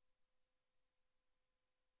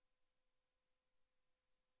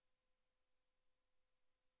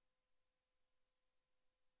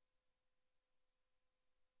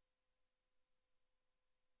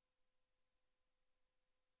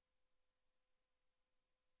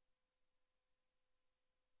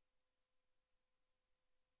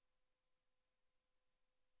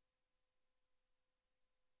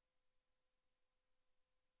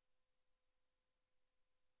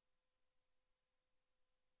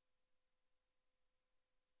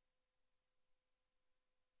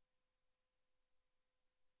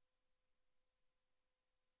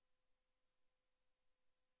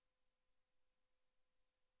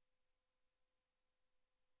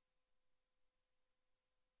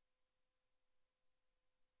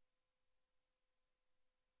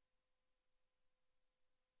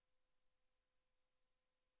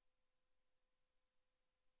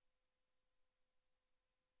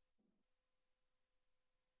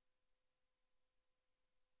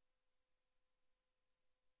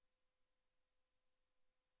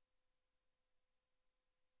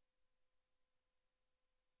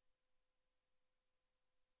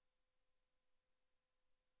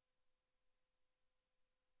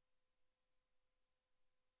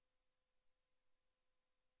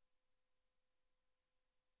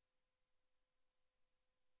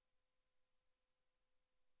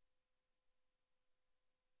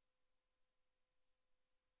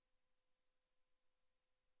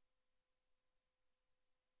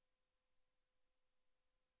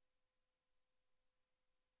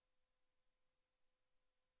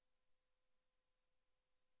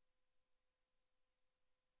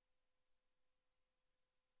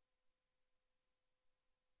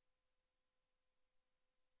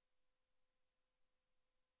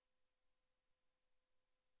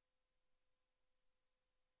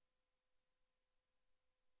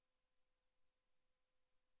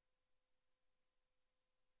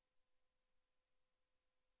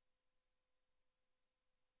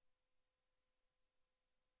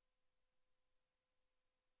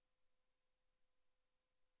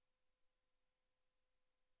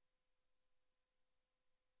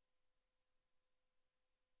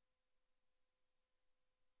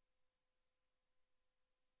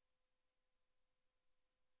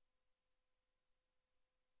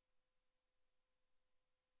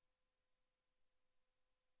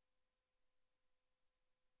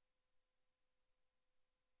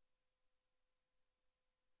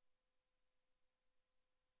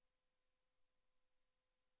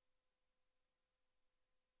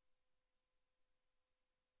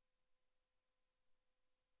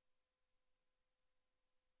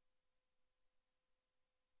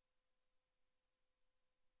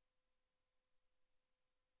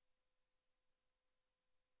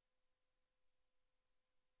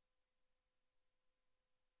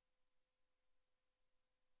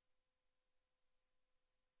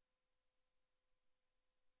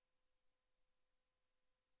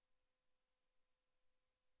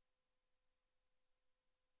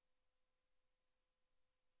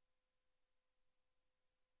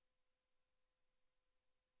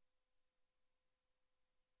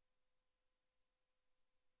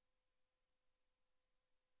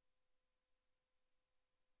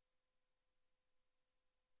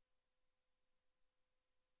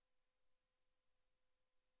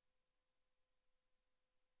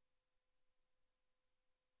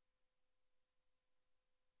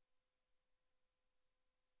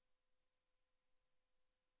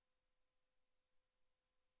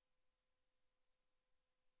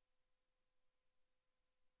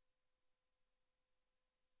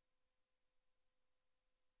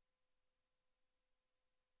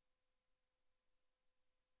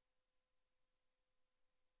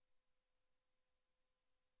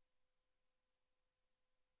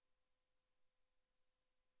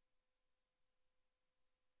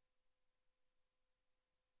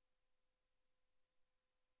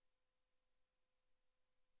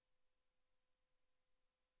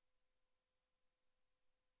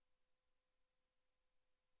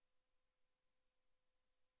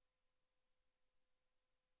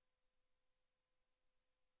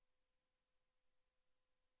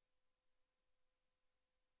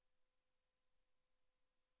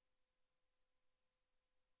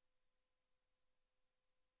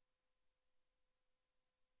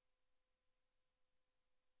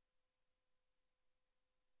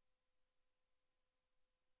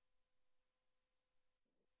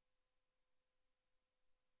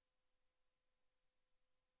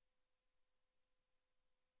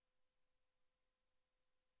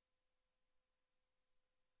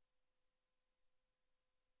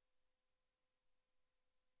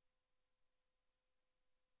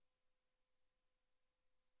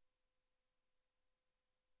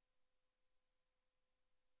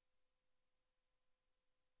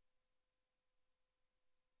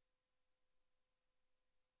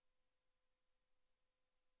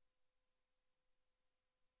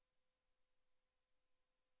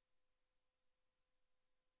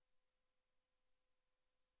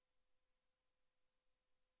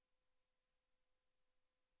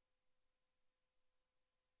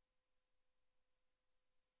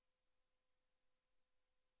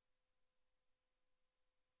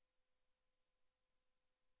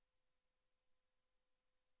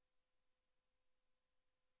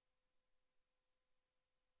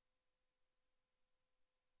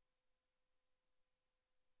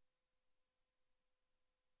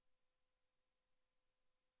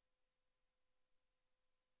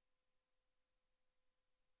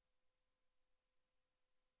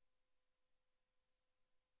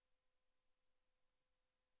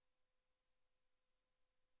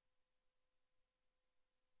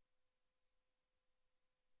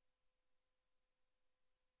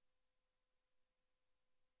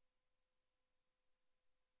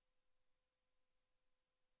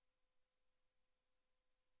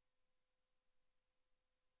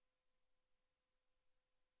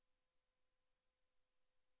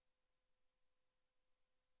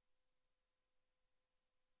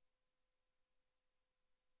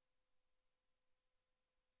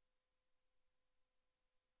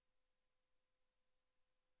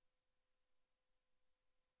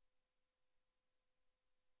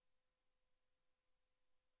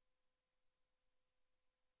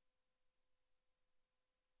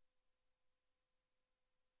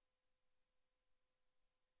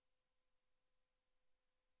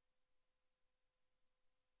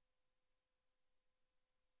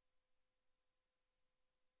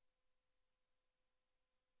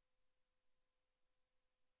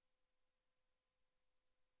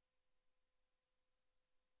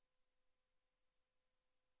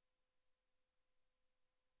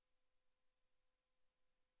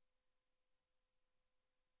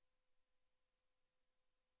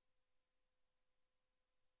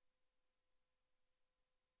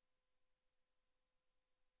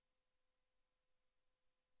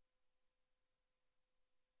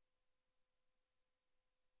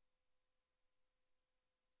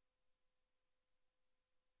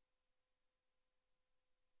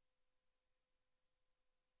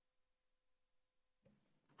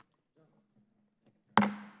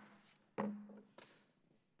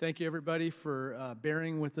 Thank you, everybody, for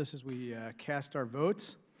bearing with us as we cast our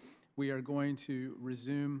votes. We are going to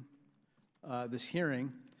resume this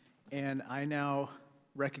hearing, and I now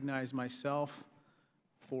recognize myself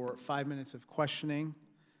for 5 minutes of questioning.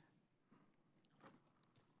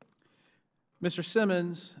 Mr.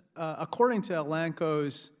 Simmons, according to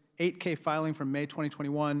Elanco's 8K filing from May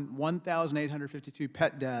 2021, 1,852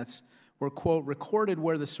 pet deaths were, quote, recorded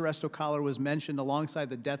where the Seresto collar was mentioned alongside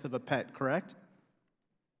the death of a pet, correct?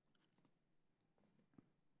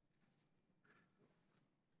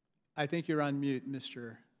 I think you're on mute,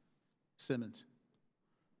 Mr. Simmons.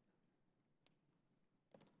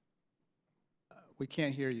 We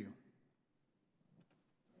can't hear you.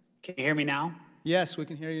 Can you hear me now? Yes, we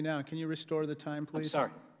can hear you now. Can you restore the time, please? I'm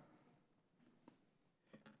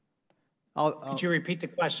sorry. Could you repeat the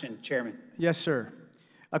question, Chairman? Yes, sir.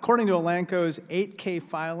 According to Elanco's 8K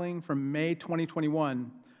filing from May 2021,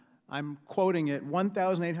 I'm quoting it,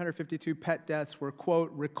 1,852 pet deaths were, quote,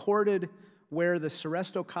 recorded where the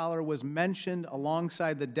Seresto collar was mentioned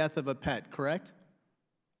alongside the death of a pet, correct?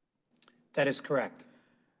 That is correct.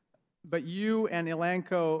 But you and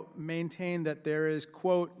Elanco maintain that there is,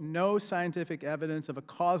 quote, no scientific evidence of a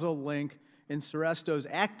causal link in Seresto's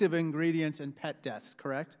active ingredients in pet deaths,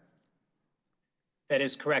 correct? That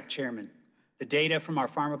is correct, Chairman. The data from our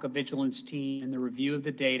pharmacovigilance team and the review of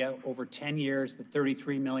the data over 10 years, the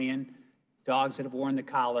 33 million dogs that have worn the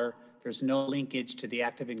collar, there's no linkage to the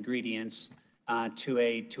active ingredients to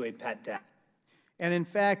a pet death. And in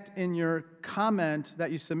fact, in your comment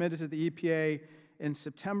that you submitted to the EPA in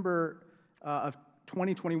September of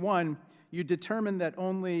 2021, you determined that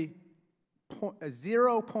only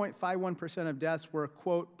 0.51% of deaths were,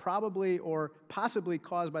 quote, probably or possibly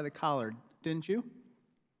caused by the collar, didn't you?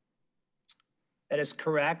 That is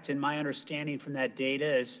correct, and my understanding from that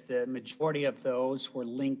data is the majority of those were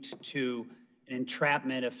linked to an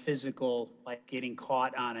entrapment of physical, like getting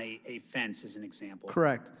caught on a fence as an example.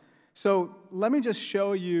 Correct. So let me just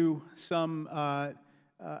show you some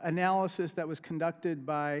analysis that was conducted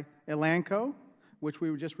by Elanco, which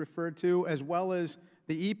we just referred to, as well as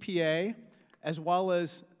the EPA, as well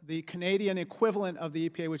as the Canadian equivalent of the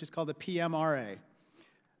EPA, which is called the PMRA.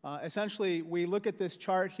 Essentially, we look at this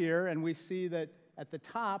chart here, and we see that at the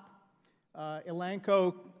top,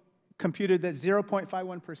 Elanco computed that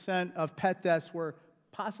 0.51% of pet deaths were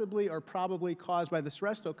possibly or probably caused by the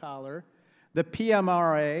Seresto collar. The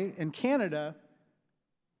PMRA in Canada,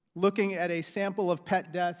 looking at a sample of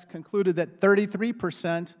pet deaths, concluded that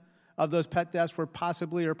 33% of those pet deaths were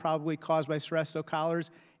possibly or probably caused by Seresto collars.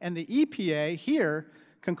 And the EPA here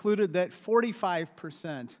concluded that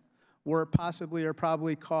 45% were possibly or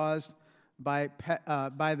probably caused by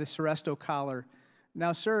the Seresto collar.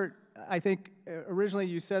 Now, sir, I think originally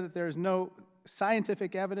you said that there's no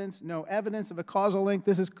scientific evidence, no evidence of a causal link.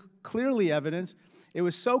 This is clearly evidence. It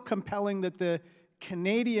was so compelling that the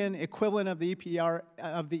Canadian equivalent of the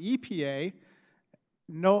EPA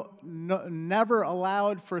never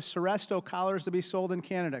allowed for Seresto collars to be sold in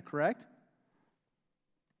Canada, correct?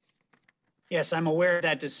 Yes, I'm aware of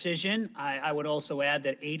that decision. I would also add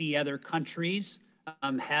that 80 other countries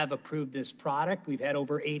have approved this product. We've had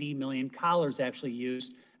over 80 million collars actually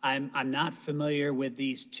used. I'm not familiar with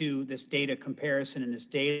this data comparison and this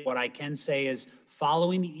data. What I can say is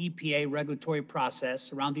following the EPA regulatory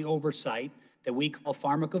process around the oversight that we call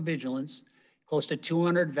pharmacovigilance, close to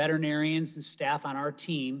 200 veterinarians and staff on our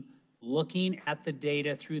team looking at the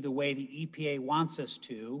data through the way the EPA wants us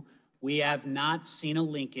to, we have not seen a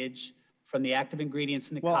linkage from the active ingredients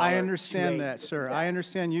in the collar. Well, I understand that, sir. I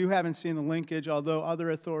understand you haven't seen the linkage, although other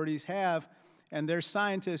authorities have, and there's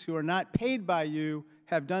scientists who are not paid by you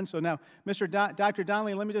have done so. Now, Dr.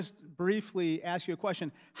 Donnelly, let me just briefly ask you a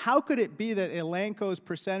question. How could it be that Elanco's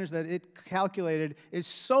percentage that it calculated is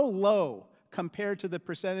so low compared to the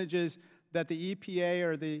percentages that the EPA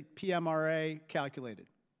or the PMRA calculated?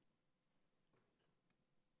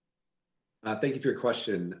 Thank you for your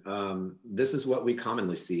question. This is what we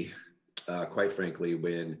commonly see, quite frankly,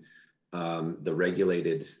 when the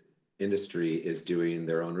regulated industry is doing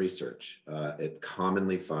their own research. It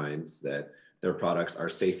commonly finds that their products are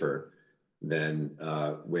safer than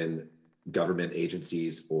when government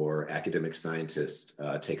agencies or academic scientists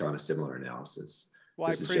take on a similar analysis.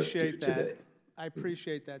 Well, I appreciate that. I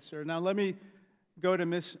appreciate that, sir. Now, let me go to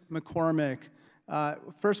Ms. McCormick.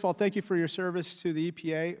 First of all, thank you for your service to the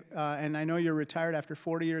EPA, and I know you're retired after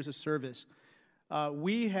 40 years of service.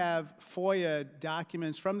 We have FOIA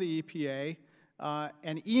documents from the EPA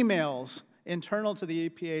and emails internal to the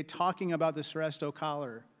EPA talking about the Seresto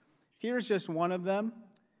collar. Here's just one of them.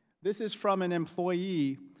 This is from an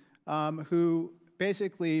employee who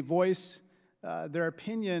basically voiced their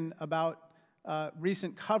opinion about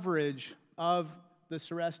recent coverage of the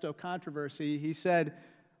Seresto controversy. He said,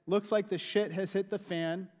 "Looks like the shit has hit the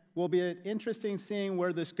fan. Will be interesting seeing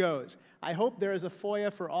where this goes. I hope there is a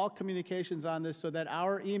FOIA for all communications on this so that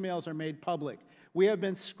our emails are made public. We have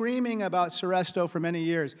been screaming about Seresto for many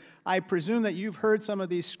years. I presume that you've heard some of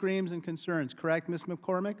these screams and concerns, correct, Ms.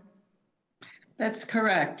 McCormick?" That's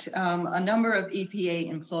correct. A number of EPA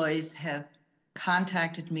employees have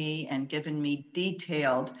contacted me and given me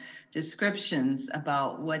detailed descriptions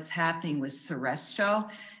about what's happening with Seresto,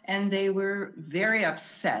 and they were very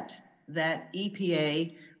upset that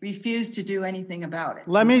EPA refused to do anything about it.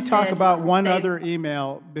 Let me talk Instead, about one they- other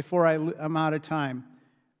email before I'm out of time.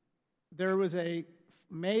 There was a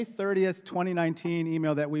May 30th, 2019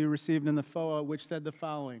 email that we received in the FOA which said the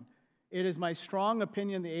following: "It is my strong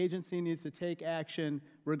opinion the agency needs to take action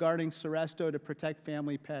regarding Seresto to protect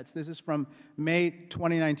family pets." This is from May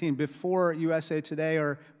 2019, before USA Today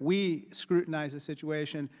or we scrutinized the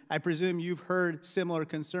situation. I presume you've heard similar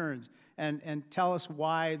concerns, and tell us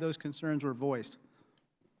why those concerns were voiced.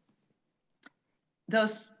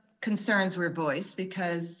 Those concerns were voiced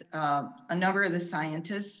because a number of the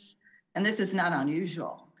scientists, and this is not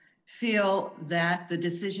unusual, feel that the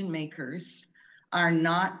decision makers are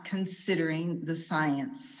not considering the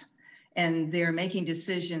science, and they're making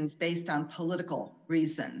decisions based on political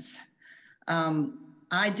reasons.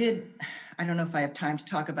 I don't know if I have time to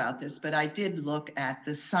talk about this, but I did look at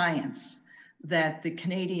the science that the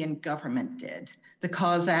Canadian government did, the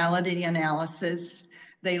causality analysis.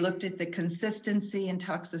 They looked at the consistency and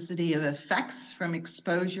toxicity of effects from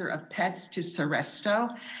exposure of pets to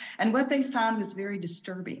Seresto. And what they found was very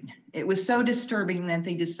disturbing. It was so disturbing that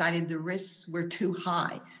they decided the risks were too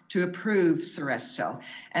high to approve Seresto,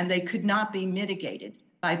 and they could not be mitigated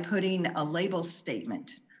by putting a label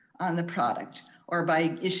statement on the product or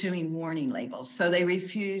by issuing warning labels. So they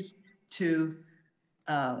refused to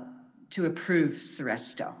approve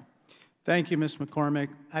Seresto. Thank you, Ms. McCormick.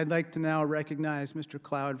 I'd like to now recognize Mr.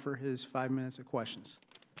 Cloud for his 5 minutes of questions.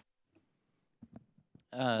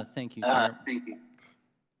 Thank you, Chair. Thank you.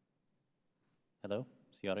 Hello?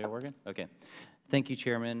 Is the audio working? Okay. Thank you,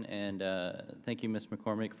 Chairman, and thank you, Ms.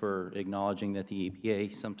 McCormick, for acknowledging that the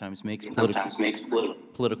EPA sometimes makes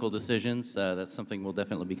political decisions. That's something we'll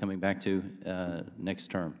definitely be coming back to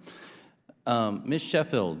next term. Ms.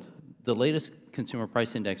 Sheffield, the latest Consumer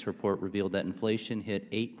Price Index report revealed that inflation hit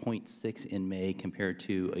 8.6 in May compared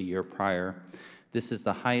to a year prior. This is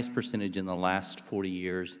the highest percentage in the last 40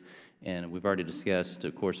 years, and we've already discussed,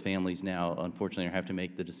 of course, families now, unfortunately, have to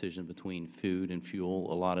make the decision between food and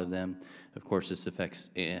fuel, a lot of them. Of course, this affects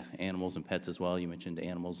animals and pets as well. You mentioned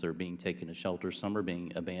animals that are being taken to shelters. Some are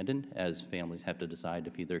being abandoned as families have to decide to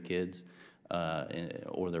feed their kids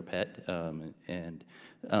or their pet.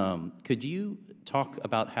 Could you talk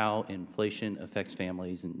about how inflation affects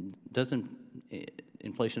families, and doesn't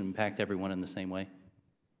inflation impact everyone in the same way?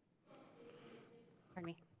 Pardon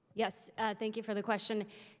me. Yes, thank you for the question.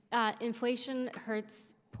 Inflation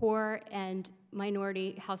hurts poor and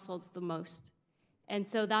minority households the most. And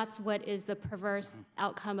so that's what is the perverse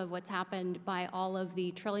outcome of what's happened by all of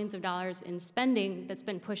the trillions of dollars in spending that's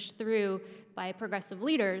been pushed through by progressive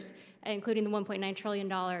leaders, including the $1.9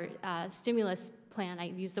 trillion stimulus plan. I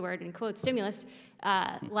use the word in quotes, stimulus,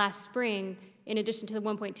 last spring, in addition to the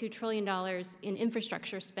 $1.2 trillion in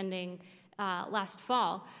infrastructure spending last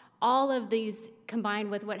fall. All of these, combined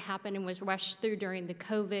with what happened and was rushed through during the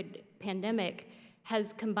COVID pandemic,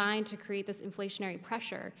 has combined to create this inflationary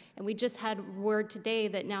pressure. And we just had word today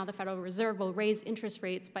that now the Federal Reserve will raise interest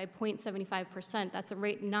rates by 0.75%. That's a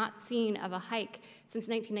rate not seen of a hike since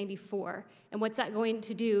 1994. And what's that going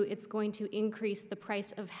to do? It's going to increase the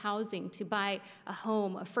price of housing to buy a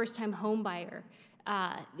home, a first-time home buyer.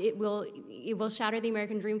 It will shatter the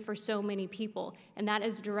American dream for so many people. And that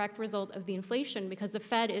is a direct result of the inflation, because the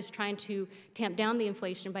Fed is trying to tamp down the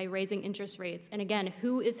inflation by raising interest rates. And again,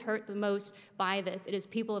 who is hurt the most by this? It is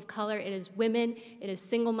people of color, it is women, it is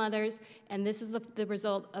single mothers, and this is the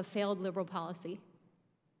result of failed liberal policy.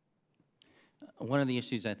 One of the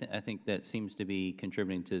issues I think that seems to be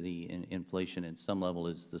contributing to the inflation at some level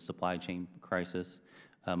is the supply chain crisis.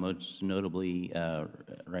 Most notably,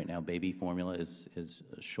 right now, baby formula is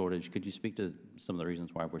a shortage. Could you speak to some of the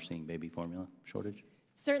reasons why we're seeing baby formula shortage?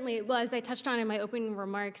 Certainly. Well, as I touched on in my opening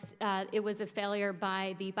remarks, it was a failure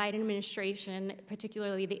by the Biden administration,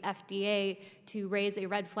 particularly the FDA, to raise a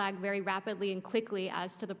red flag very rapidly and quickly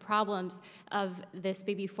as to the problems of this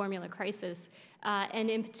baby formula crisis.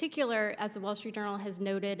 And in particular, as the Wall Street Journal has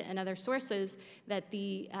noted and other sources, that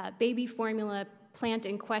the baby formula plant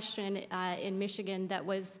in question in Michigan that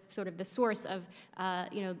was sort of the source of,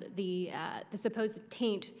 the supposed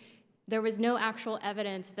taint, there was no actual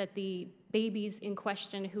evidence that the babies in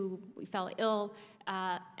question who fell ill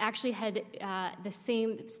actually had the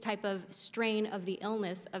same type of strain of the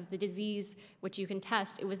illness, of the disease, which you can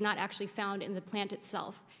test. It was not actually found in the plant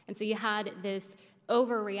itself. And so you had this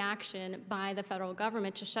overreaction by the federal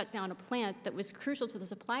government to shut down a plant that was crucial to the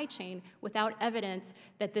supply chain without evidence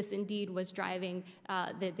that this indeed was driving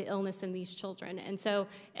the illness in these children.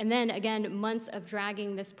 And then again, months of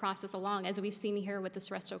dragging this process along, as we've seen here with the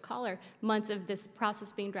Seresto collar, months of this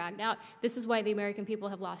process being dragged out. This is why the American people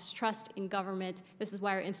have lost trust in government. This is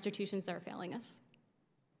why our institutions are failing us.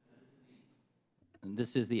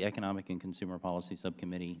 This is the Economic and Consumer Policy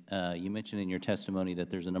Subcommittee. You mentioned in your testimony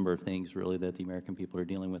that there's a number of things really that the American people are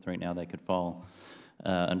dealing with right now that could fall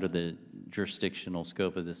under the jurisdictional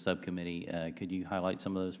scope of this subcommittee. Could you highlight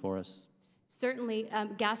some of those for us? Certainly,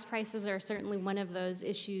 gas prices are certainly one of those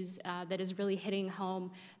issues that is really hitting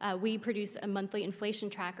home. We produce a monthly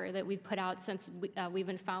inflation tracker that we've put out since we've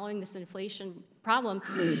been following this inflation problem.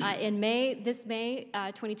 In this May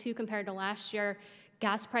 22 compared to last year,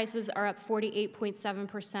 gas prices are up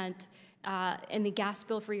 48.7%, and the gas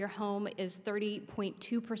bill for your home is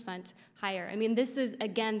 30.2% higher. I mean, this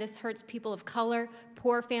hurts people of color,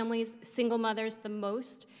 poor families, single mothers the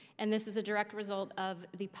most, and this is a direct result of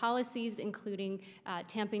the policies, including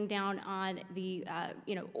tamping down on the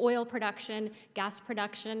oil production, gas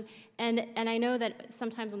production, and I know that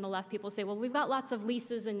sometimes on the left people say, well, we've got lots of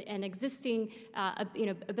leases and existing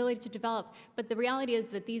ability to develop, but the reality is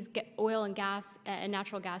that these oil and gas and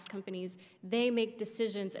natural gas companies, they make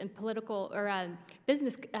decisions and political or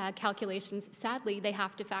business calculations. Sadly, they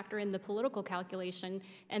have to factor in the political calculation,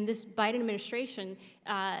 and this Biden administration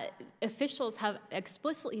officials have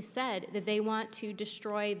explicitly said that they want to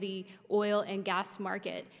destroy the oil and gas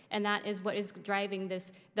market, and that is what is driving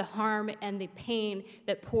the harm and the pain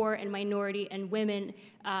that poor and minority and women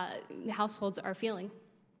households are feeling.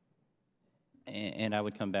 And I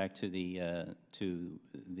would come back to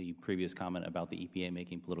the previous comment about the EPA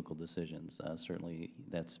making political decisions. Certainly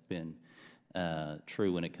that's been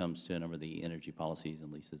true when it comes to a number of the energy policies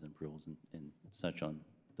and leases and approvals and such on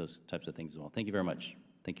those types of things as well. Thank you very much.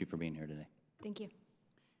 Thank you for being here today. Thank you.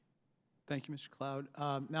 Thank you, Mr. Cloud.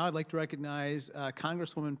 Now I'd like to recognize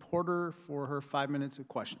Congresswoman Porter for her 5 minutes of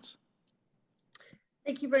questions.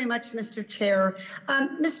 Thank you very much, Mr. Chair.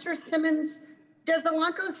 Mr. Simmons, does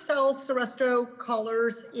Elanco sell Seresto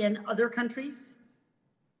collars in other countries?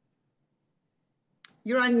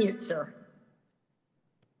 You're on mute, sir.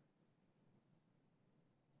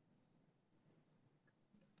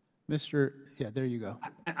 Yeah, there you go.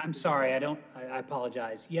 I'm sorry, I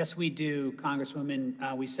apologize. Yes, we do,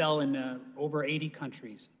 Congresswoman. We sell in over 80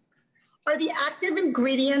 countries. Are the active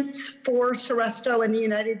ingredients for Seresto in the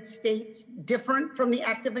United States different from the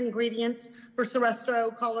active ingredients for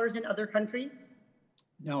Seresto collars in other countries?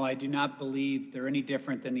 No, I do not believe they're any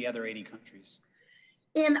different than the other 80 countries.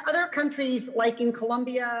 In other countries, like in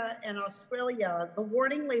Colombia and Australia, the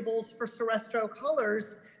warning labels for Seresto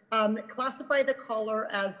collars classify the collar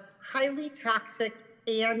as highly toxic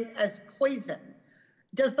and as poison.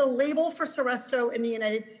 Does the label for Seresto in the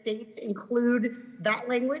United States include that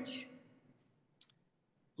language?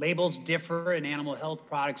 Labels differ in animal health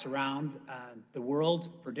products around the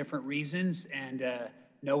world for different reasons, and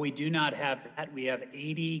no, we do not have that. We have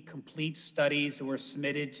 80 complete studies that were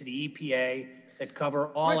submitted to the EPA that cover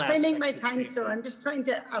all aspects. Reclaiming my time, sir. I'm just trying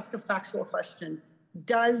to ask a factual question.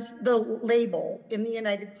 Does the label in the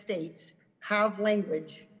United States have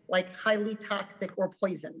language like highly toxic or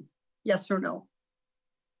poison? Yes or no?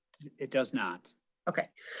 It does not. Okay.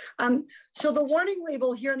 So the warning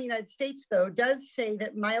label here in the United States, though, does say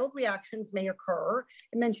that mild reactions may occur.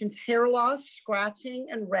 It mentions hair loss, scratching,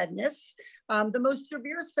 and redness. The most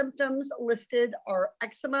severe symptoms listed are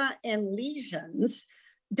eczema and lesions.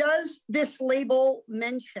 Does this label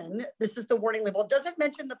mention, this is the warning label, does it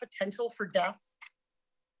mention the potential for death?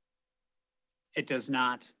 It does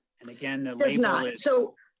not. And again, the label label is...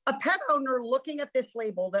 So a pet owner looking at this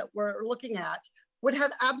label that we're looking at would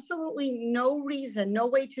have absolutely no reason, no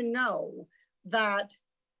way to know that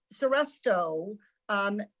Seresto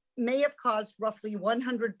may have caused roughly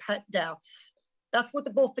 100 pet deaths. That's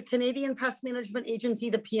what both the Canadian Pest Management Agency,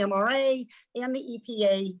 the PMRA, and the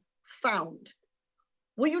EPA found.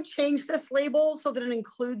 Will you change this label so that it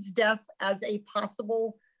includes death as a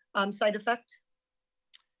possible side effect?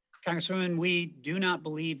 Congresswoman, we do not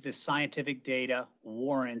believe the scientific data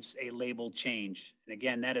warrants a label change. And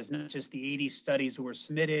again, that is not just the 80 studies that were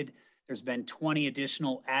submitted. There's been 20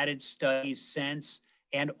 additional added studies since,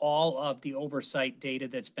 and all of the oversight data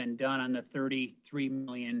that's been done on the 33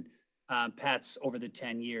 million pets over the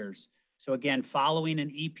 10 years. So again, following an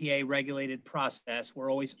EPA regulated process,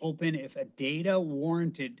 we're always open if a data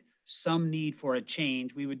warranted some need for a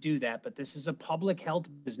change, we would do that. But this is a public health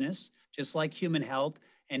business, just like human health,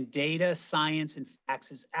 and data, science, and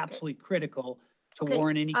facts is absolutely critical to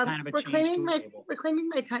warrant any kind of a change to a label. Reclaiming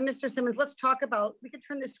my time, Mr. Simmons, let's talk about, we could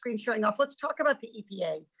turn this screen sharing off. Let's talk about the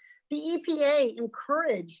EPA. The EPA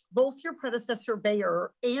encouraged both your predecessor,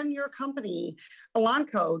 Bayer, and your company,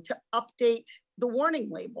 Elanco, to update the warning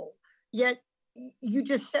label. Yet you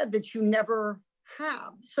just said that you never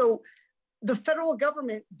have. So the federal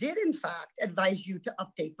government did, in fact, advise you to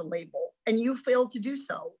update the label, and you failed to do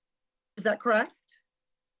so. Is that correct?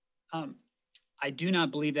 I do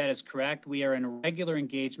not believe that is correct. We are in a regular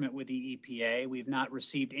engagement with the EPA. We've not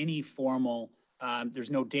received any formal,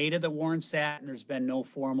 there's no data that warrants that, and there's been no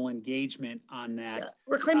formal engagement on that. Yeah.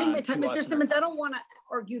 Reclaiming my time, Mr. Simmons, I don't want to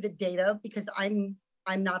argue the data because I'm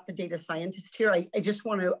not the data scientist here. I just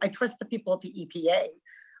want to, I trust the people at the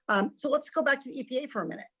EPA. So let's go back to the EPA for a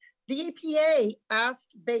minute. The EPA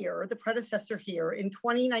asked Bayer, the predecessor here, in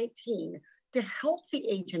 2019 to help the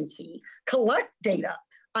agency collect data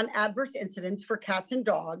on adverse incidents for cats and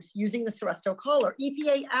dogs using the Seresto collar.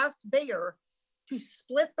 EPA asked Bayer to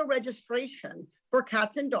split the registration for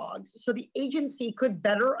cats and dogs so the agency could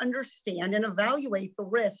better understand and evaluate the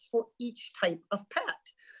risks for each type of pet.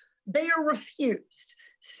 Bayer refused,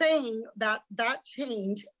 saying that that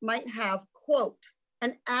change might have, quote,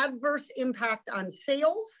 an adverse impact on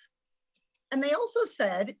sales. And they also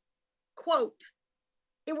said, quote,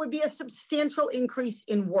 it would be a substantial increase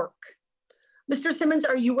in work. Mr. Simmons,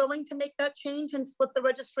 are you willing to make that change and split the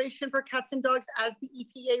registration for cats and dogs as the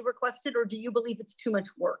EPA requested, or do you believe it's too much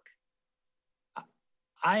work?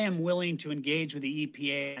 I am willing to engage with the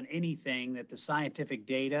EPA on anything that the scientific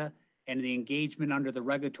data and the engagement under the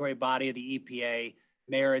regulatory body of the EPA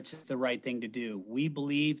merits the right thing to do. We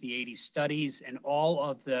believe the 80 studies and all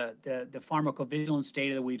of the pharmacovigilance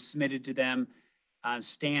data that we've submitted to them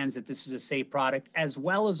stands that this is a safe product, as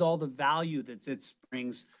well as all the value that it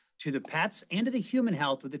brings to the pets and to the human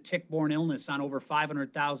health with the tick-borne illness on over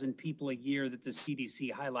 500,000 people a year that the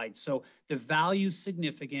CDC highlights. So the value is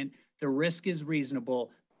significant, the risk is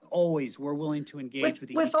reasonable. Always, we're willing to engage with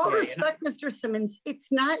the EPA. With all respect, Mr. Simmons,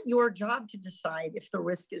 it's not your job to decide if the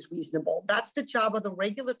risk is reasonable. That's the job of the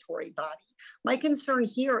regulatory body. My concern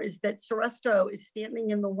here is that Seresto is standing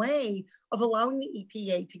in the way of allowing the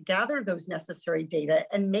EPA to gather those necessary data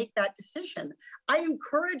and make that decision. I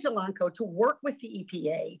encourage Elanco to work with the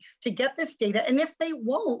EPA to get this data, and if they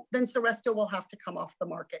won't, then Seresto will have to come off the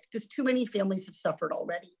market because too many families have suffered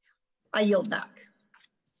already. I yield back.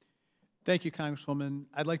 Thank you, Congresswoman.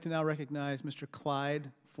 I'd like to now recognize Mr.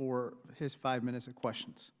 Clyde for his 5 minutes of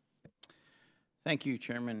questions. Thank you,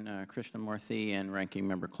 Chairman Krishnamurthy and Ranking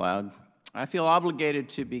Member Cloud. I feel obligated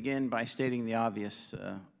to begin by stating the obvious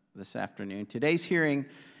this afternoon. Today's hearing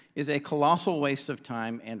is a colossal waste of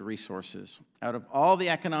time and resources. Out of all the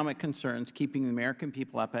economic concerns keeping the American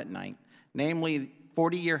people up at night, namely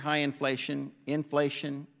 40-year high inflation,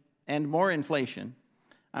 and more inflation,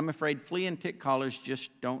 I'm afraid flea and tick collars just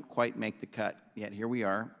don't quite make the cut. Yet here we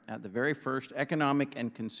are at the very first Economic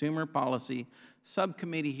and Consumer Policy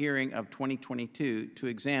Subcommittee hearing of 2022 to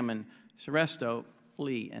examine Seresto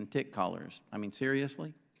flea and tick collars. I mean,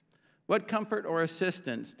 seriously? What comfort or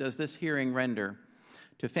assistance does this hearing render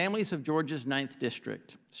to families of Georgia's 9th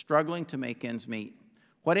District struggling to make ends meet?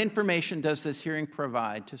 What information does this hearing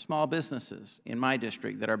provide to small businesses in my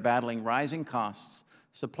district that are battling rising costs,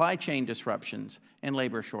 supply chain disruptions, and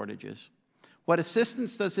labor shortages? What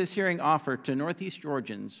assistance does this hearing offer to Northeast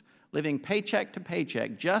Georgians living paycheck to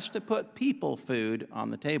paycheck just to put people food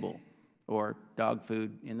on the table, or dog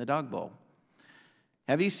food in the dog bowl?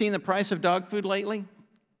 Have you seen the price of dog food lately?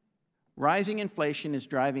 Rising inflation is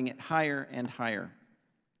driving it higher and higher.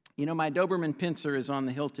 You know, my Doberman pincer is on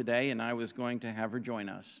the Hill today, and I was going to have her join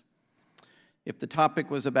us if the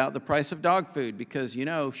topic was about the price of dog food, because, you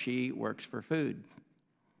know, she works for food.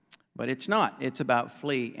 But it's not. It's about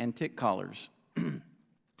flea and tick collars.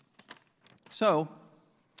 So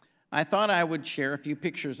I thought I would share a few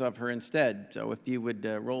pictures of her instead. So if you would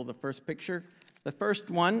roll the first picture. The first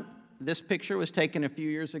one, this picture was taken a few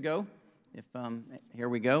years ago. Here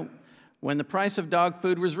we go. When the price of dog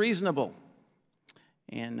food was reasonable.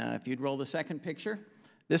 And if you'd roll the second picture.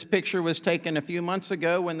 This picture was taken a few months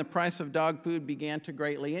ago when the price of dog food began to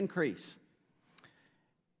greatly increase.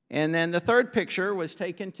 And then the third picture was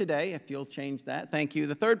taken today, if you'll change that, thank you.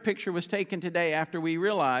 The third picture was taken today after we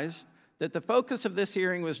realized that the focus of this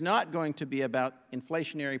hearing was not going to be about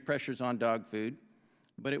inflationary pressures on dog food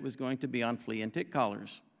but it was going to be on flea and tick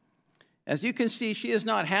collars. As you can see, she is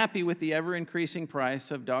not happy with the ever-increasing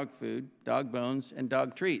price of dog food, dog bones, and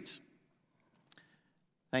dog treats.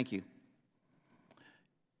 Thank you.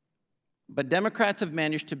 But Democrats have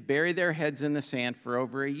managed to bury their heads in the sand for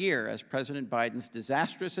over a year as President Biden's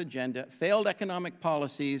disastrous agenda, failed economic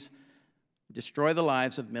policies, destroy the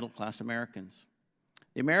lives of middle-class Americans.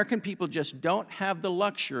 The American people just don't have the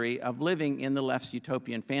luxury of living in the left's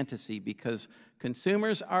utopian fantasy because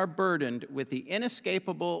consumers are burdened with the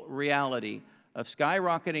inescapable reality of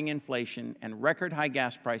skyrocketing inflation and record-high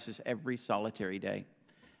gas prices every solitary day.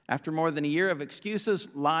 After more than a year of excuses,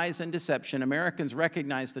 lies, and deception, Americans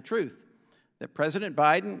recognize the truth that President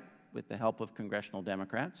Biden, with the help of congressional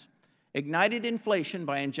Democrats, ignited inflation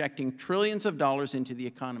by injecting trillions of dollars into the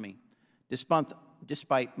economy.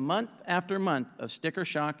 Despite month after month of sticker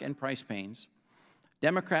shock and price pains,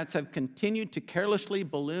 Democrats have continued to carelessly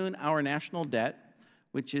balloon our national debt,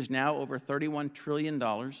 which is now over $31 trillion,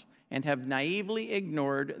 and have naively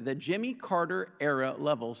ignored the Jimmy Carter-era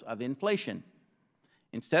levels of inflation.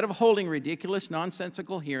 Instead of holding ridiculous,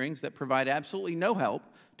 nonsensical hearings that provide absolutely no help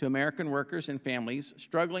to American workers and families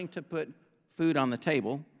struggling to put food on the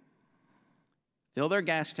table, fill their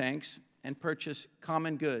gas tanks, and purchase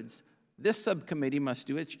common goods, this subcommittee must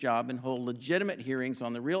do its job and hold legitimate hearings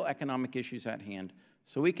on the real economic issues at hand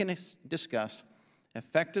so we can discuss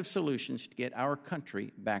effective solutions to get our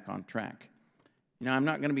country back on track. You know, I'm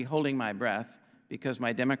not going to be holding my breath because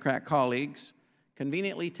my Democrat colleagues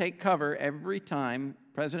conveniently take cover every time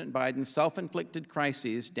President Biden's self-inflicted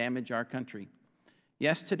crises damage our country.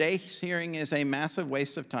 Yes, today's hearing is a massive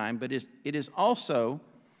waste of time, but it is also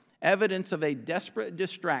evidence of a desperate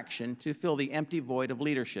distraction to fill the empty void of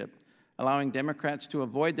leadership, allowing Democrats to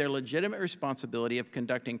avoid their legitimate responsibility of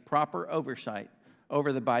conducting proper oversight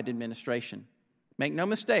over the Biden administration. Make no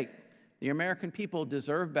mistake, the American people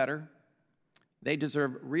deserve better. They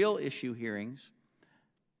deserve real issue hearings,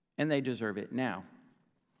 and they deserve it now.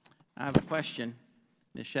 I have a question,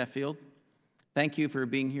 Ms. Sheffield. Thank you for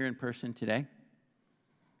being here in person today.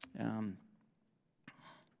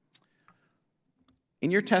 In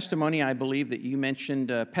your testimony, I believe that you mentioned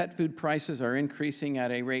pet food prices are increasing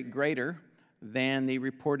at a rate greater than the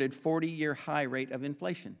reported 40-year high rate of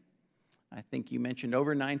inflation. I think you mentioned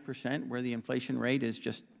over 9%, where the inflation rate is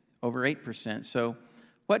just over 8%. So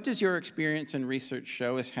what does your experience and research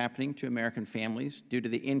show is happening to American families due to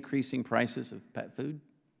the increasing prices of pet food?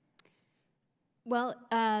 Well,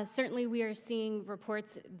 certainly we are seeing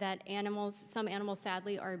reports that some animals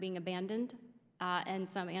sadly are being abandoned, and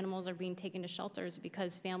some animals are being taken to shelters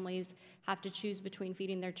because families have to choose between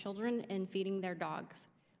feeding their children and feeding their dogs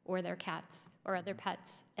or their cats or other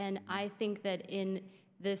pets. And I think that in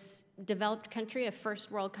this developed country, a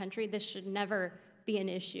first world country, this should never be an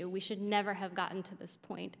issue. We should never have gotten to this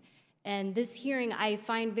point. And this hearing, I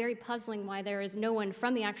find very puzzling why there is no one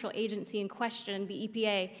from the actual agency in question, the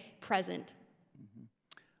EPA, present.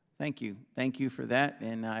 Thank you. Thank you for that,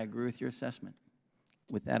 and I agree with your assessment.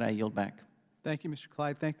 With that, I yield back. Thank you, Mr.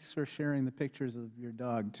 Clyde. Thanks for sharing the pictures of your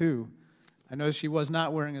dog, too. I noticed she was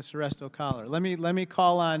not wearing a Seresto collar. Let me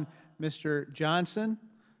call on Mr. Johnson.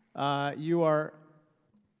 You are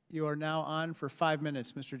now on for 5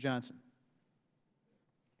 minutes, Mr. Johnson.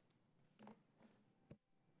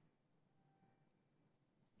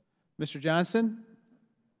 Mr. Johnson?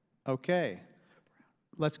 Okay.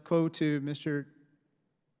 Let's go to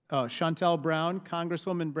Chantel Brown.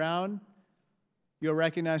 Congresswoman Brown, you're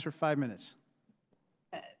recognized for 5 minutes.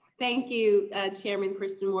 Thank you, Chairman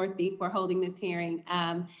Krishnamurthy, for holding this hearing.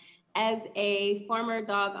 As a former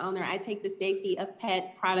dog owner, I take the safety of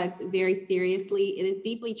pet products very seriously. It is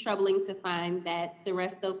deeply troubling to find that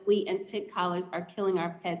Seresto flea and tick collars are killing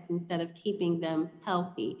our pets instead of keeping them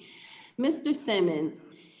healthy. Mr. Simmons,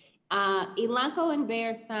 Elanco and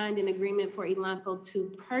Bayer signed an agreement for Elanco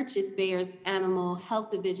to purchase Bayer's Animal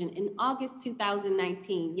Health Division in August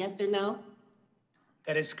 2019, yes or no?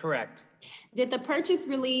 That is correct. Did the purchase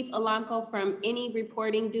relieve Elanco from any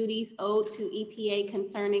reporting duties owed to EPA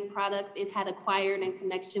concerning products it had acquired in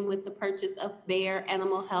connection with the purchase of Bayer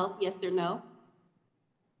Animal Health, yes or no?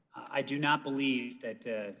 I do not believe that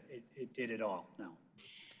it did at all, no.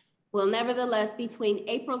 Well, nevertheless, between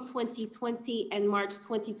April 2020 and March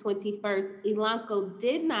 2021, Elanco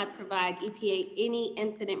did not provide EPA any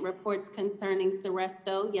incident reports concerning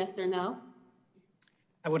Seresto, yes or no?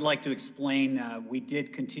 I would like to explain, we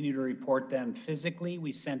did continue to report them physically.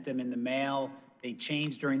 We sent them in the mail. They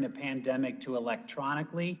changed during the pandemic to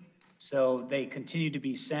electronically. So they continued to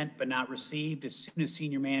be sent but not received. As soon as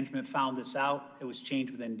senior management found this out, it was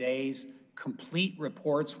changed within days. Complete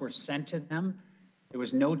reports were sent to them. There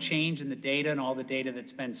was no change in the data and all the data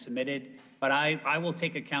that's been submitted, but I will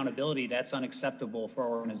take accountability. That's unacceptable for our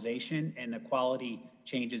organization, and the quality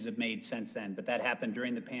changes have made since then, but that happened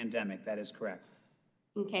during the pandemic. That is correct.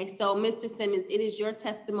 Okay, so Mr. Simmons, it is your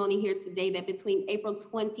testimony here today that between April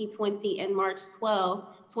 2020 and March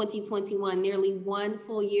 12, 2021, nearly 1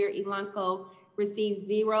 full year, Elanco received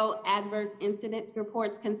 0 adverse incident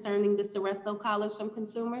reports concerning the Seresto collars from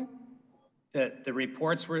consumers? The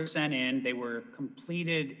reports were sent in, they were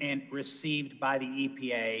completed and received by the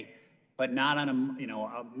EPA, but not on a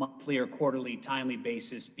monthly or quarterly timely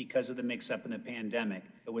basis because of the mix-up in the pandemic.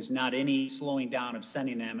 There was not any slowing down of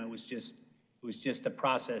sending them. It was just a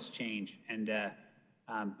process change. And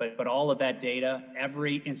but all of that data,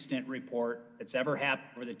 every incident report that's ever happened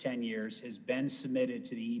over the 10 years has been submitted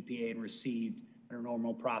to the EPA and received in a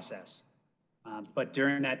normal process. But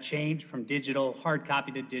during that change from digital, hard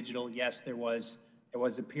copy to digital, yes, there was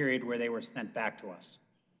a period where they were sent back to us.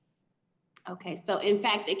 Okay, so in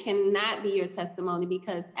fact, it cannot be your testimony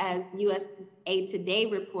because as USA Today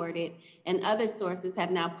reported and other sources have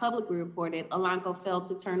now publicly reported, Elanco failed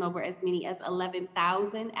to turn over as many as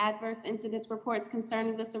 11,000 adverse incidents reports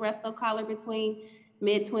concerning the Seresto collar between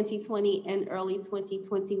mid-2020 and early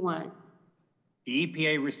 2021. The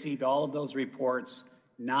EPA received all of those reports,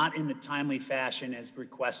 not in the timely fashion as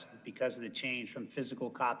requested because of the change from physical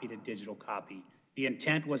copy to digital copy. The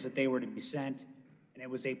intent was that they were to be sent, and it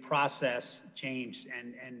was a process change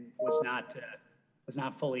and was not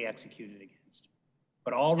fully executed against.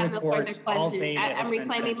 But all reports, all data has been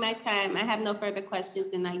sent. I'm reclaiming my time. I have no further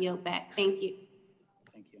questions, and I yield back. Thank you.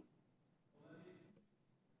 Thank you.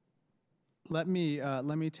 Let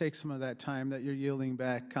me take some of that time that you're yielding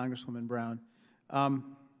back, Congresswoman Brown.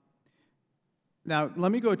 Now,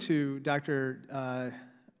 let me go to Dr.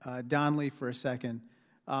 Donnelly for a second.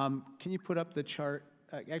 Can you put up the chart?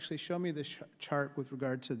 Actually, show me the chart with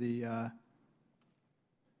regard to the,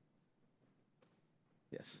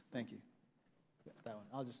 yes, thank you. That one,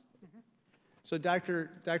 I'll just, So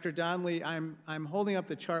Dr. Donnelly, I'm holding up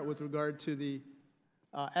the chart with regard to the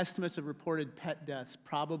estimates of reported pet deaths,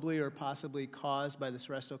 probably or possibly caused by the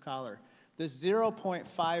Seresto collar. This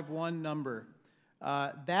 0.51 number,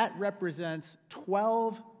 that represents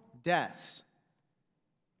 12 deaths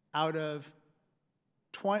out of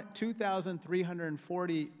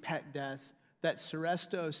 2,340 pet deaths that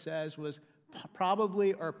Seresto says was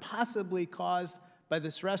probably or possibly caused by the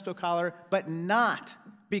Seresto collar, but not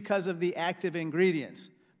because of the active ingredients,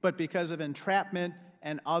 but because of entrapment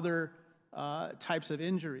and other types of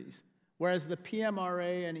injuries. Whereas the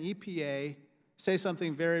PMRA and EPA say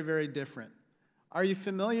something very, very different. Are you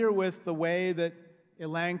familiar with the way that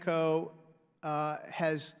Elanco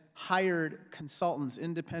has hired consultants,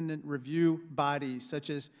 independent review bodies such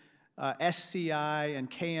as SCI and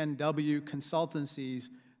KNW consultancies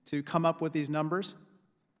to come up with these numbers?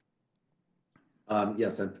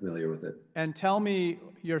 Yes, I'm familiar with it. And tell me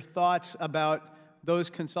your thoughts about those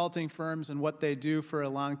consulting firms and what they do for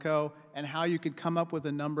Elanco and how you could come up with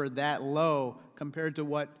a number that low compared to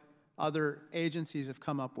what other agencies have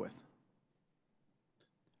come up with.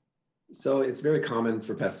 So it's very common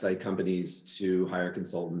for pesticide companies to hire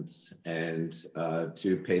consultants and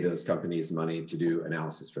to pay those companies money to do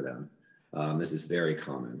analysis for them. This is very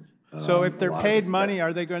common. So if they're paid money,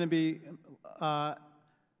 are they going to be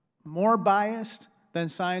more biased than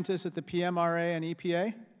scientists at the PMRA and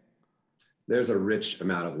EPA? There's a rich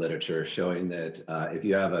amount of literature showing that if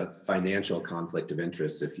you have a financial conflict of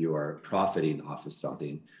interest, if you are profiting off of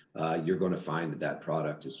something, you're going to find that that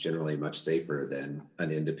product is generally much safer than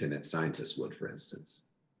an independent scientist would, for instance.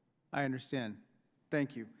 I understand.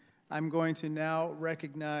 Thank you. I'm going to now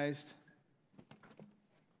recognize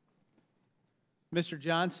Mr.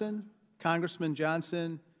 Johnson. Congressman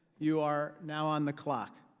Johnson, you are now on the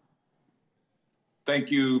clock.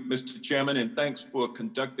 Thank you, Mr. Chairman, and thanks for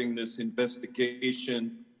conducting this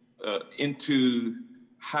investigation into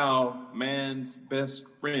how man's best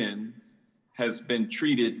friends has been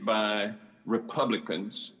treated by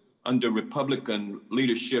Republicans. Under Republican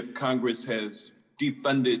leadership, Congress has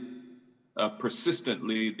defunded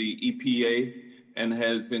persistently the EPA and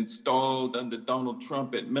has installed under Donald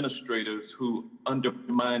Trump administrators who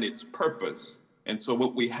undermine its purpose. And so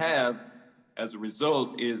what we have as a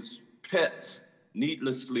result is pets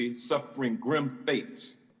needlessly suffering grim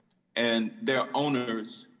fates and their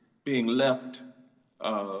owners being left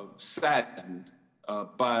saddened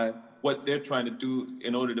by what they're trying to do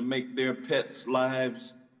in order to make their pets'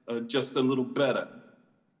 lives just a little better.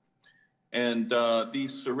 And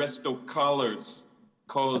these Seresto collars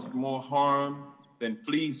caused more harm than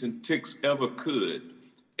fleas and ticks ever could.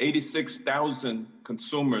 86,000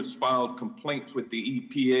 consumers filed complaints with the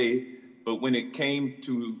EPA, but when it came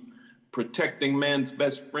to protecting man's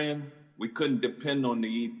best friend, we couldn't depend on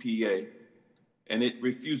the EPA. And it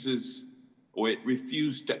refused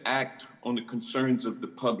to act on the concerns of the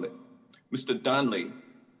public. Mr. Donnelly,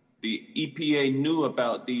 the EPA knew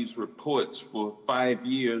about these reports for 5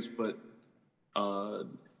 years, but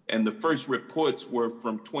and the first reports were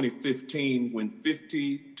from 2015 when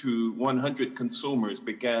 50 to 100 consumers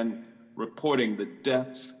began reporting the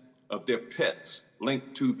deaths of their pets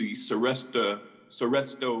linked to the Seresto,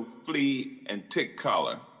 flea, and tick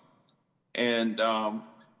collar. And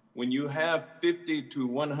when you have 50 to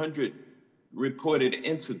 100 reported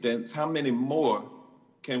incidents, how many more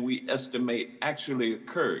can we estimate actually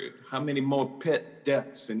occurred? How many more pet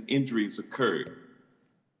deaths and injuries occurred?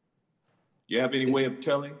 You have any way of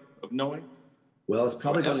knowing? Well, it's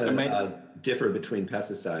probably going to differ between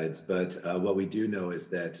pesticides, but what we do know is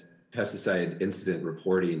that pesticide incident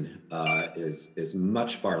reporting is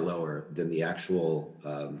much far lower than the actual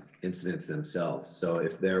incidents themselves. So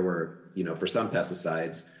if there were, for some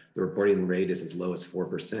pesticides, the reporting rate is as low as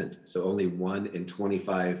 4%. So only 1 in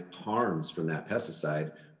 25 harms from that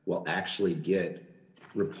pesticide will actually get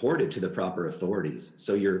reported to the proper authorities.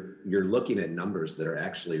 So you're looking at numbers that are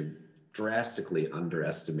actually drastically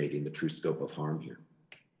underestimating the true scope of harm here.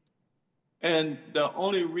 And the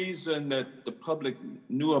only reason that the public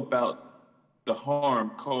knew about the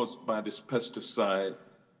harm caused by this pesticide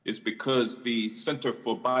is because the Center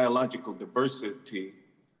for Biological Diversity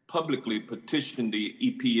publicly petitioned the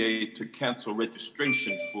EPA to cancel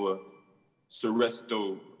registration for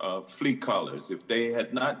Seresto flea collars. If they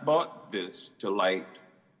had not brought this to light,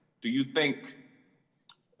 do you think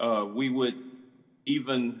we would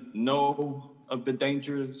even know of the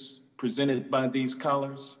dangers presented by these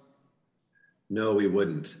collars? No, we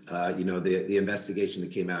wouldn't. The investigation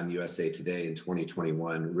that came out in USA Today in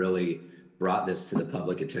 2021 really brought this to the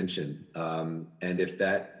public attention. And if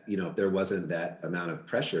there wasn't that amount of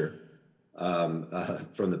pressure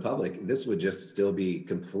from the public, this would just still be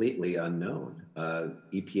completely unknown.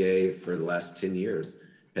 EPA for the last 10 years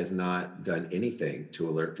has not done anything to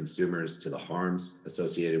alert consumers to the harms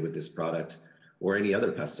associated with this product or any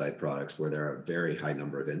other pesticide products where there are a very high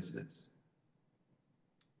number of incidents.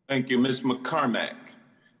 Thank you, Ms. McCormack,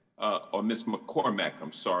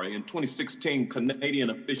 I'm sorry. In 2016, Canadian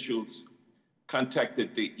officials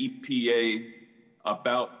contacted the EPA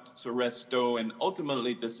about Seresto and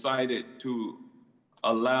ultimately decided to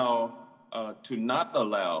not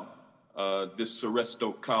allow this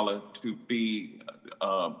Seresto collar to be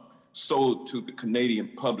sold to the Canadian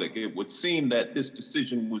public. It would seem that this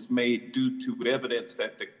decision was made due to evidence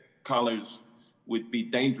that the collars would be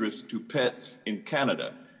dangerous to pets in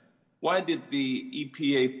Canada. Why did the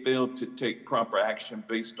EPA fail to take proper action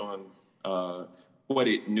based on what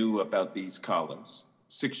it knew about these collars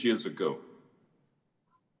 6 years ago?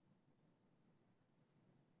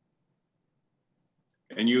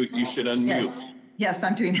 And you should unmute. Yes,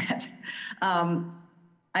 I'm doing that.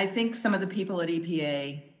 I think some of the people at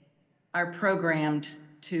EPA are programmed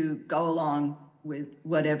to go along with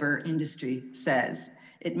whatever industry says.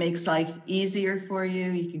 It makes life easier for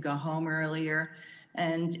you. You can go home earlier,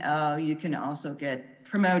 and you can also get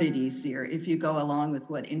promoted easier if you go along with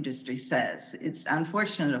what industry says. It's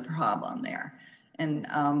unfortunately a problem there. And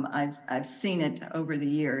I've seen it over the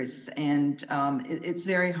years, and it's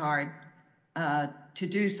very hard to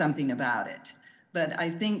do something about it. But I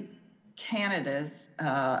think Canada's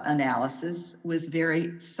analysis was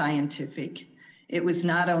very scientific. It was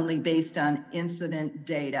not only based on incident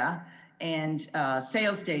data and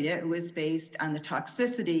sales data, it was based on the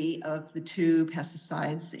toxicity of the 2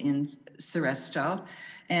 pesticides in Seresto.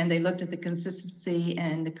 And they looked at the consistency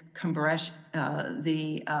and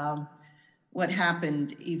what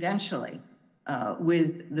happened eventually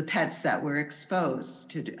with the pets that were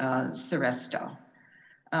exposed to Seresto.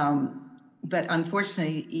 But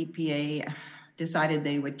unfortunately, EPA decided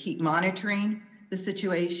they would keep monitoring the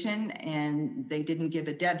situation, and they didn't give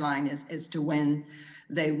a deadline as to when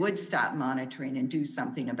they would stop monitoring and do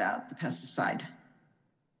something about the pesticide.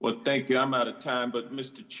 Well, thank you. I'm out of time, but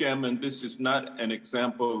Mr. Chairman, this is not an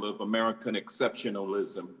example of American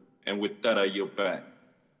exceptionalism. And with that, I yield back.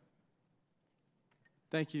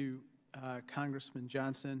 Thank you, Congressman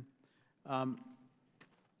Johnson.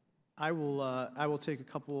 I will take a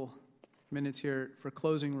couple minutes here for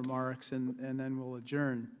closing remarks, and then we'll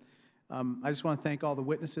adjourn. I just want to thank all the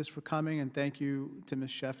witnesses for coming, and thank you to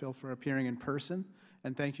Ms. Sheffield for appearing in person,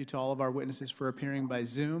 and thank you to all of our witnesses for appearing by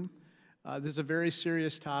Zoom. This is a very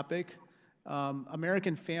serious topic.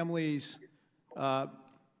 American families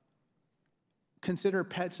consider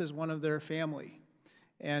pets as one of their family.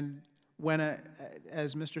 And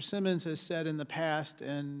as Mr. Simmons has said in the past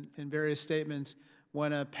and in various statements,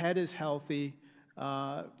 when a pet is healthy,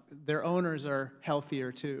 their owners are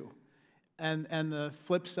healthier too. And the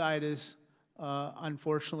flip side is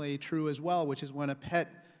unfortunately true as well, which is when a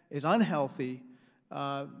pet is unhealthy,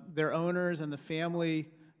 their owners and the family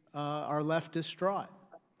are left distraught.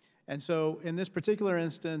 And so in this particular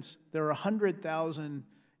instance, there are 100,000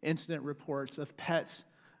 incident reports of pets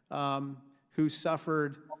who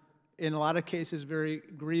suffered, in a lot of cases, very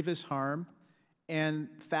grievous harm, and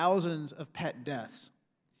thousands of pet deaths.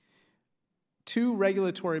 Two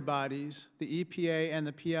regulatory bodies, the EPA and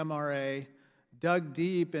the PMRA, dug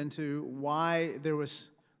deep into why there was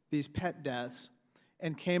these pet deaths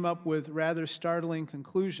and came up with rather startling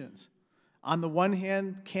conclusions. On the one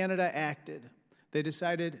hand, Canada acted. They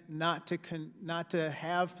decided not to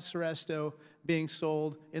have Seresto being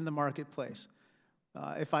sold in the marketplace.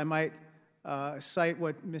 If I might cite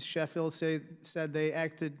what Ms. Sheffield said, they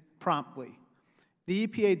acted promptly. The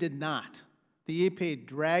EPA did not. The EPA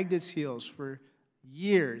dragged its heels for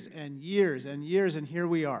years and years and years, and here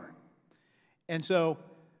we are. And so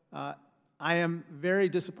I am very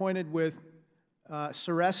disappointed with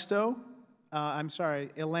Elanco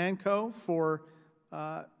for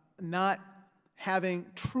not having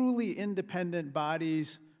truly independent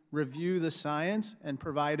bodies review the science and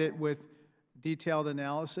provide it with detailed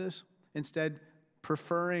analysis, instead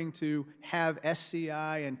preferring to have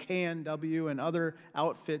SCI and KNW and other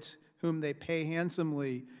outfits whom they pay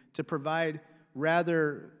handsomely to provide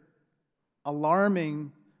rather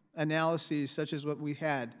alarming analyses such as what we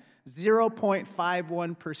had.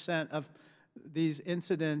 0.51% of these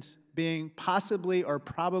incidents being possibly or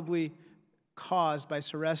probably caused by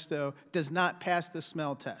Seresto does not pass the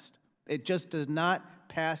smell test. It just does not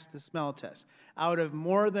pass the smell test. Out of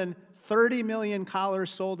more than 30 million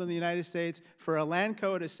collars sold in the United States, for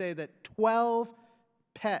Elanco to say that 12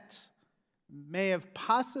 pets may have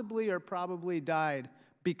possibly or probably died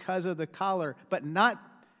because of the collar, but not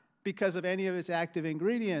because of any of its active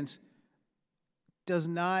ingredients, does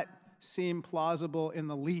not seem plausible in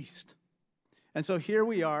the least. And so here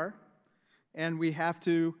we are, and we have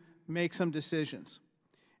to make some decisions.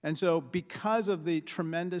 And so because of the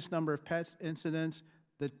tremendous number of pet incidents,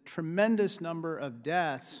 the tremendous number of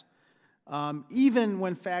deaths, even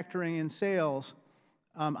when factoring in sales,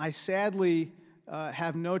 I sadly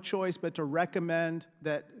have no choice but to recommend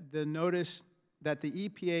that the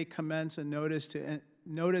EPA commence a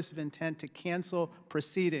notice of intent to cancel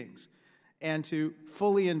proceedings and to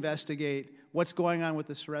fully investigate what's going on with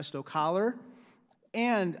the Seresto collar.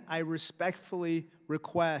 And I respectfully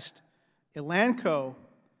request Elanco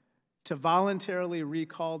to voluntarily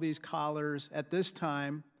recall these collars at this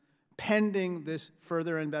time, pending this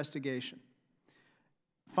further investigation.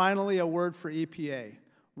 Finally, a word for EPA.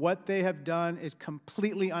 What they have done is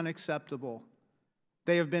completely unacceptable.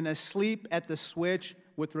 They have been asleep at the switch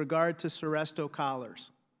with regard to Seresto collars.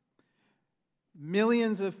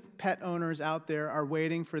 Millions of pet owners out there are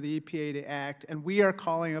waiting for the EPA to act, and we are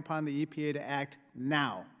calling upon the EPA to act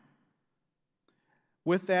now.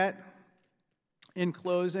 With that, in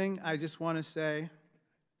closing, I just want to say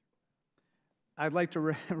I'd like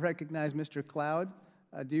to recognize Mr. Cloud.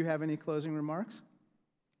 Do you have any closing remarks?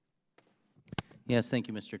 Yes, thank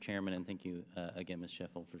you, Mr. Chairman, and thank you again, Ms.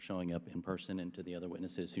 Sheffield, for showing up in person, and to the other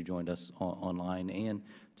witnesses who joined us online, and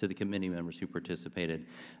to the committee members who participated.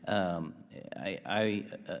 I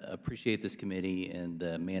appreciate this committee and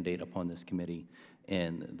the mandate upon this committee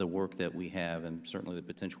and the work that we have, and certainly the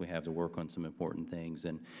potential we have to work on some important things.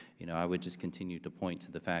 And, you know, I would just continue to point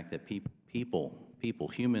to the fact that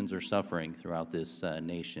humans are suffering throughout this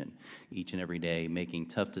nation each and every day, making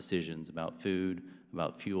tough decisions about food,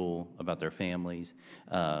 about fuel, about their families.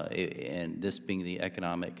 And this being the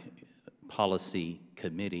Economic Policy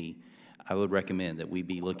Committee, I would recommend that we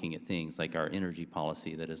be looking at things like our energy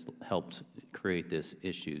policy that has helped create this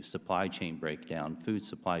issue, supply chain breakdown, food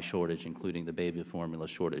supply shortage, including the baby formula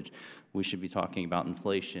shortage. We should be talking about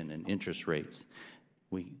inflation and interest rates.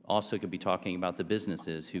 We also could be talking about the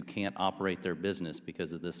businesses who can't operate their business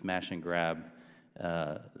because of the smash and grab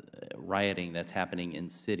rioting that's happening in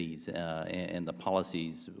cities and the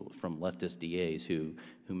policies from leftist DAs who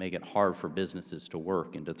make it hard for businesses to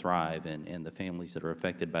work and to thrive, and the families that are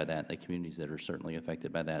affected by that, the communities that are certainly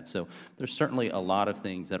affected by that. So there's certainly a lot of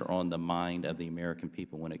things that are on the mind of the American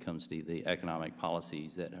people when it comes to the economic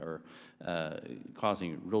policies that are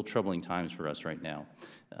causing real troubling times for us right now.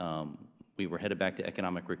 We were headed back to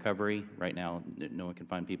economic recovery. Right now, no one can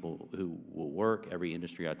find people who will work. Every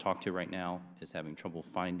industry I talk to right now is having trouble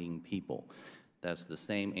finding people. That's the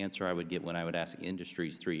same answer I would get when I would ask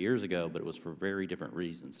industries 3 years ago, but it was for very different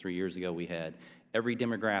reasons. 3 years ago, we had every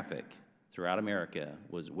demographic throughout America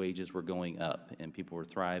was wages were going up and people were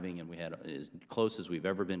thriving, and we had as close as we've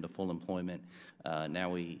ever been to full employment. Now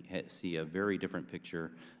we see a very different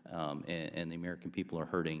picture, and the American people are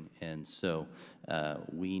hurting. And so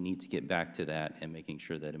we need to get back to that and making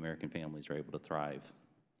sure that American families are able to thrive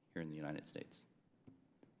here in the United States.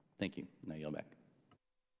 Thank you. Now yield back.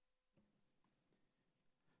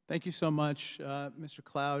 Thank you so much, Mr.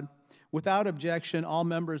 Cloud. Without objection, all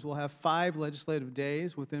members will have 5 legislative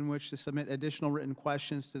days within which to submit additional written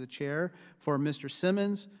questions to the chair for Mr.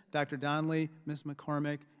 Simmons, Dr. Donnelly, Ms.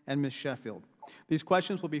 McCormick, and Ms. Sheffield. These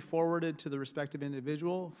questions will be forwarded to the respective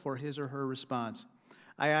individual for his or her response.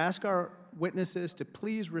 I ask our witnesses to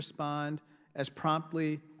please respond as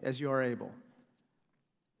promptly as you are able.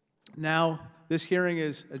 Now, this hearing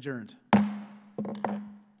is adjourned.